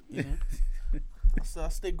 man. Innit? I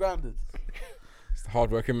stay grounded. It's the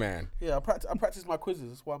hard-working man. Yeah, I practice my quizzes.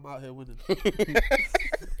 That's why I'm out here winning.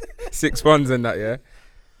 6 ones and that, yeah.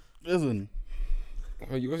 Listen,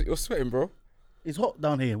 Oh, you're sweating, bro. it's hot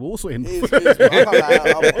down here. We're all sweating. It is, bro. I can't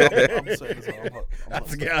lie, I'm sweating as well. I'm hot. I have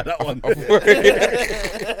to get out of that one.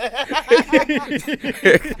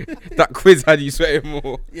 That quiz had you sweating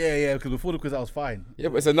more. Yeah, because before the quiz I was fine. Yeah,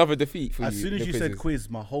 but it's another defeat for you. As soon as the you said quizzes. quiz,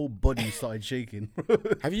 my whole body started shaking.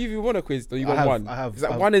 Have you even won a quiz? Though you I won have, one. I have, Is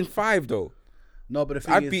that I've- 1 in 5 though? No, but the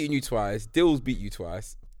thing I've is, beaten you twice. Dill's beat you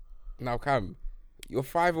twice. Now Cam, you're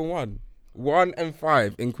 5 and 1. 1 and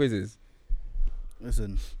 5 in quizzes.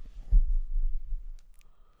 listen.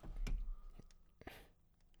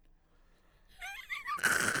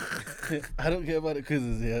 I don't care about the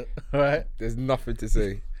quizzes yet. All right. There's nothing to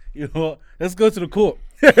say. You know what? Let's go to the court.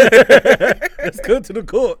 Let's go to the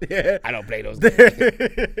court. Yeah. I don't play those.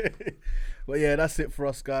 But yeah, that's it for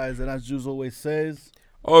us, guys. And as Jules always says,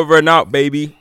 Over and out, baby.